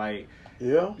Taraji. Like,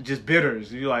 just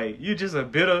bitters. You're just a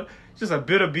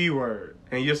bitter B word.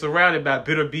 And you're surrounded by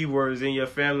bitter B words in your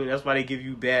family. And that's why they give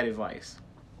you bad advice.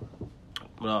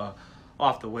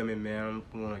 Off the women, man. I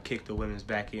don't want to kick the women's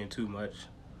back in too much.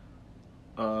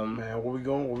 Man, where we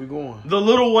going? The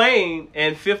Lil Wayne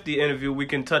and 50 interview, we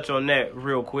can touch on that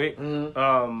real quick.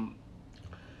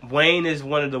 Mm-hmm. Wayne is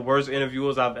one of the worst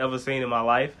interviewers I've ever seen in my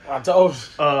life. I told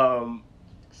you.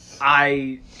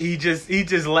 He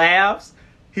just laughs.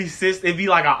 He sits. It'd be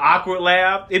like an awkward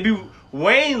laugh. It'd be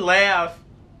Wayne laugh,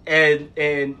 and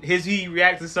he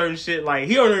reacts to certain shit like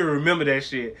he don't even remember that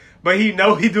shit, but he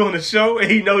know he doing the show and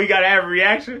he know he gotta have a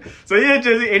reaction. So he'll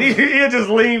just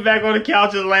lean back on the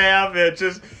couch and laugh and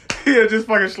he'll just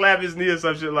fucking slap his knee or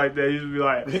some shit like that. He'll just be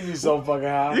like, He be so fucking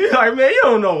high. he's like, man, you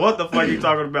don't know what the fuck you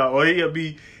talking about. Or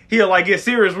he'll like get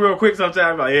serious real quick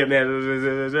sometimes. Like, yeah,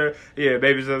 man, yeah,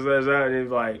 baby, and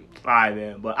he's like, all right,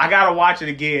 man. But I gotta watch it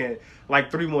again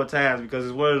like 3 more times because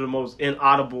it's one of the most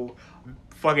inaudible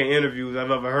fucking interviews I've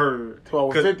ever heard.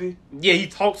 12 with 50? Yeah, he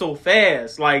talks so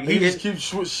fast. Like he just keeps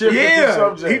shifting the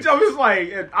subject. He just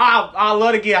like, I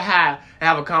love to get high and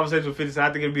have a conversation with 50 Cent.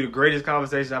 I think it'd be the greatest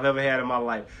conversation I've ever had in my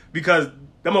life because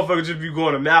that motherfucker just be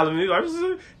going to Malcolm. He's like,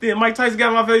 then Mike Tyson got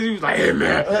in my face. He was like, hey,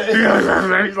 man.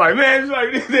 He's like, man. He's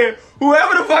like, then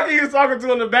whoever the fuck he was talking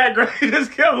to in the background, he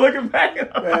just kept looking back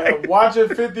at him. Man, watching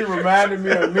 50 reminded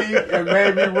me of me and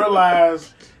made me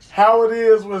realize how it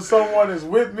is when someone is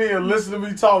with me and listen to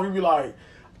me talk. He be like,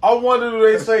 I wonder do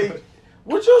they say,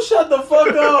 would you shut the fuck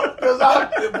up?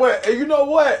 But you know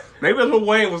what? Maybe that's what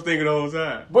Wayne was thinking the whole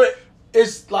time. But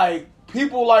it's like,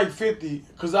 people like 50,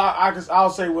 because I'll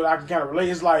say what I can kind of relate.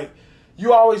 It's like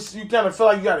you kind of feel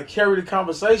like you got to carry the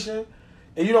conversation,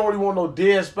 and you don't really want no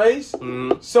dead space.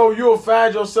 Mm-hmm. So you'll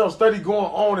find yourself steady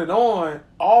going on and on.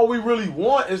 All we really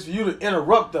want is for you to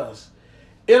interrupt us.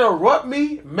 Interrupt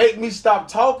me, make me stop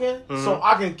talking, so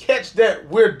I can catch that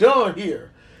we're done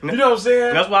here. You know what I'm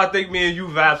saying? That's why I think me and you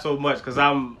vibe so much, because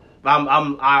I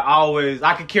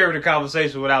can carry the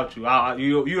conversation without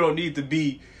you. You don't need to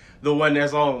be the one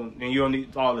that's on, and you don't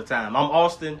need all the time. I'm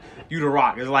Austin, you the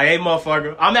Rock. It's like, hey,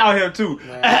 motherfucker, I'm out here too.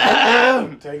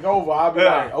 Take over. I'll be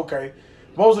like, okay.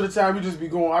 Most of the time, you just be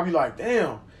going, I'll be like,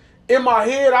 damn. In my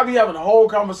head, I be having a whole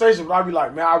conversation, but I be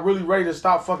like, man, I really ready to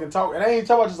stop fucking talking. And I ain't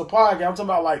talking about just a podcast. I'm talking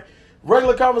about like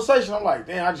regular conversation. I'm like,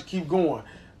 damn, I just keep going.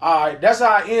 All right, that's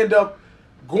how I end up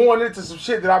going into some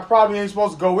shit that I probably ain't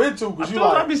supposed to go into. Because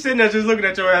I be sitting there just looking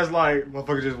at your ass like,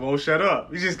 motherfucker just won't shut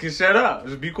up. You just can shut up.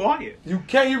 Just be quiet. You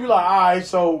can't. You be like, all right,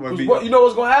 so you know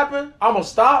what's gonna happen? I'm gonna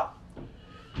stop.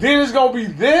 Then it's gonna be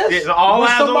this. It's all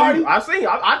eyes on you. I've seen.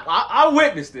 I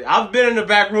witnessed it. I've been in the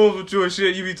back rooms with you and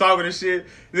shit. You be talking and shit.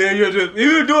 Then you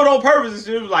do it on purpose and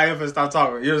shit. You be like, if I stop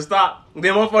talking, you stop.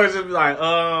 Then motherfuckers just be like,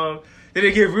 Then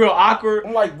it get real awkward.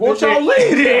 I'm like, won't y'all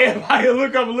leave? Then everybody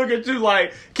look up and look at you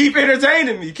like, keep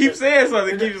entertaining me. Keep saying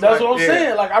something. That's what I'm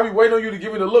saying. Like, I be waiting on you to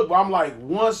give me the look, but I'm like,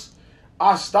 once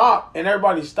I stop and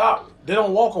everybody stop, they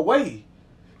don't walk away.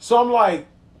 So I'm like,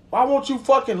 why won't you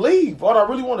fucking leave? What I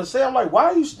really want to say, I'm like, why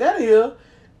are you standing here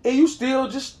and you still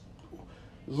just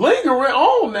lingering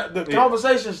on? The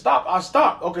conversation stopped. I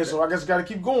stopped. Okay, so I guess I got to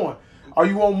keep going. Are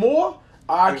you on more?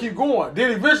 I keep going.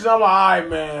 Then eventually I'm like, all right,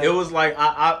 man. It was like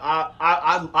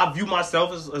I view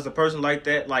myself as a person like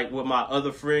that, like with my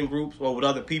other friend groups or with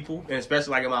other people, and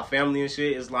especially like in my family and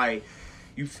shit. It's like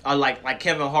I like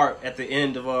Kevin Hart at the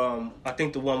end of I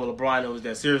think the one with LeBron that was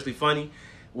that Seriously Funny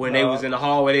when they was in the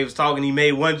hallway, they was talking. He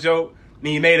made one joke. And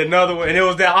he made another one, and it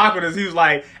was that awkwardness. He was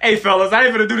like, "Hey, fellas, I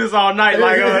ain't gonna do this all night.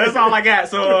 Like, that's all I got."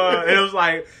 So it was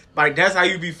like that's how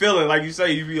you be feeling. Like you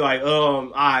say, you be like, all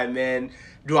right, man.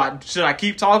 Should I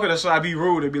keep talking or should I be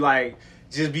rude and be like,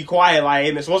 just be quiet? Like,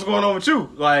 hey man, so what's going on with you?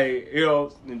 Like, you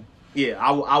know, yeah,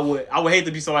 I would hate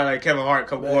to be somebody like Kevin Hart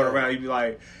come going around. You'd be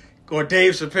like, or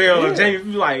Dave Chappelle or Jamie. You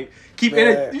be like, you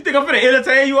think I'm gonna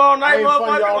entertain you all night,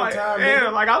 motherfucker? Like,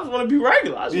 like I just want to be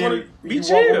regular. I just want to be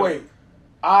chill. Walk away.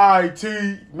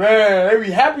 Man, they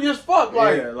be happy as fuck.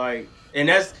 Like, and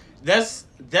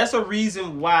that's a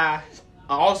reason why.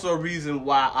 Also a reason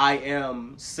why I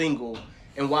am single.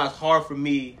 And why it's hard for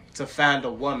me to find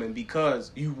a woman,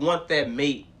 because you want that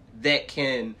mate that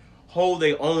can hold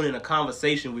their own in a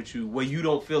conversation with you where you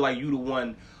don't feel like you the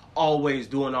one always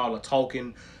doing all the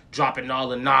talking, dropping all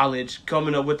the knowledge,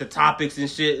 coming up with the topics and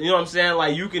shit. You know what I'm saying?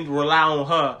 Like, you can rely on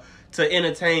her to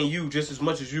entertain you just as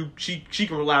much as she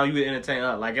can rely on you to entertain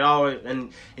her. Like, it always,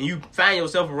 and you find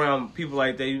yourself around people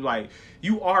like that.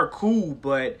 You are cool,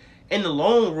 but in the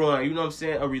long run, you know what I'm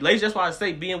saying, a relationship, that's why I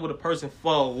say being with a person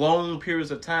for long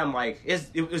periods of time, like,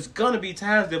 it's gonna be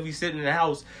times that we sit in the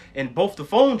house and both the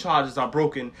phone chargers are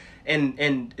broken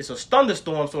and it's a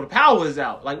thunderstorm, so the power is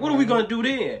out. Like, what are we gonna do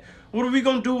then? What are we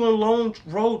gonna do on long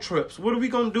road trips? What are we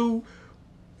gonna do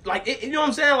like, you know what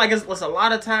I'm saying? Like, it's a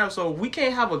lot of times, so we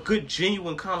can't have a good,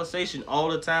 genuine conversation all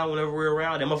the time whenever we're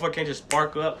around. That motherfucker can't just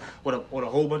spark up with a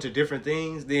whole bunch of different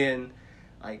things. Then,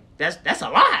 like, that's a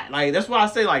lot. Like, that's why I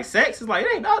say, like, sex is like, it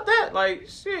ain't about that. Like,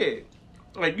 shit.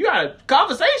 Like, you got a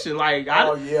conversation. Like,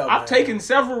 I've taken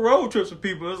several road trips with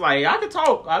people. It's like, I could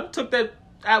talk. I took that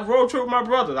road trip with my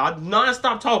brother. I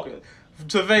non-stop talking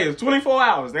to Vegas, 24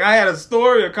 hours. Like, I had a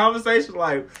story, a conversation.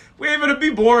 Like, we ain't gonna be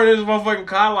boring in this motherfucking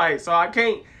car. Like, so I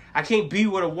can't be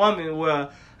with a woman where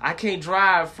I can't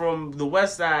drive from the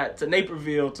west side to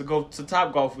Naperville to go to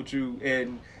Topgolf with you,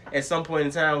 and at some point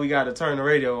in time we got to turn the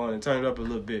radio on and turn it up a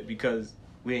little bit because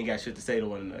we ain't got shit to say to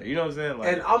one another. You know what I'm saying?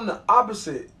 Like, and I'm the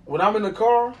opposite. When I'm in the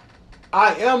car,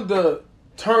 I am the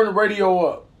turn the radio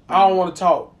up. I don't want to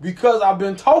talk because I've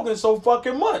been talking so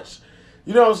fucking much.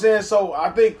 You know what I'm saying? So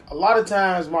I think a lot of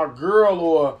times my girl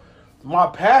or my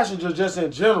passenger, just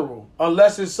in general,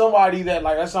 unless it's somebody that,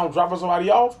 like, let's say I'm dropping somebody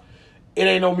off, it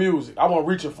ain't no music. I wasn't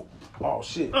reaching for. Oh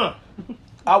shit!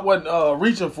 I wasn't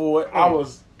reaching for it. I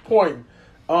was pointing.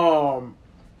 If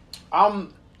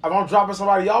I'm dropping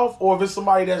somebody off, or if it's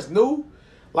somebody that's new,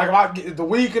 like if the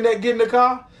weed connect get in the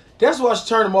car, that's why I should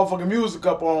turn the motherfucking music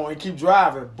up on and keep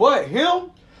driving. But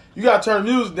him, you gotta turn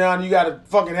the music down. And you gotta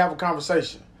fucking have a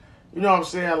conversation. You know what I'm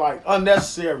saying? Like,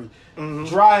 unnecessary,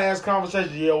 dry ass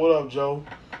conversation. Yeah, what up, Joe?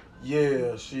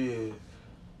 Yeah, shit.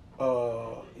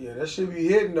 Yeah, that shit be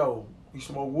hitting though. You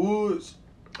smoke woods.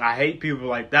 I hate people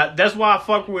like that. That's why I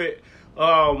fuck with.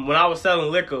 When I was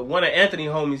selling liquor, one of Anthony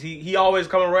homies, he always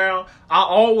come around. I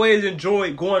always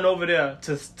enjoyed going over there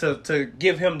to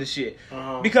give him the shit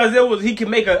because he can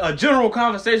make a general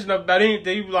conversation about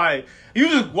anything. You like, you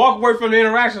just walk away from the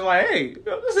interaction like, hey,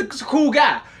 this is a cool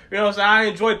guy. You know what I'm saying? I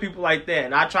enjoy people like that,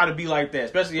 and I try to be like that,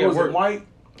 especially at work. Mike?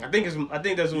 I think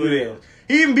that's what it is.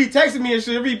 He even be texting me and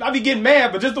shit. I be getting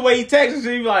mad, but just the way he texts and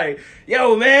shit, he be like,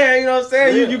 yo, man, you know what I'm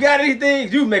saying? Yeah. You got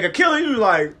anything? You make a killer. You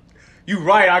like, you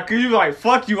right. You like,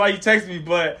 fuck you, why you text me?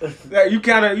 But you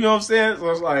kind of, you know what I'm saying? So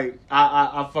it's like,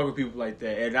 I fuck with people like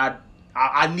that. And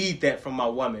I need that from my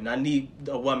woman. I need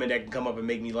a woman that can come up and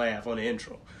make me laugh on the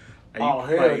intro. Like,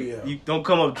 hell yeah. You don't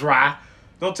come up dry.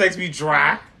 Don't text me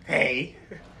dry. Hey.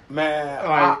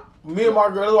 Man, me and my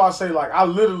girl, that's why I say, like, I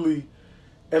literally,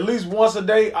 at least once a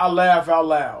day, I laugh out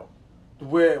loud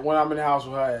when I'm in the house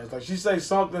with her ass. Like, she say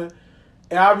something,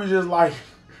 and I be just like,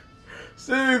 it's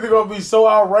either going to be so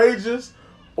outrageous,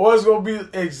 or it's going to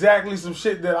be exactly some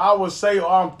shit that I would say, or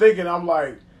I'm thinking, I'm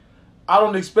like, I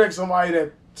don't expect somebody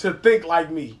to think like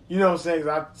me. You know what I'm saying? 'Cause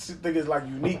I think it's, like,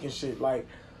 unique and shit. Like,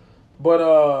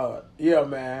 but, yeah,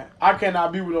 man, I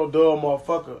cannot be with no dumb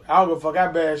motherfucker. I don't give a fuck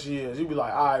how bad she is. You be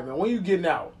like, all right, man, when you getting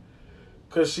out?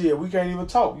 Because, shit, we can't even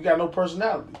talk. You got no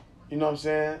personality. You know what I'm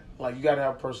saying? Like, you got to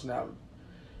have personality.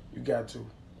 You got to.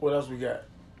 What else we got?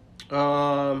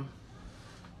 I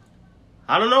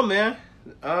don't know, man.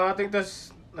 I think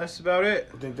that's about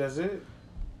it. I think that's it?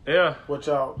 Yeah. What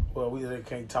y'all, well, they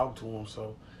can't talk to them,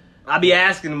 so. I be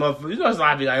asking them, you know,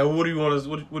 I be like, oh, what do you want us?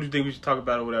 What do you think we should talk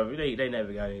about or whatever? They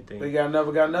never got anything. They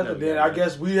never got nothing. Never then got I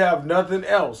guess we have nothing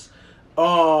else.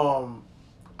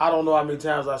 I don't know how many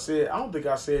times I don't think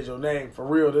I said your name for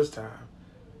real this time.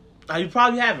 You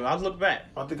probably haven't. I'll look back.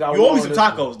 I think I You owe me won some this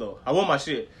tacos one. though. I want my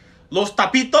shit. Los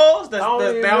Tapitos. That's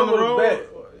even down the remember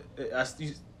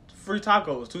road. Free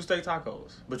tacos, 2 steak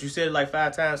tacos. But you said it like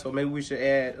 5 times, so maybe we should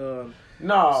add.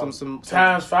 No, some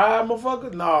times 5,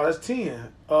 motherfucker. No, that's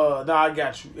 10. No, I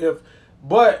got you.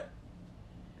 But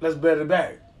let's bet it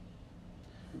back.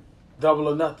 Double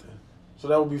or nothing. So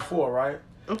that would be 4, right?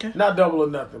 Okay. Not double or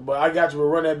nothing, but I got you. We'll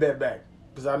run that bet back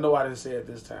because I know I didn't say it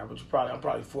this time. But I'm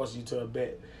probably forcing you to a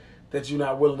bet that you're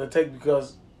not willing to take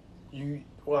because you.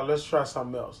 Well, let's try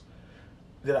something else.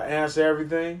 Did I answer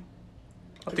everything?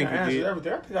 I think I we answered did.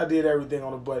 everything. I think I did everything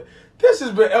on the butt. This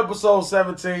has been episode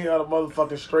 17 of the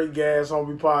motherfucking Straight Gas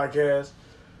Homie Podcast.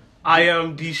 I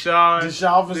am Deshaun.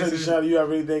 Deshaun, do you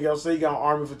have anything else? Say you got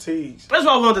Army fatigues. That's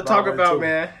what I wanted to talk Right, about, too.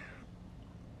 man.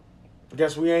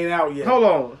 Guess we ain't out yet. Hold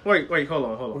on. Wait, hold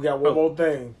on. We got one more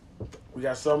thing. We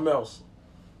got something else.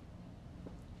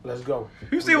 Let's go.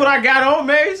 You see what I got on,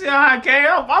 man? You see how I came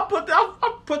up?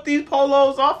 I put these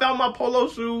polos off, found my polo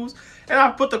shoes, and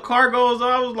I put the cargos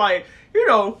on. I was like, you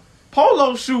know,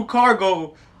 polo shoe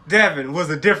cargo Devin was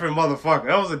a different motherfucker.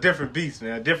 That was a different beast,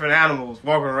 man. Different animals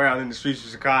walking around in the streets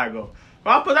of Chicago.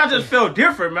 But I just felt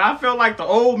different, man. I felt like the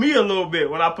old me a little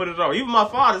bit when I put it on. Even my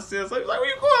father said, so he was like, where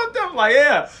you going with them? I'm like,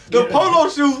 yeah. The polo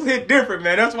shoes hit different,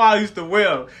 man. That's why I used to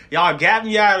wear them. Y'all got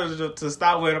me out to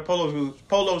stop wearing the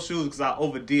polo shoes because I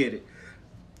overdid it.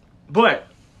 But,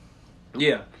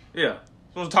 yeah.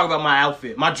 I want to talk about my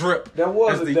outfit, my drip. That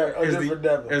was a different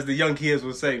Devin. As the young kids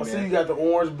would say, I man. see you got the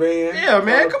orange band. Yeah,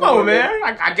 man. Come on, man.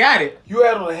 I got it. You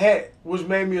had on a hat, which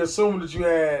made me assume that you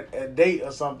had a date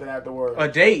or something afterwards. A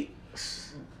date.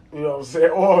 You know what I'm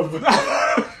saying? Or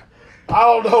I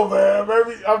don't know, man.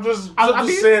 Maybe I'm just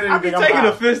saying anything. I be taking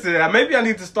offense to that. Maybe I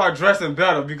need to start dressing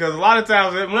better because a lot of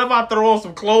times, whenever I throw on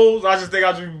some clothes, I just think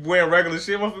I should be wearing regular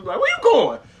shit. My people be like, "Where you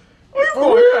going? Where you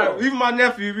going?" Even my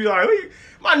nephew be like,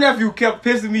 my nephew kept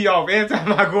pissing me off every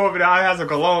time I go over there. I have some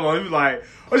cologne on. He be like,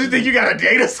 "What you think you got a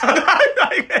date or something?" I'm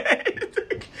like, "Hey, get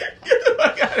the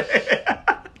fuck out of here."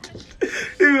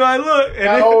 He be like, "Look." And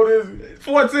how old is he?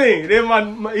 14.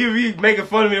 Then he be making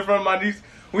fun of me in front of my niece.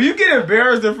 When you get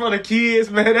embarrassed in front of kids,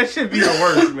 man, that shit be the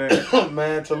worst, man.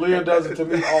 Man, Talia does it to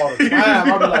me all the time.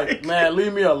 I be like, man,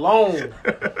 leave me alone.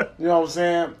 You know what I'm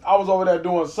saying? I was over there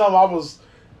doing something. I was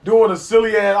doing a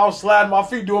silly ass. I was sliding my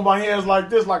feet, doing my hands like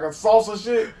this, like a salsa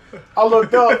shit. I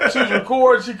looked up. She was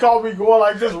recording. She called me going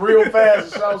like this real fast.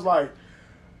 And shit. I was like,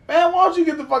 man, why don't you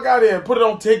get the fuck out of here and put it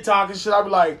on TikTok and shit? I be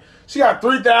like, she got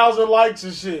 3,000 likes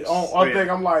and shit on thing.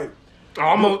 I'm like,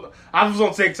 I was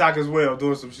on TikTok as well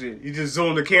doing some shit. You just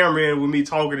zoom the camera in with me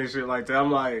talking and shit like that.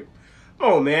 I'm like,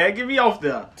 come on, man, get me off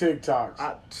there.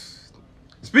 TikToks.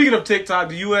 Speaking of TikTok,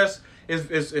 the U.S.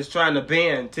 is trying to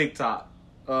ban TikTok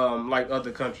like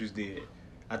other countries did.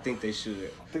 I think they should.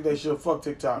 I think they should. Fuck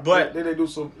TikTok. But then they do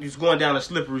some. It's going down a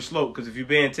slippery slope because if you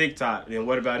ban TikTok, then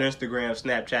what about Instagram,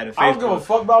 Snapchat, and Facebook? I don't give a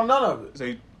fuck about none of it.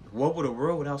 So what would a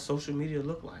world without social media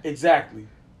look like? Exactly.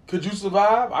 Could you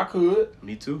survive? I could.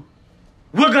 Me too.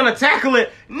 We're going to tackle it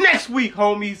next week,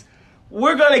 homies.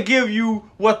 We're going to give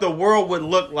you what the world would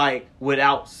look like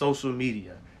without social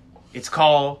media. It's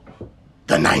called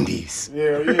the 90s.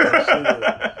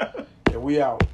 Yeah. And we out.